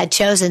if he had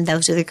chosen,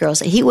 those are the girls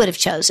that he would have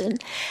chosen.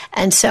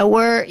 And so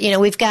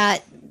we've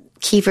got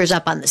Kiefer's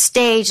up on the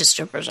stage. The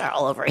strippers are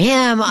all over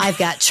him. I've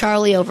got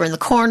Charlie over in the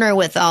corner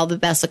with all the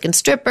best looking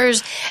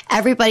strippers.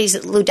 Everybody's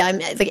at Lou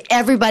Diamond. Like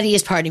everybody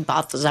is partying.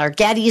 Balthazar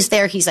Getty's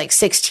there. He's like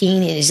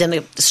 16 and he's in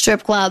the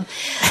strip club.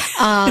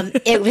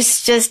 It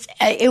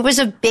was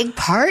a big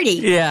party.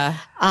 Yeah.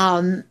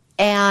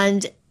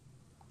 And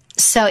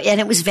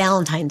it was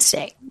Valentine's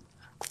Day.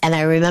 And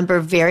I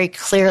remember very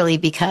clearly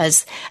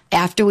because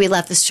after we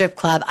left the strip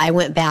club, I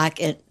went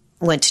back and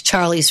went to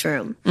Charlie's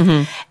room.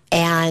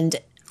 And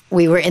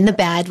we were in the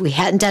bed. We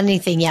hadn't done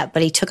anything yet,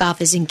 but he took off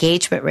his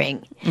engagement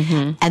ring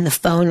and the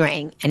phone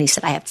rang. And he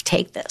said, I have to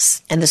take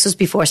this. And this was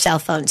before cell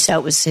phones. So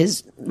it was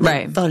his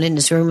phone in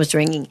his room was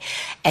ringing.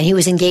 And he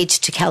was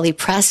engaged to Kelly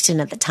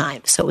Preston at the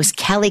time. So it was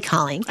Kelly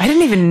calling. I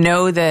didn't even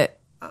know that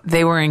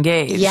they were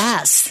engaged.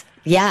 Yes.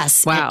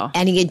 Yes. Wow.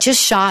 And he had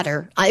just shot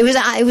her.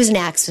 It was an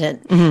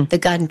accident. Mm-hmm. The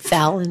gun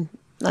fell and.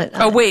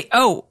 Oh wait!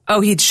 Oh,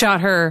 he'd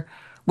shot her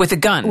with a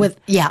gun.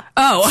 Yeah.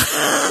 Oh,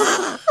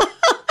 I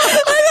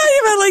thought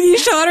you meant like he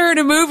shot her in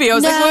a movie. I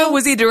was like, well,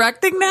 was he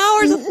directing now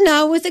or something?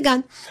 No, with a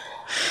gun.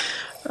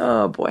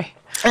 Oh boy,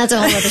 that's a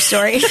whole other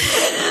story.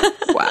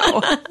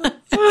 Wow.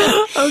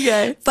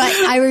 Okay. But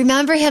I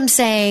remember him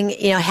saying,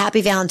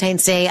 "Happy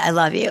Valentine's Day, I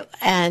love you,"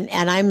 and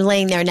I'm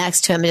laying there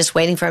next to him, just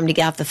waiting for him to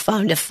get off the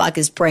phone to fuck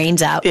his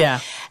brains out. Yeah.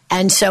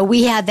 And so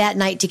we had that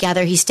night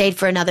together. He stayed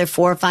for another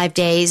 4 or 5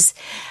 days.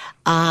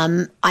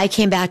 I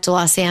came back to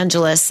Los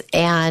Angeles,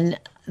 and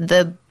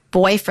the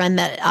boyfriend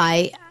that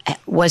I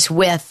was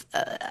with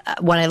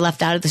when I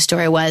left out of the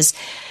story was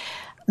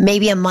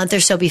maybe a month or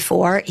so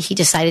before, he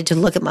decided to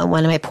look at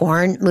one of my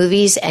porn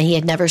movies, and he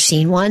had never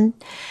seen one.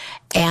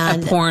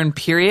 And a porn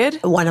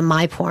period? One of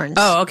my porns.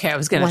 Oh, okay. I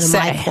was going to say.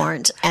 One of my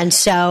porns. And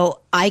so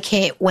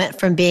I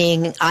went from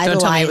being idolized. Don't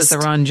tell me it was the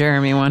Ron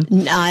Jeremy one.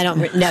 No, I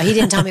don't. No, he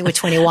didn't tell me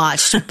which one he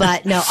watched.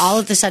 But no, all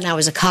of a sudden I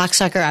was a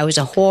cocksucker. I was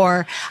a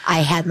whore. I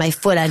had my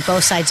foot on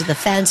both sides of the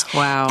fence.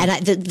 Wow.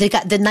 And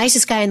the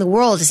nicest guy in the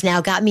world has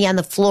now got me on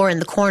the floor in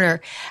the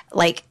corner,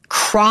 like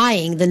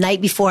crying the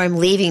night before I'm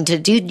leaving to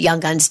do Young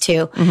Guns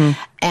 2. Mm-hmm.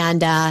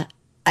 And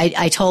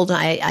I told him,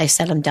 I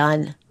said, I'm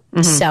done.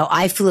 Mm-hmm. So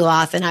I flew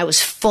off, and I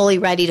was fully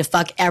ready to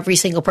fuck every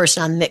single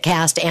person on the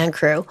cast and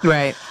crew.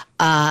 Right.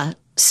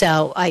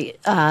 So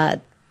I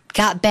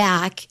got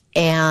back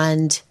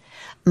and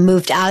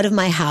moved out of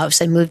my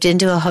house and moved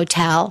into a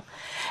hotel.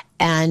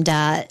 And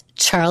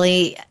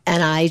Charlie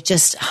and I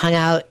just hung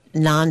out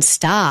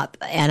nonstop.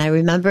 And I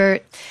remember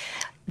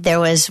there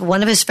was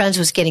one of his friends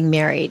was getting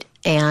married,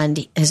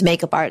 and his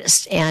makeup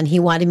artist, and he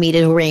wanted me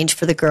to arrange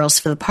for the girls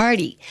for the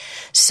party.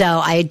 So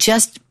I had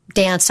just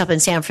danced up in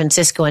San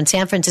Francisco, and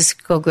San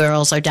Francisco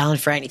girls are down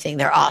for anything.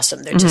 They're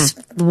awesome. They're just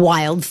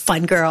wild,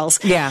 fun girls.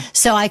 Yeah.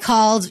 So I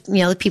called,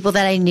 the people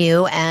that I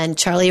knew, and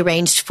Charlie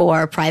arranged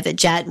for a private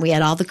jet, and we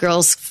had all the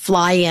girls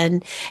fly in,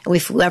 and we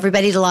flew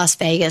everybody to Las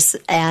Vegas,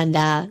 and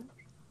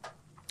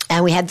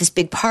we had this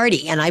big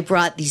party, and I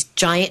brought these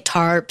giant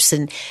tarps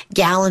and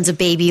gallons of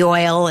baby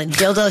oil and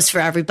dildos for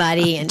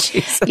everybody, and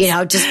just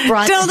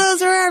brought dildos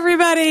for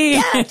everybody.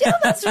 Yeah,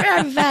 dildos for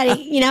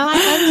everybody.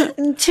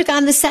 I took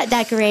on the set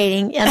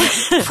decorating and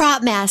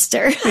prop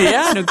master.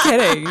 Yeah, no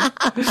kidding.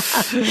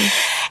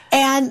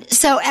 And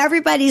so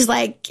everybody's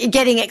like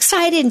getting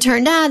excited and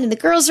turned on, and the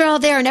girls are all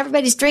there, and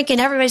everybody's drinking,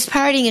 everybody's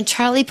partying, and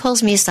Charlie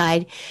pulls me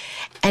aside,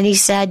 and he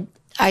said,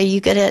 "Are you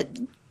gonna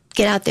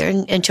get out there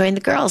and join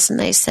the girls?"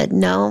 And I said,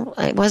 "No,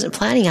 I wasn't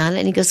planning on it."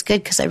 And he goes,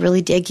 "Good, because I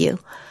really dig you."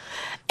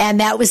 And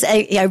that was,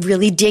 I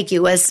really dig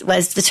you was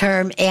the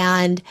term.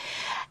 And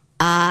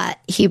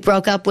he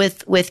broke up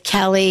with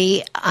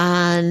Kelly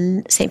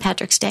on St.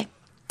 Patrick's Day.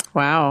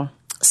 Wow.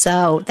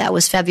 So that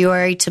was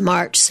February to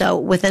March. So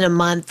within a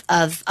month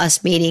of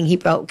us meeting, he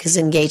broke his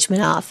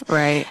engagement off.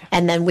 Right.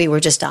 And then we were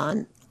just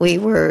on. We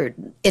were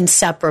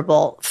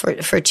inseparable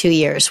for 2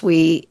 years.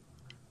 We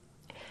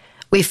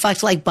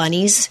fucked like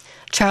bunnies.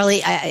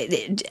 Charlie,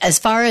 as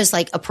far as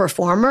like a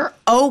performer,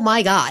 oh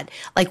my God.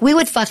 Like we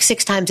would fuck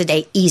 6 times a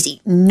day,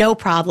 easy, no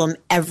problem,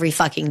 every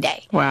fucking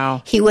day.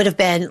 Wow. He would have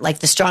been like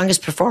the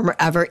strongest performer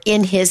ever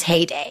in his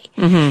heyday.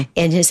 Mm-hmm.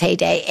 In his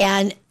heyday.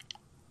 And,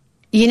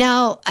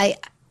 I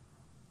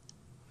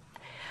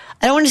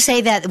don't want to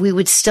say that we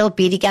would still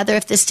be together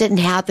if this didn't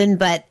happen,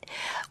 but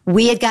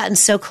we had gotten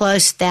so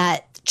close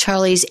that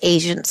Charlie's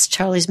agents,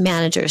 Charlie's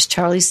managers,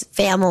 Charlie's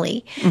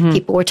family,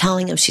 people were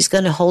telling him, she's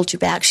going to hold you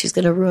back. She's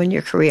going to ruin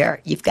your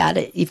career. You've got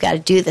to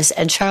do this.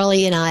 And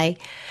Charlie and I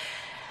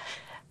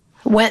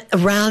went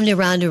around and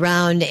around and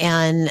around,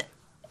 and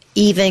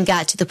even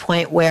got to the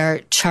point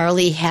where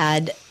Charlie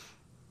had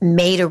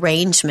made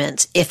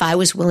arrangements, if I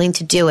was willing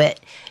to do it,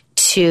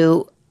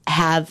 to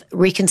have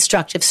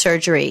reconstructive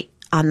surgery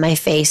on my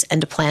face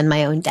and to plan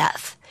my own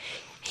death.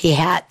 He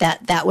had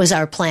that was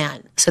our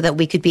plan, so that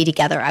we could be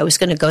together. I was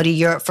going to go to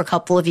Europe for a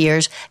couple of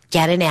years,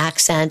 get an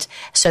accent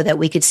so that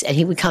and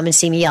he would come and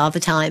see me all the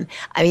time.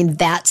 I mean,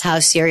 that's how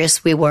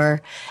serious we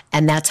were,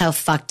 and that's how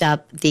fucked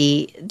up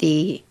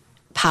the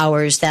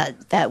powers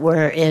that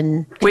were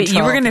in control. Wait,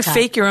 you were going to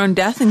fake your own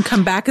death and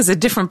come back as a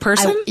different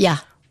person? Yeah.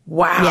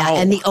 Wow.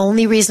 Yeah, and the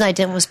only reason I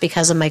didn't was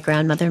because of my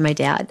grandmother and my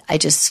dad. I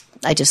just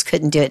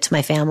couldn't do it to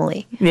my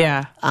family.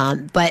 Yeah.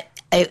 But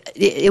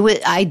it was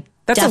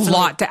That's a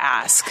lot to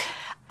ask.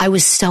 I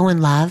was so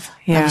in love.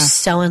 Yeah. I was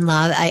so in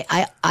love.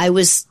 I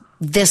was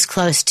this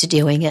close to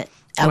doing it.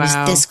 I was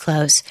this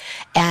close.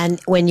 And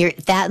when you're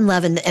that in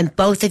love, and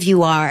both of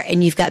you are,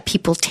 and you've got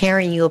people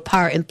tearing you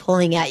apart and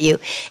pulling at you,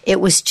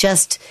 it was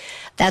just,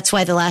 that's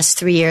why the last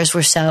 3 years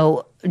were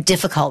so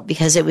difficult,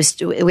 because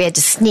we had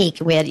to sneak.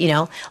 We had,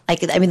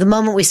 the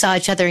moment we saw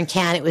each other in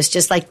Cannes, it was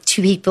just like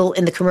 2 people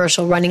in the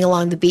commercial running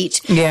along the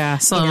beach. Yeah,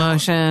 slow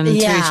motion to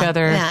each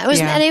other. Yeah,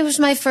 and it was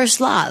my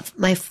first love,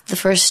 the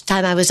first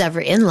time I was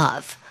ever in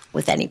love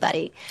with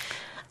anybody.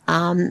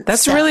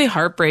 That's really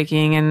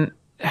heartbreaking, and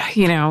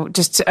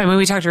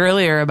we talked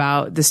earlier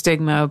about the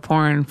stigma of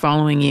porn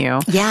following you.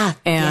 Yeah.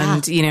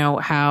 And,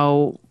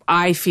 how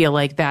I feel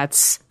like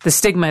that's the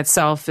stigma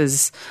itself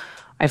is,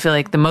 I feel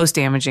like the most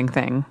damaging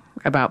thing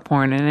about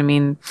porn. And I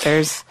mean,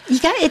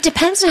 it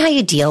depends on how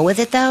you deal with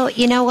it though.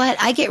 You know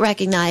what? I get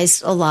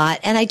recognized a lot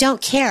and I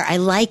don't care. I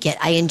like it.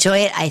 I enjoy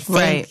it. I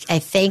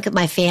thank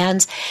my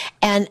fans.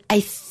 And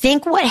I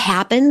think what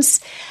happens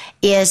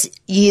is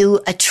you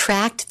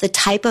attract the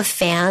type of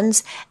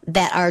fans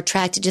that are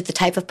attracted to the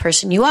type of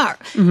person you are.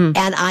 Mm-hmm.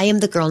 And I am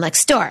the girl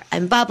next door.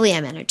 I'm bubbly.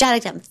 I'm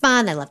energetic. I'm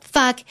fun. I love to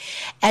fuck.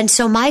 And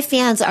so my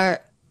fans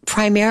are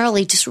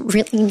primarily just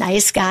really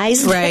nice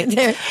guys. Right.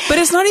 But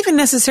it's not even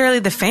necessarily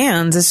the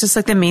fans. It's just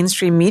like the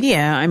mainstream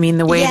media. I mean,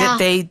 the way that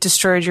they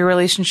destroyed your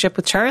relationship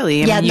with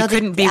Charlie. I mean, you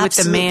couldn't be with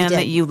the man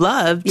that you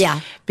loved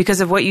because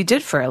of what you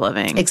did for a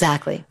living.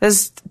 Exactly.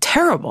 That's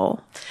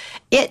terrible.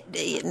 But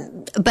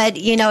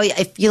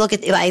if you look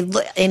at,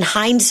 in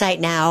hindsight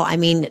now, I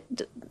mean,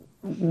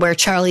 where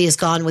Charlie has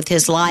gone with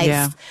his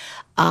life,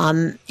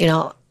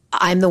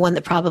 I'm the one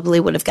that probably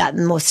would have gotten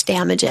the most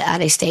damage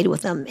had I stayed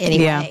with him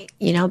anyway,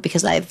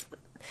 because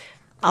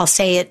I'll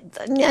say it,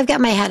 I've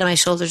got my head on my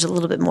shoulders a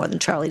little bit more than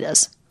Charlie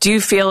does. Do you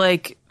feel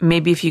like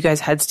maybe if you guys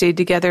had stayed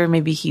together,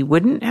 maybe he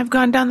wouldn't have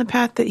gone down the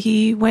path that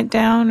he went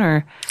down,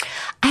 or?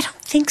 I don't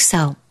think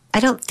so.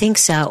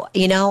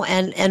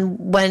 And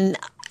when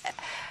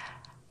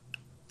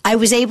I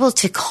was able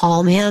to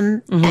calm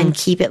him and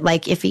keep it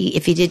like if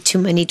he did too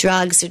many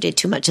drugs or did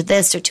too much of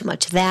this or too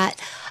much of that,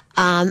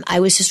 I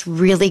was just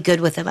really good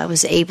with him. I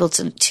was able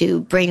to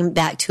bring him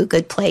back to a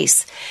good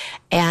place.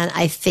 And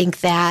I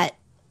think that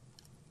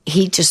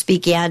he just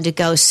began to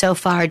go so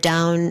far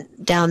down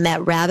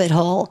that rabbit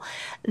hole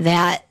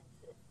that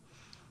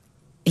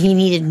he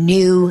needed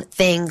new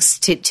things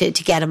to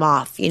get him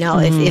off.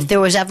 If there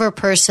was ever a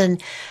person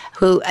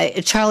who,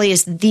 Charlie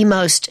is the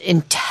most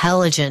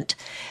intelligent.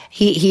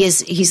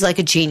 He's like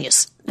a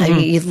genius. I mean,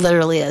 he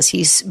literally is.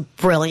 He's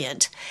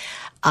brilliant.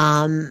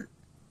 And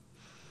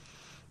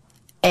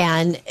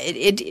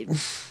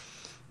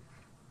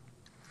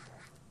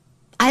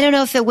I don't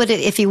know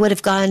if he would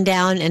have gone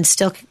down and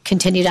still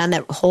continued on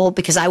that hole,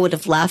 because I would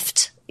have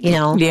left,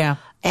 Yeah.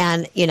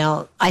 And,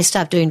 I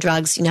stopped doing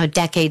drugs,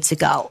 decades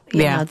ago.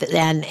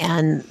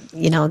 And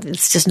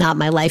it's just not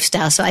my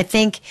lifestyle. So I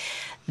think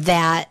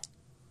that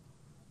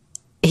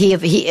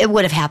it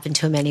would have happened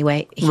to him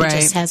anyway. He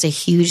just has a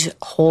huge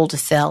hole to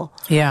fill.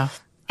 Yeah.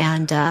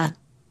 And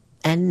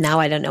now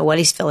I don't know what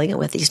he's filling it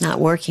with. He's not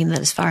working, that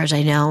as far as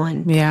I know.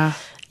 And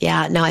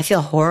yeah, no, I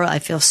feel horrible. I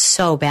feel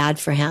so bad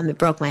for him. It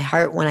broke my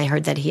heart when I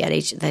heard that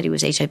he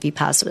was HIV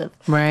positive.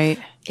 Right.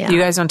 Yeah. You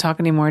guys don't talk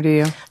anymore, do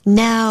you?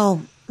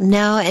 No. And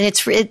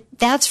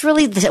that's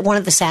really one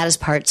of the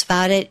saddest parts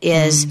about it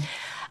is, in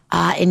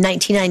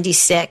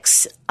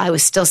 1996, I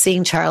was still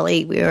seeing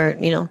Charlie. We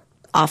were,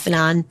 off and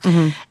on.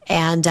 Mm-hmm.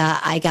 And,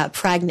 I got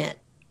pregnant,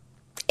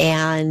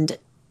 and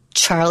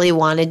Charlie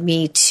wanted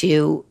me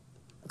to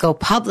go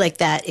public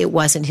that it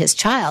wasn't his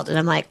child. And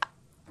I'm like,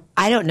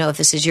 I don't know if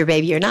this is your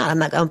baby or not. I'm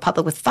not going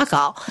public with fuck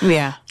all.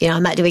 Yeah.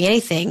 I'm not doing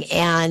anything.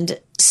 And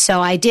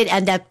so I did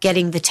end up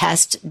getting the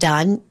test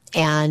done,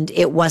 and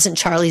it wasn't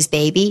Charlie's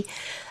baby.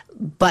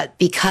 But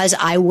because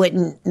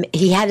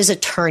he had his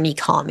attorney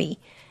call me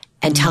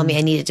and tell me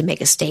I needed to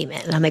make a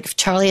statement. And I'm like, if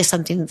Charlie has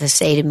something to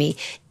say to me,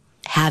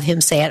 have him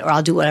say it, or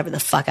I'll do whatever the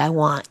fuck I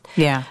want.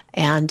 Yeah.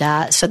 And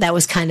so that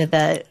was kind of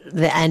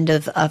the end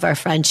of our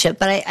friendship.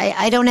 But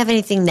I don't have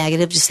anything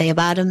negative to say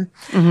about him.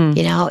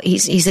 Mm-hmm.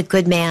 He's a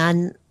good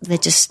man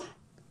that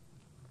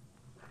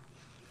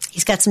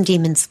he's got some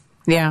demons.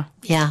 Yeah.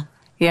 Yeah.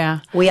 Yeah.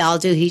 We all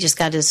do. He just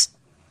got his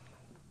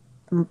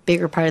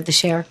bigger part of the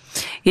share.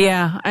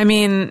 Yeah. I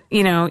mean,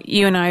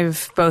 you and I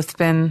have both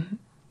been,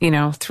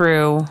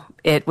 through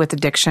it with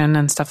addiction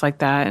and stuff like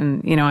that.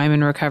 And, I'm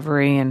in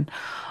recovery, and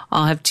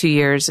I'll have 2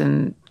 years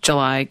in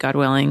July, God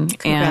willing.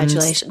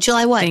 Congratulations. And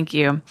July what? Thank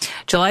you.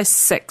 July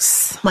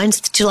 6th. Mine's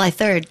July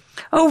 3rd.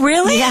 Oh,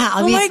 really? Yeah.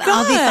 Oh my God.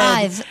 I'll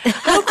be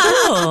 5.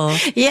 Oh,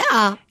 cool.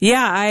 Yeah.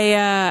 Yeah.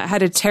 I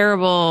had a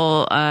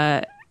terrible,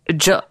 the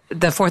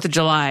 4th of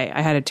July,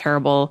 I had a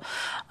terrible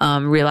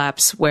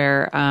relapse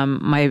where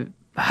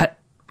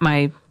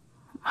my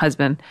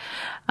husband,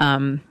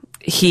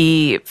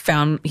 he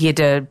had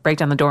to break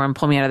down the door and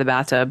pull me out of the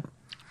bathtub,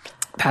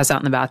 pass out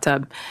in the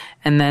bathtub.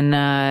 And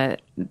then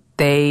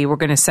they were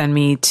going to send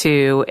me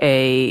to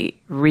a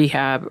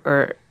rehab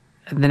or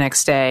the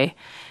next day,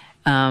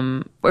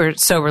 or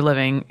sober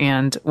living.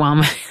 And while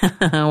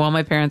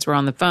my parents were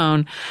on the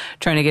phone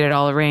trying to get it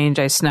all arranged,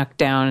 I snuck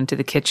down into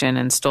the kitchen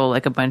and stole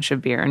like a bunch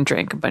of beer and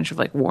drank a bunch of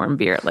like warm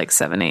beer at like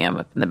 7 a.m.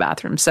 up in the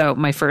bathroom. So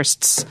my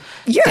first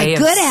You're day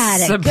good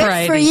at it.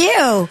 sobriety, good for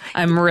you.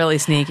 I'm really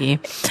sneaky.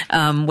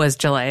 Was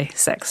July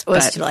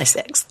 6th. July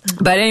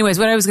 6th. But anyways,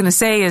 what I was going to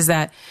say is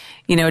that,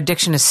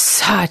 addiction is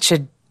such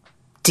a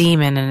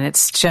demon, and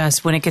it's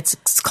just when it gets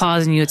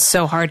claws in you, it's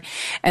so hard.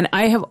 And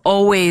I have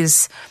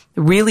always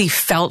really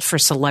felt for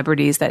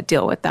celebrities that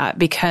deal with that,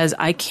 because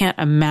I can't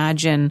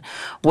imagine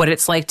what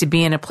it's like to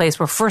be in a place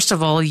where, first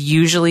of all,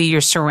 usually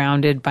you're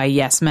surrounded by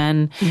yes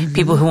men,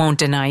 people who won't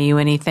deny you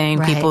anything,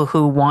 Right. people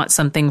who want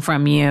something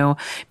from you,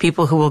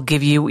 people who will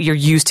give you, you're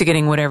used to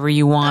getting whatever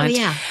you want. Oh,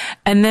 yeah.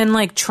 And then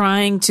like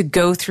trying to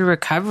go through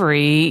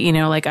recovery, you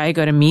know, like I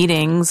go to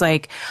meetings,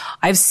 like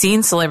I've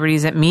seen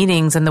celebrities at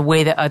meetings and the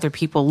way that other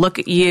people look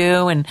at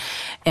you and,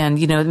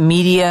 you know,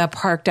 media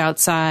parked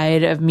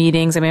outside of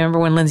meetings. I remember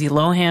when Lindsay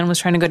Lohan was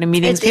trying to go to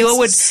meetings, It's people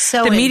would,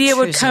 so the media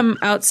would intrusive. come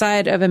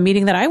outside of a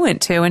meeting that I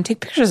went to and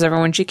take pictures of her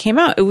when she came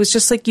out. It was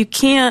just like, you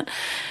can't,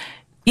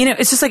 you know,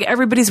 it's just like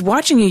everybody's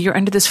watching you. You're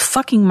under this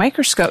fucking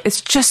microscope.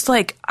 It's just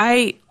like,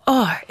 it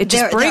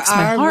just breaks my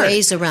There are heart.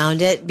 ways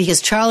around it,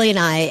 because Charlie and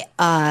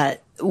I,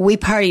 we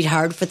partied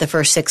hard for the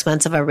first 6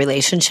 months of our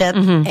relationship,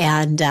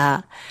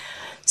 and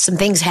some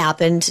things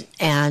happened,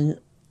 and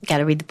got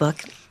to read the book.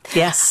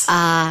 Yes.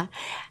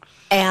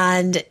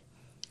 And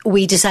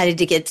we decided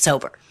to get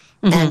sober.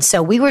 And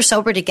so we were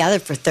sober together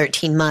for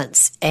 13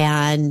 months,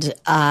 and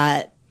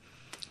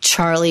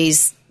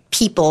Charlie's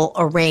people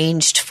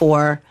arranged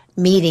for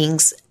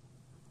meetings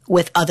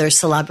with other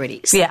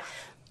celebrities. Yeah.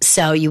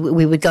 So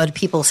we would go to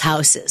people's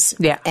houses,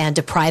 Yeah. and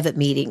to private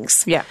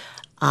meetings. Yeah.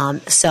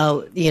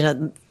 So, you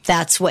know,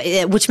 that's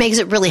which makes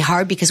it really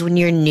hard, because when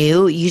you're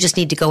new, you just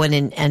need to go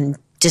in and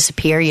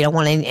disappear. You don't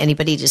want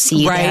anybody to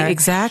see you Right, there.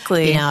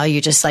 exactly. You know, you're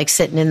just like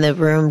sitting in the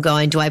room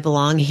going, do I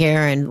belong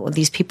here? And well,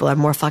 these people are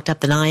more fucked up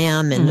than I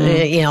am. And,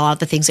 you know, all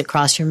the things that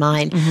cross your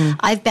mind.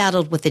 I've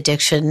battled with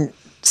addiction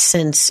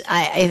since,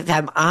 if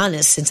I'm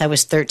honest, since I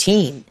was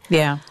 13.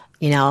 Yeah.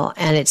 You know,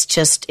 and it's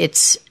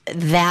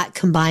that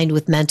combined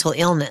with mental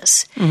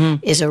illness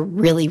is a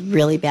really,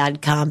 really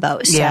bad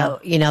combo. So, Yeah.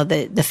 you know,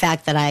 the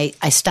fact that I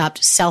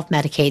stopped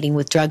self-medicating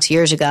with drugs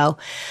years ago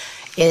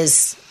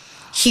is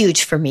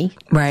huge for me.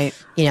 Right.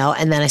 You know,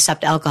 and then I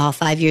stopped alcohol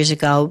 5 years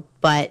ago,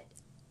 but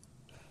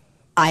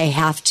I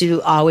have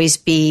to always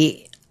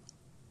be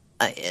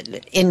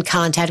in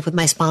contact with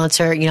my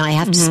sponsor. You know, I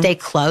have to stay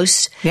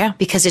close, Yeah.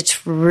 because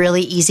it's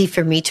really easy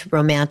for me to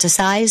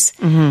romanticize.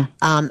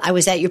 I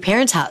was at your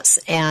parents' house,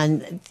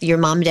 and your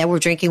mom and dad were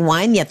drinking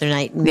wine the other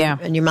night. And, Yeah.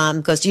 and your mom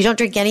goes, "You don't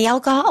drink any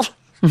alcohol?"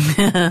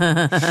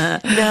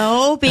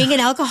 No, being an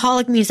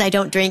alcoholic means I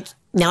don't drink.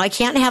 Now I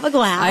can't have a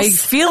glass. I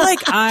feel like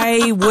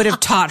I would have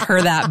taught her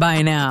that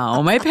by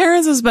now. My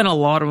parents have spent a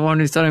lot of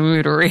money sending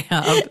me to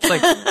rehab. It's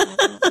like,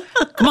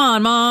 come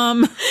on,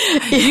 Mom.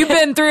 You've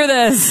been through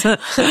this. Well,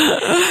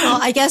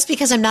 I guess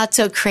because I'm not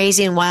so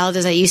crazy and wild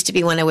as I used to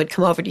be when I would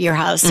come over to your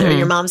house or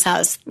your mom's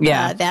house.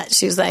 Yeah. That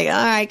she was like, all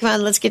right, come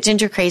on, let's get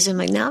Ginger crazy. I'm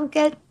like, no, I'm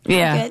good. I'm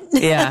Yeah.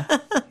 good. Yeah.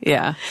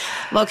 Yeah.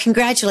 Well,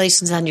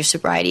 congratulations on your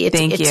sobriety.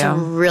 Thank It's you. a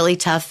really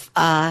tough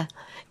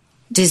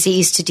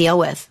disease to deal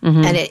with,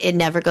 and it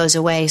never goes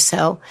away.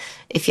 So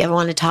if you ever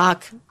want to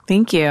talk,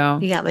 Thank you.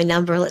 you got my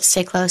number. Let's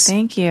stay close.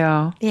 Thank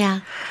you.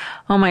 Yeah.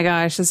 Oh my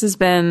gosh, this has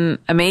been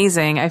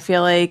amazing. I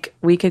feel like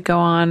we could go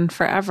on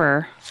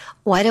forever.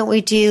 Why don't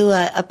we do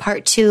a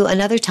part 2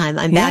 another time?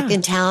 I'm back Yeah.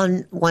 in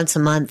town once a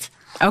month.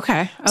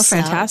 Okay. Oh, So,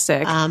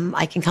 fantastic.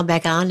 I can come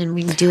back on and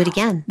we can do it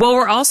again. Well,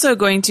 we're also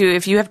going to,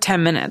 if you have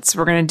 10 minutes,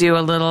 we're going to do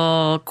a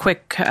little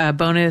quick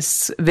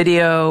bonus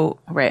video.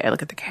 Right, I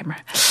look at the camera.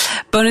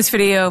 Bonus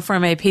video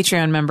from my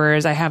Patreon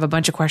members. I have a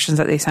bunch of questions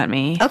that they sent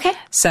me. Okay.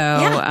 So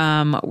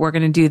Yeah. we're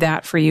going to do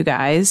that for you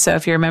guys. So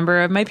if you're a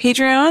member of my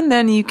Patreon,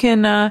 then you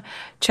can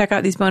check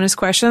out these bonus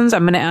questions.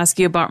 I'm going to ask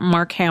you about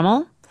Mark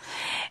Hamill.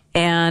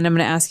 And I'm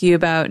going to ask you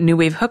about new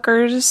wave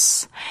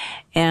hookers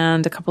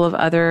and a couple of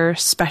other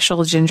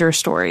special Ginger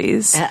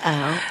stories.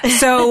 Uh-oh.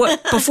 So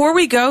before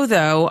we go,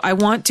 though, I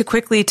want to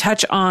quickly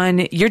touch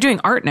on, you're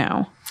doing art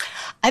now.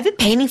 I've been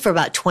painting for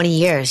about 20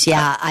 years.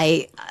 Yeah.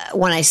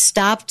 When I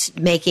stopped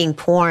making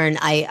porn,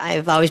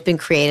 I've always been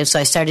creative. So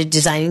I started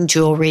designing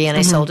jewelry and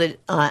I sold it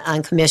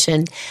on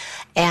commission.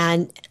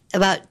 And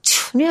about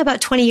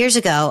 20 years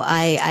ago,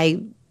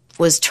 I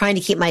was trying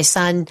to keep my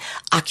son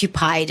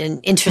occupied and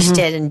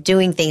interested in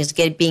doing things,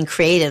 being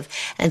creative.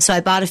 And so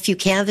I bought a few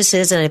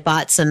canvases and I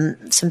bought some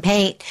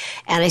paint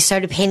and I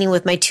started painting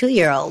with my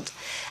 2-year-old.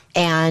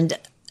 And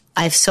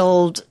I've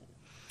sold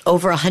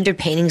over 100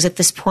 paintings at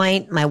this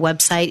point. My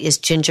website is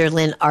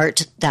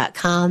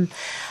gingerlynnart.com.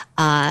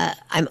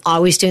 I'm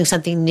always doing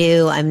something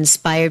new. I'm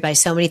inspired by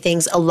so many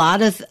things.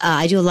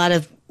 I do a lot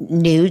of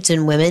nudes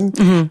and women,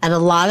 and a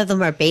lot of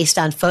them are based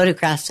on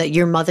photographs that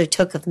your mother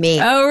took of me.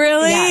 Oh,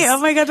 really? Yes. Oh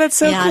my God, that's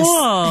so Yes.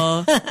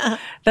 cool.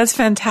 That's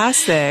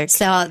fantastic.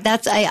 So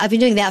I've been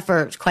doing that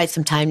for quite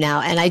some time now.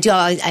 And I've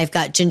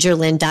got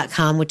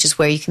gingerlynn.com, which is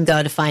where you can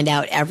go to find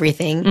out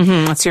everything.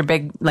 That's your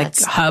big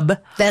hub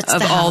that's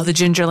of the all hub. the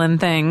Ginger Lynn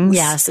things.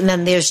 Yes. And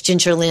then there's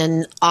Ginger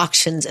Lynn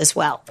auctions as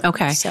well.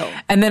 Okay. So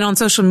And then on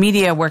social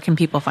media, where can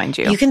people find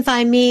you? you can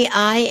find me.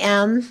 I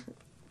am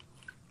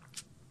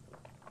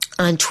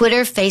on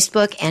Twitter,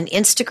 Facebook, and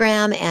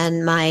Instagram.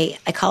 And I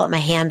call it my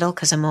handle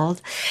because I'm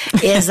old,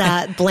 is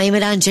Blame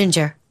It on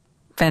Ginger.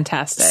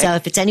 Fantastic. So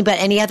if it's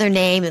any other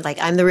name, like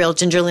I'm the real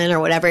Ginger Lynn or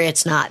whatever,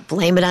 it's not.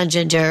 Blame It on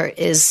Ginger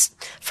is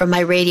from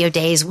my radio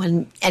days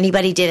when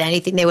anybody did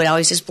anything, they would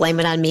always just blame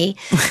it on me.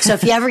 So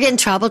if you ever get in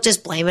trouble,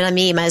 just blame it on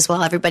me. You might as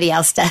well. Everybody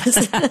else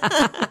does.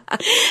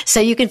 So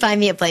you can find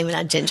me at Blame It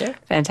on Ginger.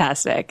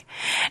 Fantastic.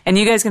 And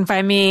you guys can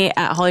find me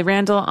at Holly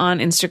Randall on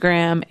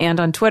Instagram and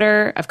on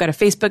Twitter. I've got a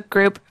Facebook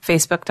group,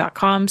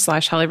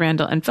 facebook.com/Holly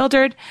Randall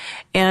Unfiltered,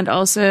 and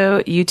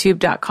also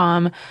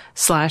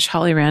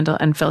youtube.com/Holly Randall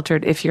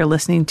Unfiltered if you're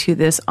listening to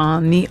this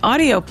on the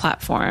audio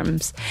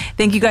platforms.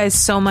 Thank you guys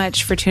so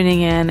much for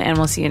tuning in, and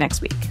we'll see you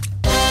next week.